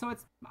before, and so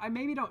I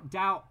maybe don't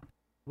doubt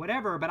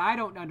whatever, but I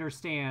don't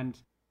understand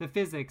the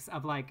physics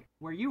of like,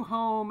 were you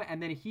home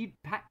and then he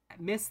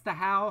missed the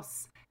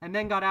house and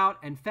then got out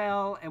and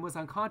fell and was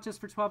unconscious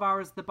for 12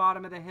 hours at the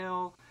bottom of the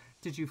hill?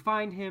 Did you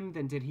find him?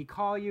 Then did he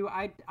call you?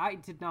 I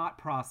did not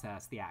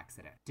process the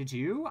accident. Did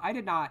you? I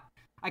did not.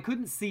 I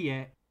couldn't see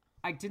it.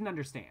 I didn't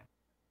understand.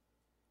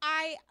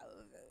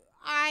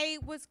 I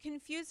was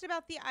confused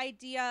about the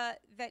idea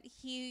that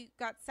he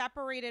got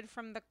separated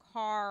from the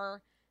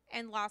car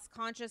and lost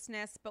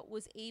consciousness, but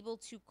was able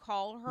to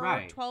call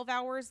her 12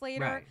 hours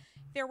later. Right.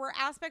 There were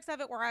aspects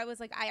of it where I was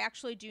like, I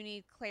actually do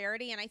need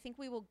clarity, and I think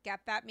we will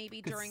get that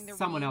maybe during the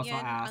someone reunion.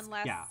 Else will ask.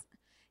 Unless,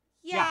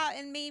 yeah,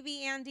 and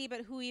maybe Andy,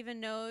 but who even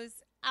knows?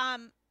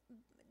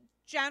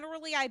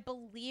 generally, I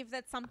believe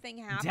that something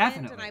happened,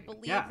 Definitely, and I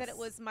believe yes. that it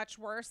was much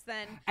worse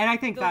than And I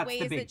think the that's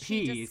ways the big that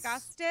she piece.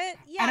 discussed it.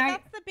 Yeah, And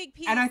that's the big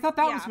piece. And I thought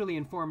that yeah. was really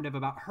informative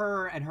about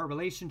her and her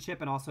relationship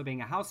and also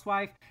being a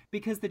housewife,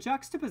 because the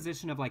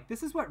juxtaposition of like,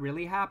 this is what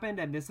really happened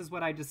and this is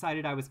what I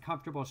decided I was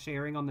comfortable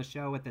sharing on the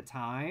show at the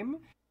time.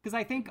 Because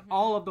I think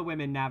all of the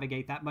women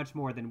navigate that much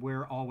more than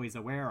we're always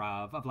aware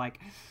of like,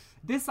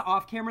 this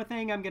off-camera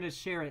thing, I'm going to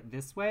share it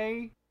this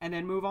way and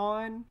then move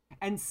on.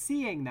 And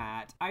seeing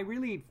that, I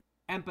really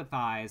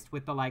empathized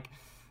with the like,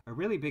 a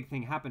really big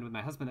thing happened with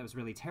my husband that was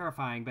really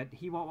terrifying, but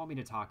he won't want me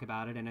to talk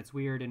about it, and it's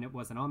weird, and it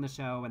wasn't on the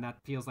show, and that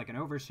feels like an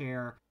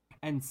overshare.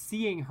 And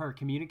seeing her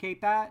communicate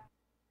that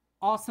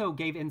also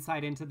gave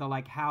insight into the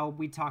like how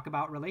we talk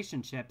about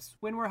relationships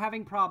when we're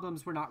having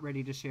problems we're not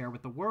ready to share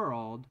with the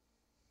world.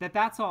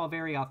 That's all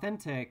very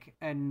authentic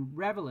and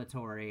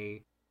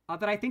revelatory.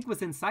 That I think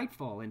was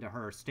insightful into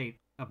her state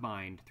of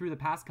mind through the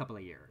past couple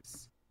of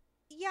years.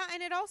 Yeah,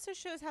 and it also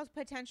shows how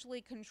potentially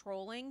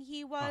controlling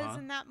he was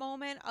in that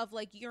moment of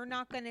like, you're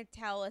not going to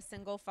tell a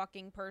single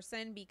fucking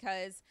person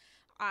because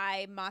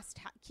I must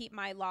keep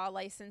my law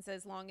license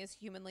as long as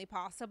humanly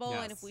possible.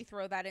 Yes. And if we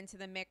throw that into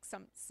the mix,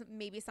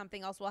 maybe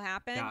something else will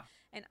happen. Yeah.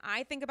 And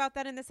I think about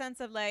that in the sense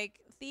of like,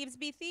 thieves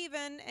be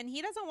thieving, and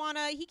he doesn't want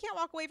to, he can't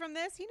walk away from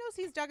this. He knows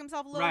he's dug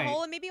himself a little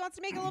hole and maybe he wants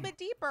to make it a little bit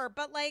deeper.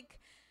 But like,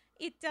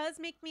 it does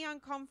make me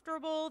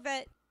uncomfortable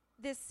that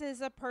this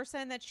is a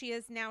person that she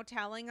is now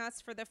telling us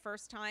for the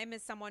first time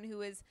is someone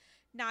who is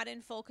not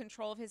in full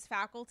control of his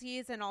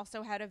faculties and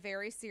also had a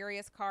very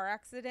serious car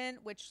accident,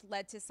 which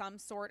led to some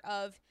sort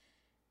of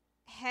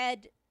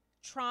head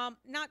trauma.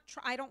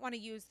 I don't want to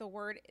use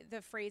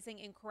the phrasing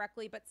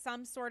incorrectly, but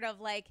some sort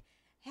of like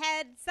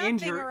head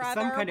something or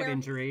other. Some kind of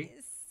injury.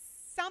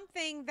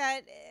 Something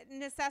that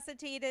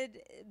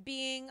necessitated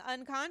being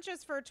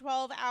unconscious for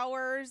 12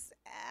 hours.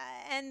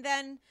 And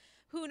then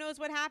who knows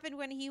what happened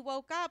when he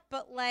woke up,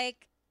 but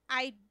like,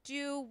 I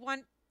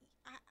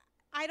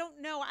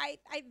don't know.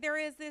 There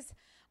is this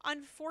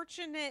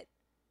unfortunate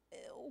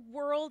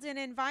world and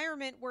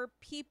environment where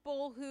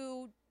people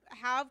who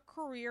have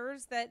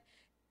careers that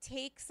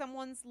take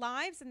someone's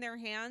lives in their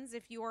hands,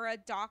 if you are a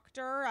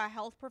doctor, a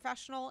health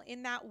professional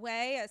in that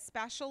way, a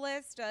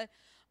specialist,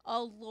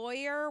 a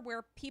lawyer,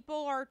 where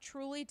people are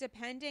truly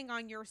depending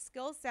on your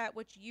skill set,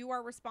 which you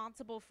are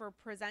responsible for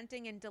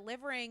presenting and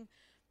delivering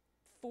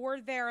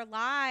for their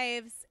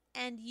lives,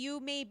 and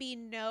you maybe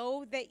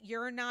know that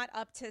you're not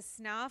up to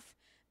snuff,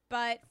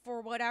 but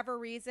for whatever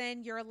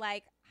reason you're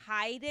like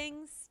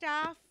hiding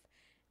stuff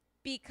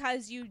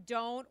because you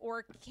don't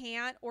or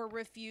can't or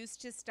refuse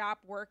to stop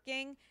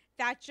working.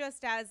 That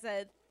just as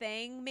a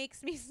thing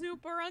makes me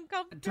super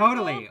uncomfortable.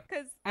 Totally.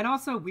 And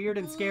also weird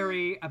and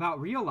scary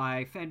about real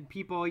life and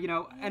people,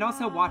 and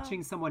also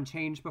watching someone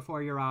change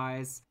before your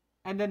eyes.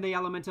 And then the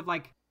element of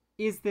like,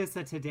 is this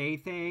a today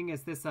thing?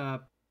 Is this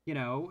a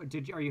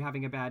are you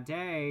having a bad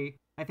day?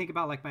 I think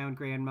about like my own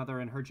grandmother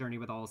and her journey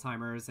with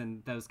Alzheimer's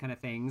and those kind of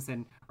things.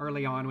 And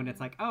early on when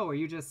it's like, oh, are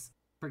you just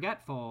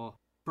forgetful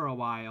for a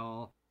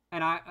while?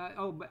 And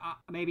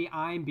maybe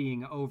I'm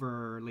being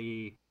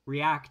overly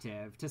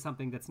reactive to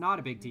something that's not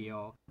a big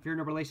deal. If you're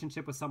in a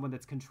relationship with someone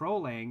that's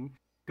controlling,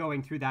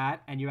 going through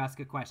that, and you ask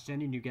a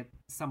question and you get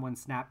someone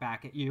snap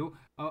back at you,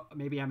 oh,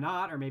 maybe I'm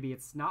not, or maybe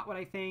it's not what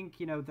I think,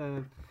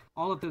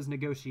 all of those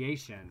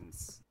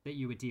negotiations that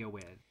you would deal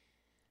with.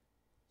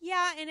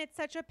 Yeah, and it's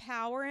such a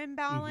power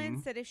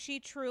imbalance that if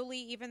she truly,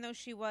 even though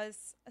she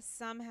was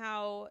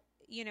somehow,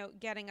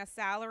 getting a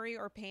salary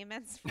or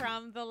payments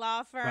from the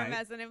law firm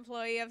as an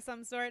employee of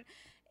some sort,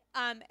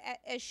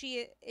 as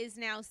she is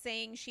now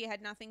saying she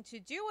had nothing to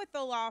do with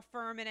the law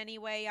firm in any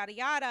way, yada,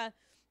 yada.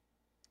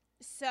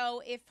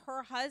 So if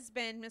her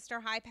husband,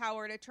 Mr.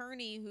 High-Powered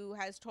Attorney, who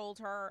has told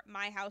her,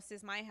 my house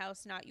is my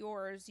house, not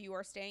yours, you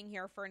are staying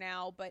here for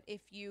now, but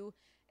if you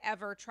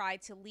ever try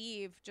to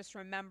leave, just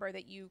remember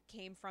that you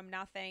came from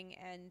nothing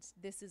and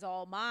this is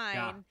all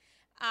mine,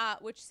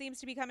 which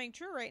seems to be coming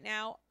true right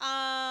now,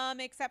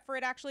 except for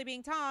it actually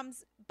being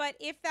Tom's. But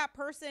if that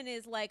person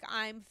is like,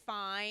 I'm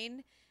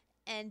fine,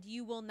 and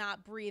you will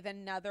not breathe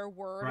another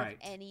word of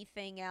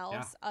anything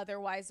else,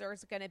 otherwise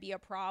there's going to be a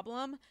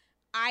problem,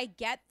 I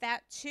get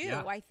that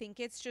too. I think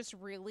it's just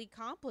really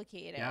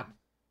complicated. Yeah.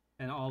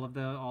 And all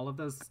of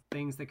those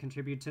things that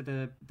contribute to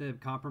the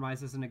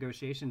compromises and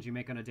negotiations you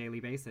make on a daily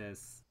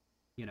basis,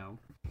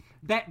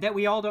 that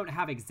we all don't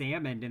have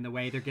examined in the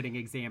way they're getting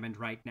examined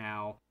right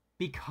now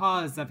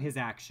because of his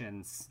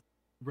actions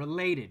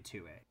related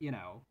to it.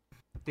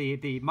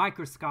 The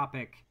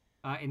microscopic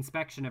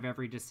inspection of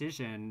every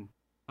decision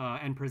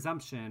and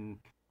presumption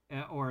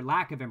or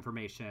lack of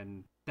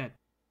information that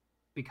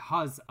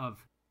because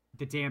of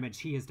the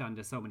damage he has done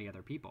to so many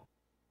other people.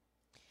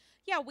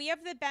 Yeah, we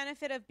have the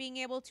benefit of being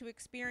able to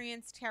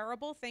experience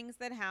terrible things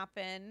that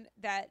happen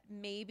that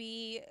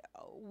maybe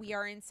we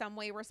are in some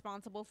way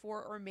responsible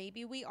for, or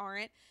maybe we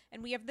aren't.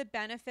 And we have the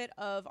benefit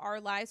of our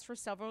lives for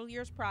several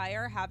years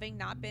prior having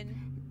not been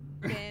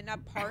a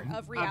part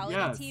of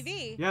reality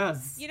TV.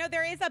 Yes.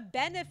 There is a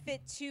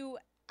benefit to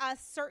a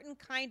certain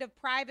kind of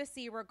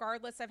privacy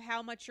regardless of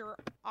how much you're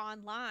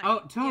online.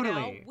 Oh, totally. You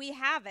know? We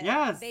have it.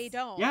 Yes. They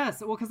don't.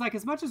 Yes. Well, because like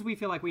as much as we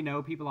feel like we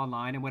know people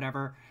online and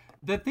whatever,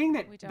 the thing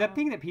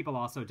that people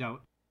also don't.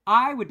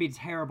 I would be a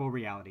terrible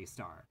reality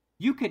star.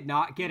 You could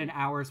not get an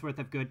hour's worth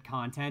of good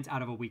content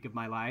out of a week of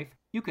my life.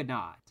 You could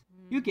not.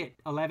 You get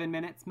 11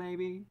 minutes,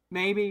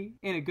 maybe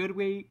in a good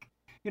week.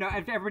 You know,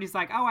 if everybody's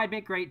like, oh, I'd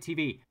make great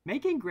TV.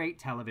 Making great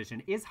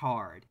television is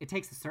hard. It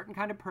takes a certain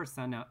kind of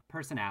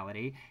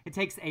personality. It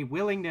takes a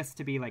willingness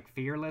to be like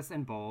fearless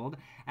and bold.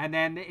 And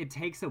then it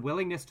takes a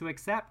willingness to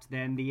accept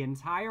then the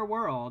entire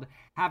world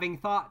having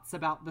thoughts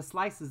about the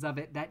slices of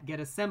it that get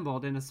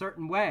assembled in a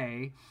certain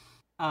way,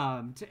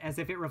 as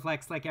if it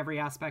reflects like every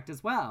aspect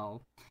as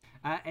well.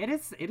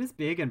 It is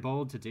big and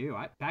bold to do.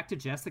 Back to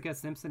Jessica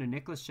Simpson and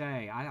Nick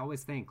Lachey. I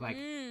always think like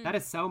that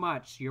is so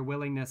much your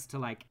willingness to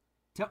like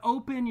to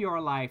open your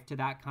life to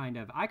that kind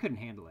of. I couldn't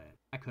handle it.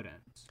 I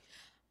couldn't.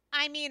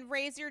 I mean,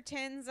 raise your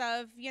tins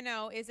of, you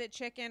know, is it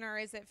chicken or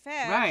is it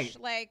fish? Right.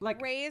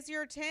 Like raise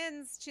your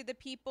tins to the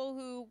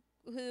people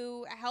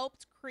who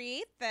helped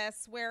create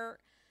this. Where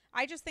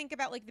I just think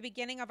about like the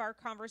beginning of our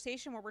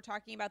conversation where we're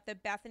talking about the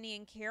Bethany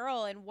and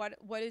Carol and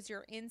what is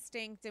your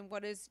instinct and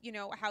what is, you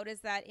know, how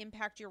does that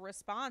impact your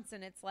response?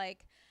 And it's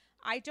like,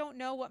 I don't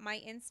know what my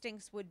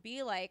instincts would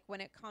be like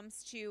when it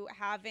comes to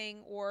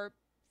having or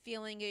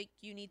feeling like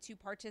you need to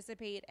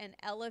participate and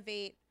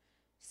elevate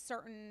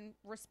certain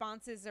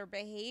responses or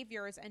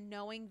behaviors, and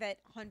knowing that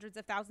hundreds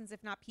of thousands,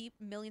 if not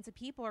millions of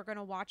people are going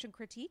to watch and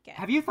critique it.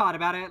 Have you thought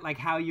about it, like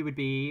how you would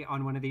be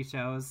on one of these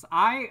shows?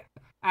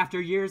 After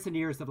years and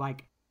years of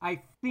like,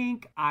 I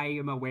think I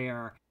am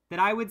aware that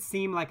I would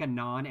seem like a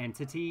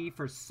non-entity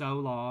for so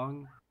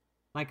long.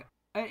 Like,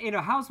 you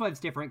know, Housewives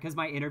different because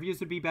my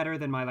interviews would be better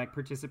than my like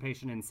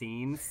participation in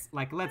scenes.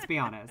 Like, let's be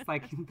honest.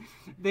 Like,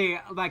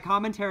 my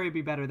commentary would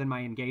be better than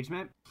my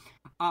engagement.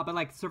 But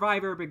like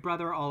Survivor, Big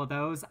Brother, all of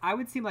those, I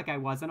would seem like I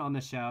wasn't on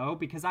the show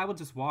because I will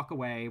just walk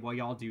away while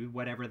y'all do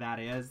whatever that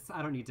is.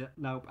 I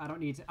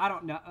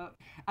don't know.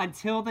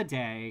 Until the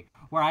day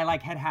where I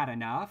like had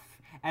enough.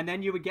 And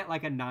then you would get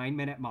like a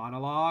 9-minute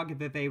monologue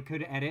that they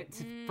could edit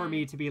for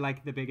me to be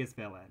like the biggest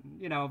villain.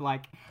 You know,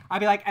 like, I'd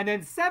be like, and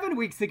then 7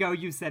 weeks ago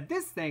you said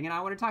this thing and I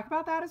want to talk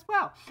about that as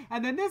well.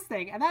 And then this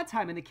thing, and that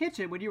time in the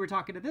kitchen when you were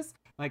talking to this,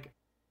 like,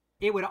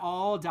 it would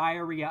all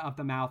diarrhea of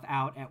the mouth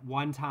out at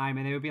one time.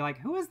 And they would be like,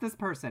 who is this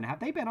person? Have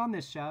they been on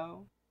this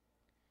show?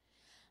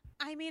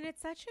 I mean,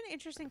 it's such an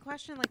interesting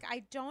question. Like,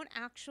 I don't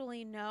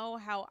actually know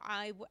how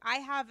I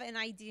have an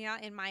idea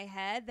in my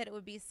head that it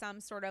would be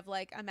some sort of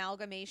like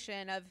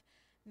amalgamation of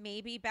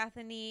maybe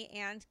Bethany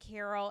and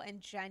Carol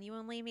and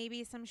genuinely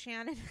maybe some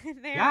Shannon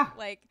in there. Yeah.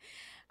 Like,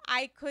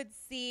 I could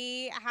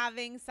see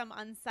having some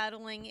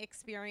unsettling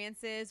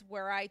experiences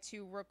were I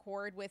to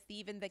record with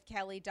even the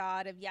Kelly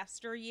Dodd of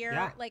yesteryear.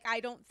 Yeah. Like, I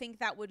don't think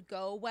that would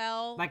go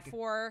well like,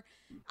 for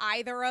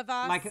either of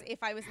us like,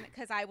 if I was,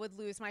 because I would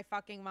lose my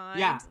fucking mind.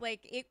 Yeah.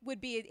 Like, it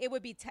would be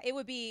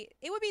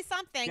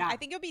something. Yeah. I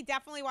think it would be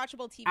definitely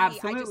watchable TV.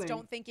 Absolutely. I just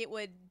don't think it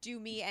would do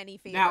me any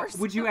favors. Now,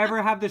 would you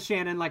ever have the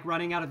Shannon like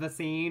running out of the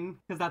scene?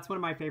 Because that's one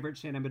of my favorite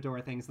Shannon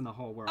Bedore things in the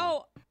whole world.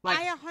 Oh, like,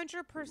 I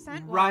 100%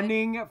 would.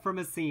 Running from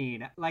a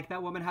scene. Like,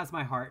 that woman has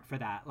my heart for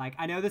that. Like,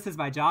 I know this is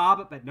my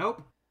job, but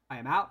nope. I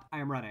am out. I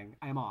am running.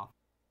 I am off.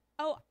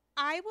 Oh,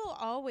 I will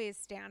always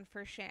stand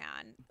for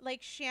Shan.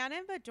 Like,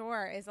 Shannon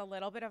Bedore is a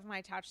little bit of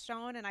my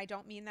touchstone, and I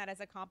don't mean that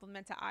as a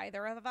compliment to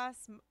either of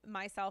us,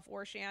 myself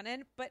or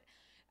Shannon, but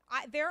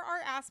there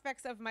are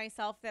aspects of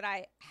myself that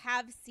I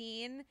have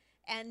seen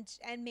and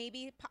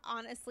maybe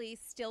honestly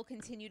still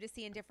continue to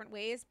see in different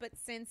ways. But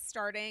since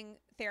starting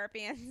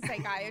therapy and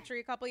psychiatry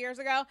a couple years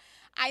ago,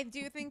 I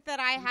do think that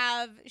I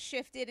have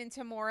shifted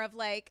into more of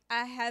like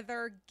a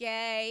Heather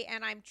Gay,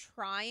 and I'm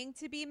trying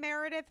to be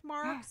Meredith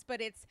Marks,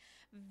 but it's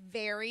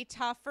very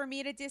tough for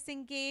me to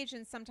disengage.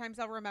 And sometimes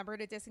I'll remember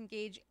to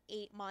disengage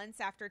 8 months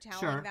after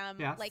telling them,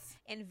 yes. like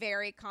in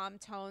very calm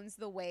tones,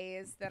 the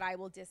ways that I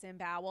will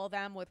disembowel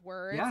them with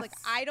words. Yes. Like,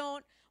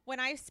 when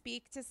I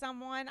speak to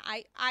someone,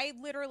 I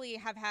literally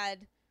have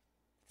had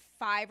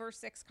 5 or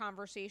 6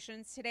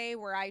 conversations today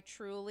where I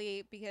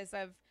truly, because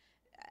of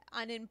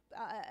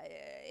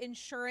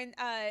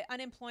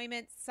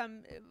unemployment,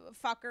 some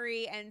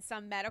fuckery, and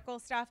some medical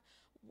stuff,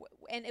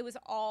 and it was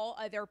all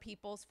other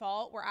people's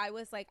fault, where I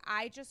was like,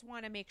 I just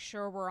want to make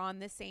sure we're on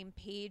the same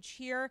page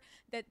here,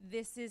 that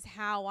this is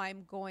how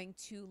I'm going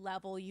to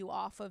level you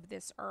off of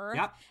this earth.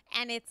 Yep.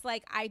 And it's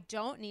like, I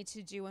don't need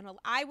to do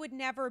I would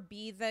never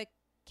be the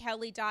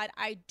Kelly Dodd.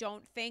 I do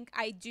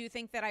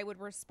think that I would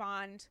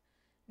respond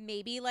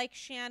maybe like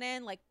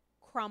Shannon, like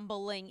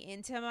crumbling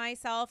into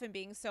myself and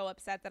being so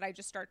upset that I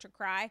just start to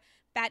cry.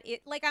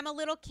 Like, I'm a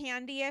little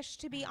Candy-ish,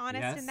 to be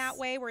honest, Yes. in that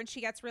way, where when she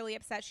gets really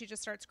upset, she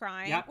just starts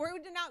crying. Yep. Or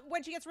not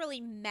when she gets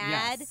really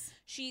mad, Yes.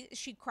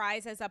 she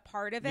cries as a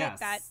part of it. Yes,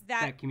 that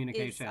that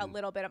communication. is a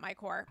little bit at my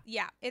core.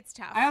 Yeah, it's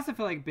tough. I also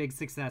feel like big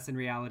success in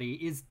reality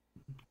is,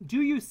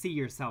 do you see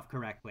yourself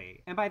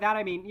correctly? And by that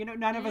I mean, you know,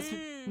 none of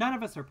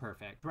us are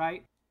perfect,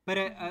 right?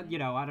 But you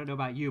know, I don't know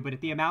about you, but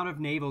at the amount of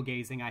navel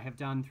gazing I have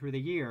done through the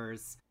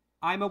years,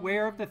 I'm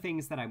aware of the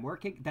things that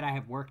I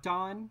have worked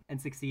on and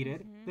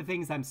succeeded, the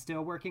things I'm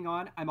still working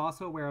on. I'm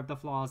also aware of the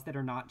flaws that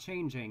are not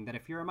changing, that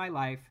if you're in my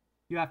life,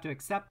 you have to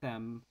accept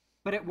them.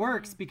 But it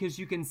works because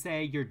you can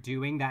say you're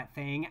doing that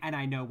thing and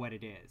I know what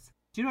it is.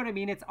 Do you know what I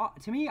mean? It's,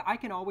 to me, I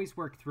can always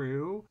work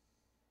through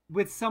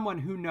with someone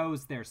who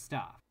knows their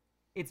stuff.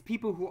 It's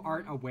people who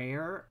aren't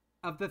aware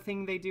of the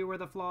thing they do or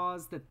the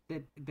flaws that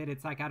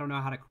it's like, I don't know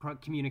how to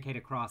communicate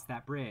across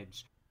that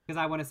bridge. Because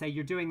I want to say,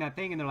 you're doing that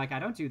thing, and they're like, I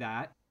don't do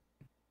that.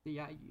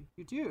 Yeah,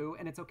 you do,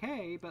 and it's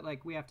okay, but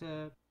like, we have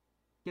to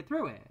get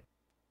through it.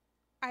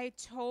 I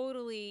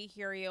totally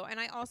hear you. And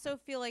I also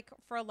feel like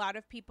for a lot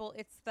of people,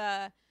 it's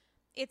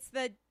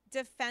the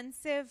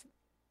defensive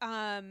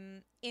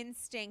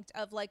instinct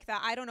of like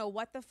I don't know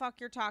what the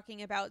fuck you're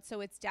talking about, so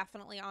it's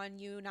definitely on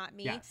you, not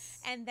me. Yes.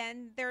 And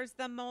then there's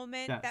the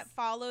moment that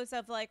follows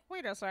of like,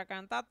 wait a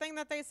second, that thing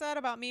that they said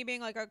about me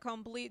being like a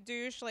complete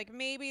douche, like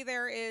maybe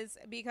there is,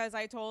 because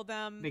I told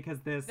them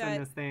because this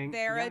and this thing,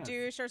 they're a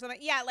douche or something.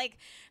 Yeah, like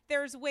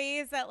there's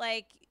ways that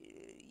like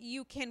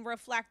you can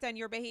reflect on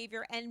your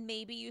behavior and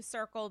maybe you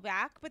circle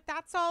back, but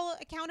that's all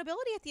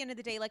accountability at the end of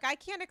the day. Like I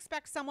can't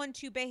expect someone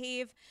to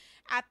behave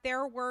at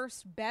their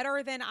worst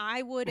better than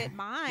I would at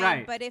mine.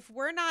 Right. But if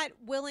we're not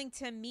willing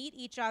to meet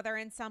each other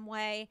in some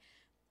way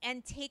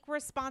and take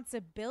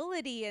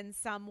responsibility in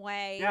some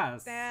way,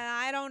 then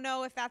I don't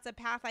know if that's a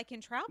path I can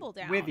travel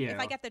down with you if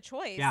I get the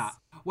choice. Yeah.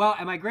 Well,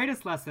 and my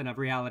greatest lesson of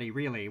reality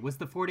really was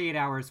the 48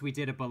 hours we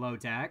did at Below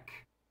Deck.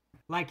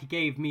 Like,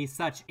 gave me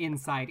such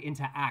insight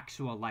into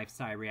actual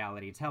lifestyle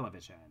reality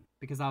television.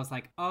 Because I was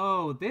like,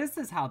 oh, this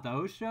is how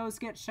those shows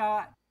get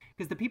shot?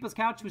 Because the People's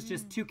Couch was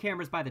just 2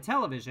 cameras by the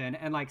television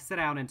and, like, sit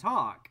down and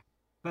talk.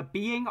 But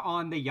being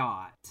on the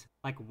yacht,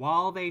 like,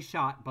 while they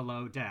shot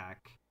Below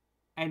Deck,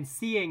 and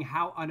seeing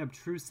how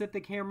unobtrusive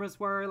the cameras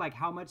were, like,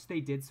 how much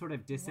they did sort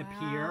of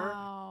disappear.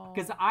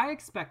 Because I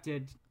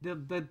expected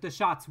the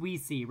shots we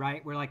see,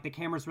 right, where, like, the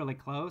camera's really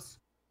close.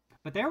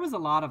 But there was a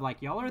lot of,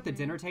 like, y'all are at the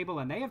dinner table,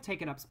 and they have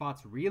taken up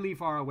spots really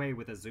far away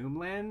with a zoom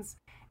lens.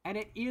 And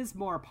it is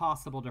more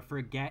possible to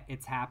forget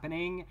it's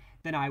happening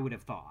than I would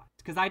have thought.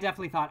 Because I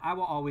definitely thought, I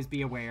will always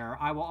be aware.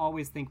 I will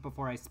always think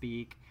before I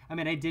speak. I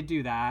mean, I did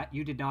do that.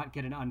 You did not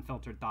get an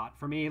unfiltered thought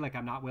from me. Like,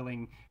 I'm not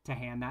willing to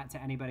hand that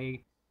to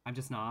anybody. I'm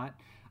just not.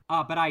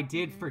 But I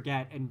did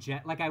forget, and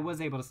like, I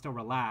was able to still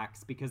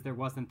relax because there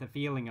wasn't the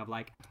feeling of,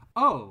 like,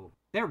 oh,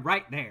 they're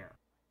right there.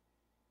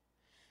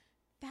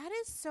 That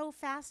is so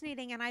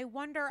fascinating. And I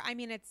wonder, I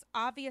mean, it's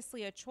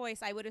obviously a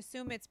choice. I would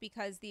assume it's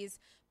because these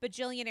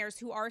bajillionaires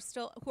who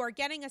are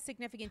getting a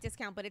significant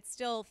discount, but it's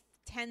still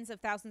tens of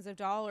thousands of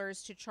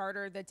dollars to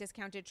charter the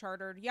discounted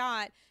chartered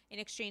yacht in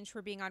exchange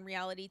for being on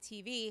reality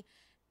TV.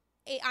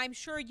 I'm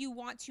sure you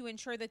want to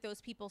ensure that those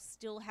people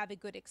still have a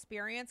good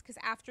experience, because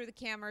after the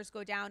cameras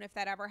go down, if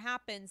that ever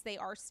happens, they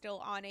are still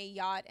on a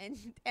yacht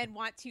and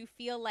want to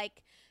feel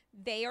like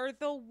they are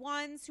the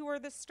ones who are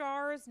the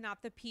stars,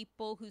 not the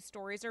people whose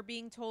stories are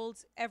being told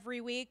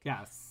every week.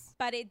 Yes.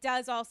 But it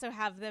does also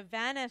have the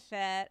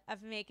benefit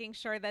of making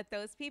sure that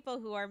those people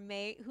who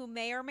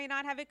may or may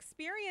not have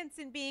experience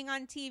in being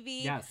on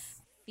TV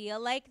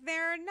feel like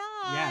they're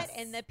not. Yes.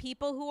 And the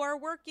people who are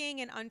working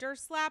and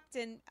underslept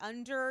and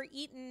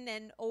under-eaten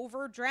and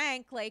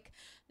overdrank, like,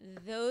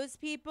 those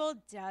people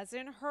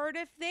doesn't hurt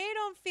if they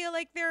don't feel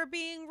like they're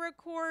being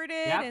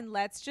recorded. Yep. And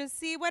let's just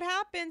see what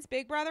happens.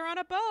 Big Brother on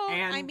a boat.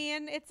 And I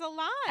mean, it's a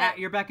lot. At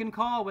your beck and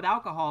call with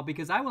alcohol,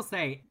 because I will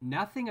say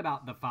nothing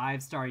about the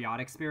 5-star yacht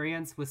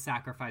experience was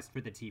sacrificed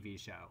for the TV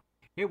show.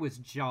 It was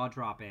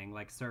jaw-dropping,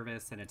 like,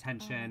 service and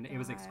attention. It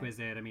was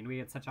exquisite. I mean, we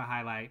had such a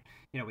highlight,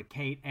 with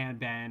Kate and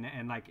Ben,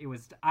 and, like,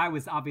 I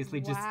was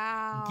obviously just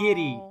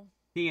giddy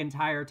the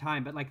entire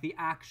time, but, like, the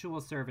actual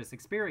service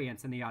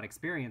experience and the yacht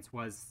experience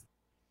was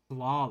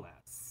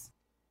flawless.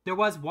 There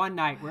was one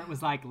night where it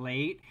was, like,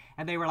 late,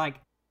 and they were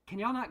like, can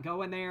y'all not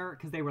go in there?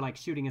 Because they were, like,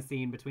 shooting a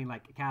scene between,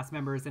 like, cast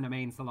members in a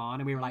main salon,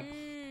 and we were like,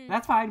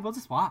 that's fine, we'll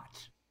just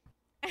watch.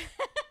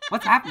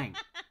 What's happening?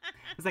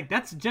 It's like,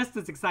 that's just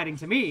as exciting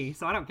to me,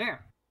 so I don't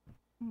care.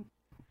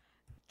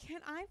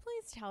 Can I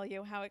please tell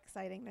you how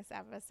exciting this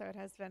episode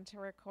has been to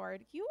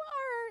record? You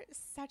are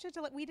such a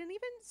delight. We didn't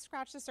even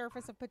scratch the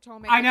surface of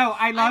Potomac. I know.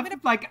 I love,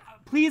 like,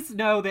 please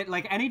know that,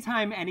 like,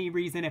 anytime, any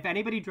reason, if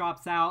anybody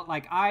drops out,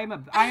 like, I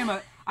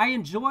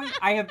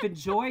have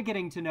enjoyed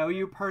getting to know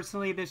you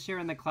personally this year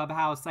in the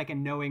clubhouse, like,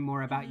 and knowing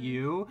more about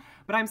you.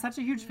 But I'm such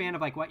a huge fan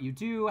of, like, what you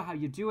do, how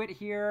you do it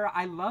here.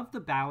 I love the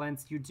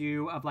balance you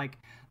do of, like,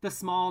 the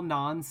small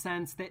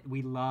nonsense that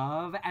we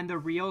love and the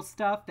real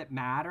stuff that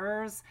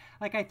matters.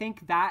 Like, I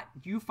think that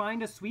you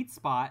find a sweet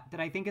spot that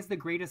I think is the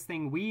greatest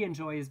thing we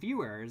enjoy as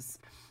viewers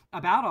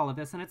about all of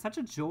this. And it's such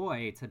a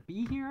joy to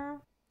be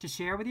here. to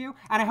share with you.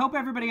 And I hope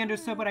everybody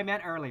understood what I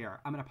meant earlier.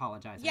 I'm going to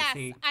apologize. Yes,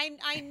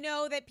 I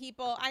know that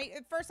people,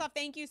 first off,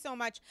 thank you so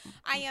much.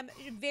 I am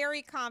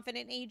very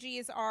confident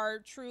AGs are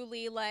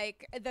truly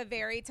like the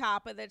very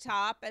top of the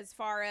top as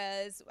far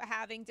as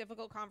having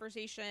difficult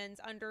conversations,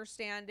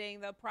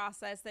 understanding the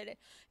process that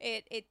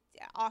it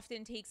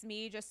often takes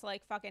me just to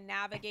like fucking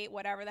navigate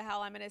whatever the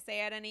hell I'm going to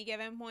say at any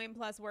given point.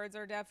 Plus words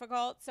are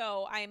difficult.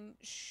 So I'm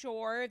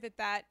sure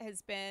that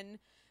has been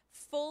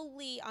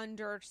fully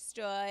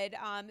understood.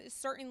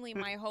 Certainly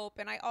my hope.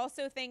 And I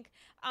also think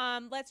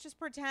let's just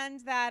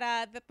pretend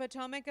that the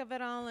Potomac of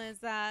it all is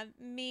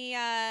me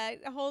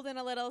holding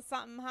a little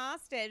something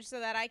hostage so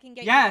that I can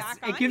get you back on.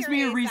 Yes, it gives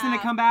me a reason to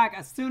come back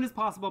as soon as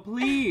possible,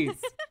 please.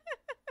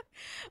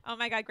 Oh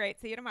my God, great.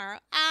 See you tomorrow.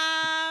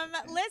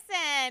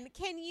 Listen,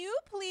 can you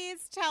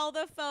please tell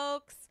the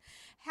folks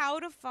how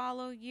to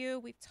follow you?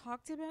 We've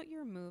talked about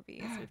your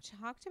movies. We've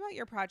talked about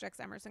your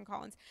projects, Emerson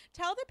Collins.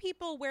 Tell the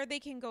people where they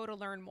can go to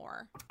learn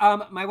more.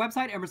 My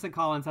website, Emerson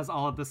Collins, has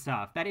all of the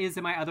stuff. That is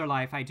in my other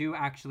life. I do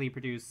actually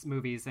produce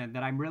movies and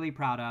that I'm really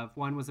proud of.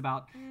 One was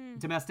about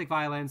domestic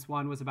violence.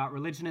 One was about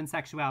religion and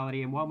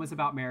sexuality. And one was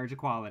about marriage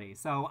equality.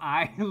 So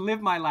I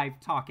live my life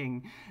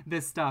talking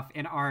this stuff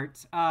in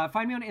art.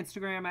 Find me on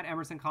Instagram at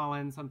Emerson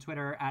Collins, on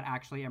Twitter at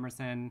Actually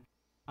Emerson,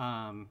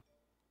 and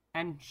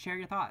share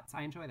your thoughts.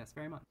 I enjoy this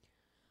very much.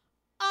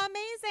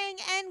 Amazing.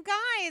 And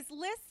guys,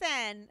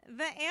 listen,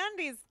 the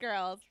Andy's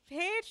Girls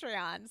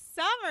Patreon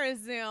Summer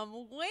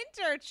Zoom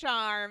Winter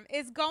Charm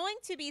is going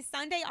to be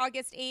Sunday,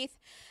 August 8th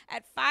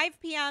at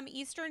 5 p.m.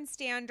 Eastern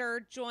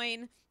Standard.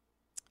 Join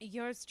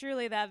yours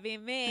truly, that'd be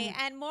me,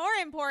 and more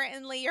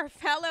importantly, your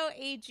fellow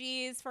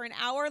AGs for an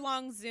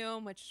hour-long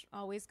Zoom, which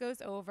always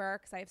goes over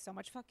because I have so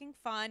much fucking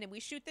fun, and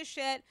we shoot the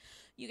shit.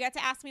 You get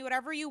to ask me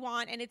whatever you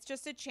want, and it's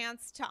just a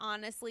chance to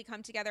honestly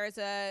come together as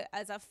a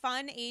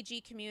fun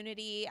AG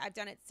community. I've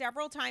done it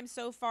several times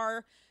so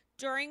far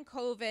during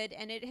COVID,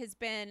 and it has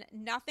been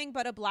nothing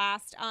but a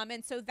blast.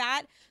 And so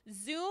that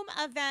Zoom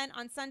event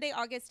on Sunday,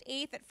 August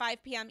 8th at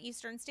 5 p.m.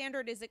 Eastern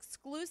Standard is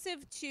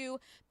exclusive to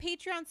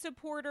Patreon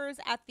supporters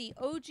at the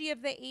OG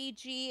of the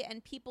AG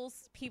and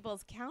People's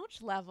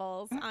Couch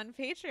levels on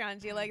Patreon.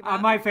 Do you like that?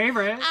 My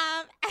favorite.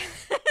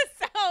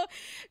 So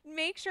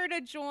make sure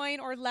to join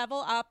or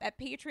level up at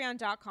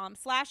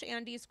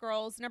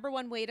patreon.com/AndyScrolls. Number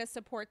one way to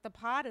support the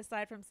pod,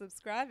 aside from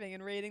subscribing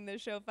and rating the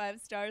show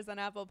 5 stars on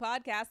Apple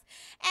Podcasts.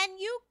 And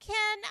you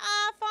can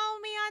follow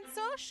me on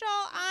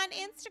social on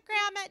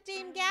Instagram at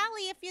Dame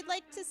Galley if you'd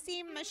like to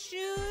see my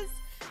shoes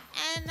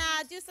and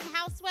do some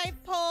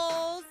housewife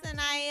polls.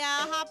 And I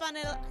hop on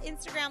an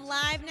Instagram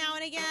Live now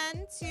and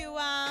again to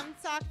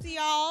talk to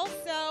y'all.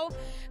 So,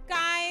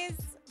 guys,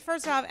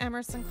 first off,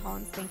 Emerson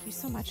Collins, thank you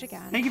so much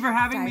again. Thank you for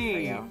having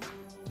me.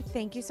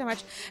 Thank you so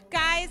much.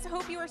 Guys,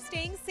 hope you are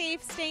staying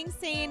safe, staying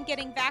sane,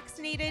 getting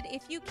vaccinated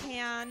if you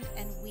can,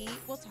 and we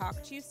will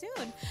talk to you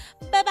soon.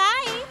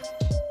 Bye-bye.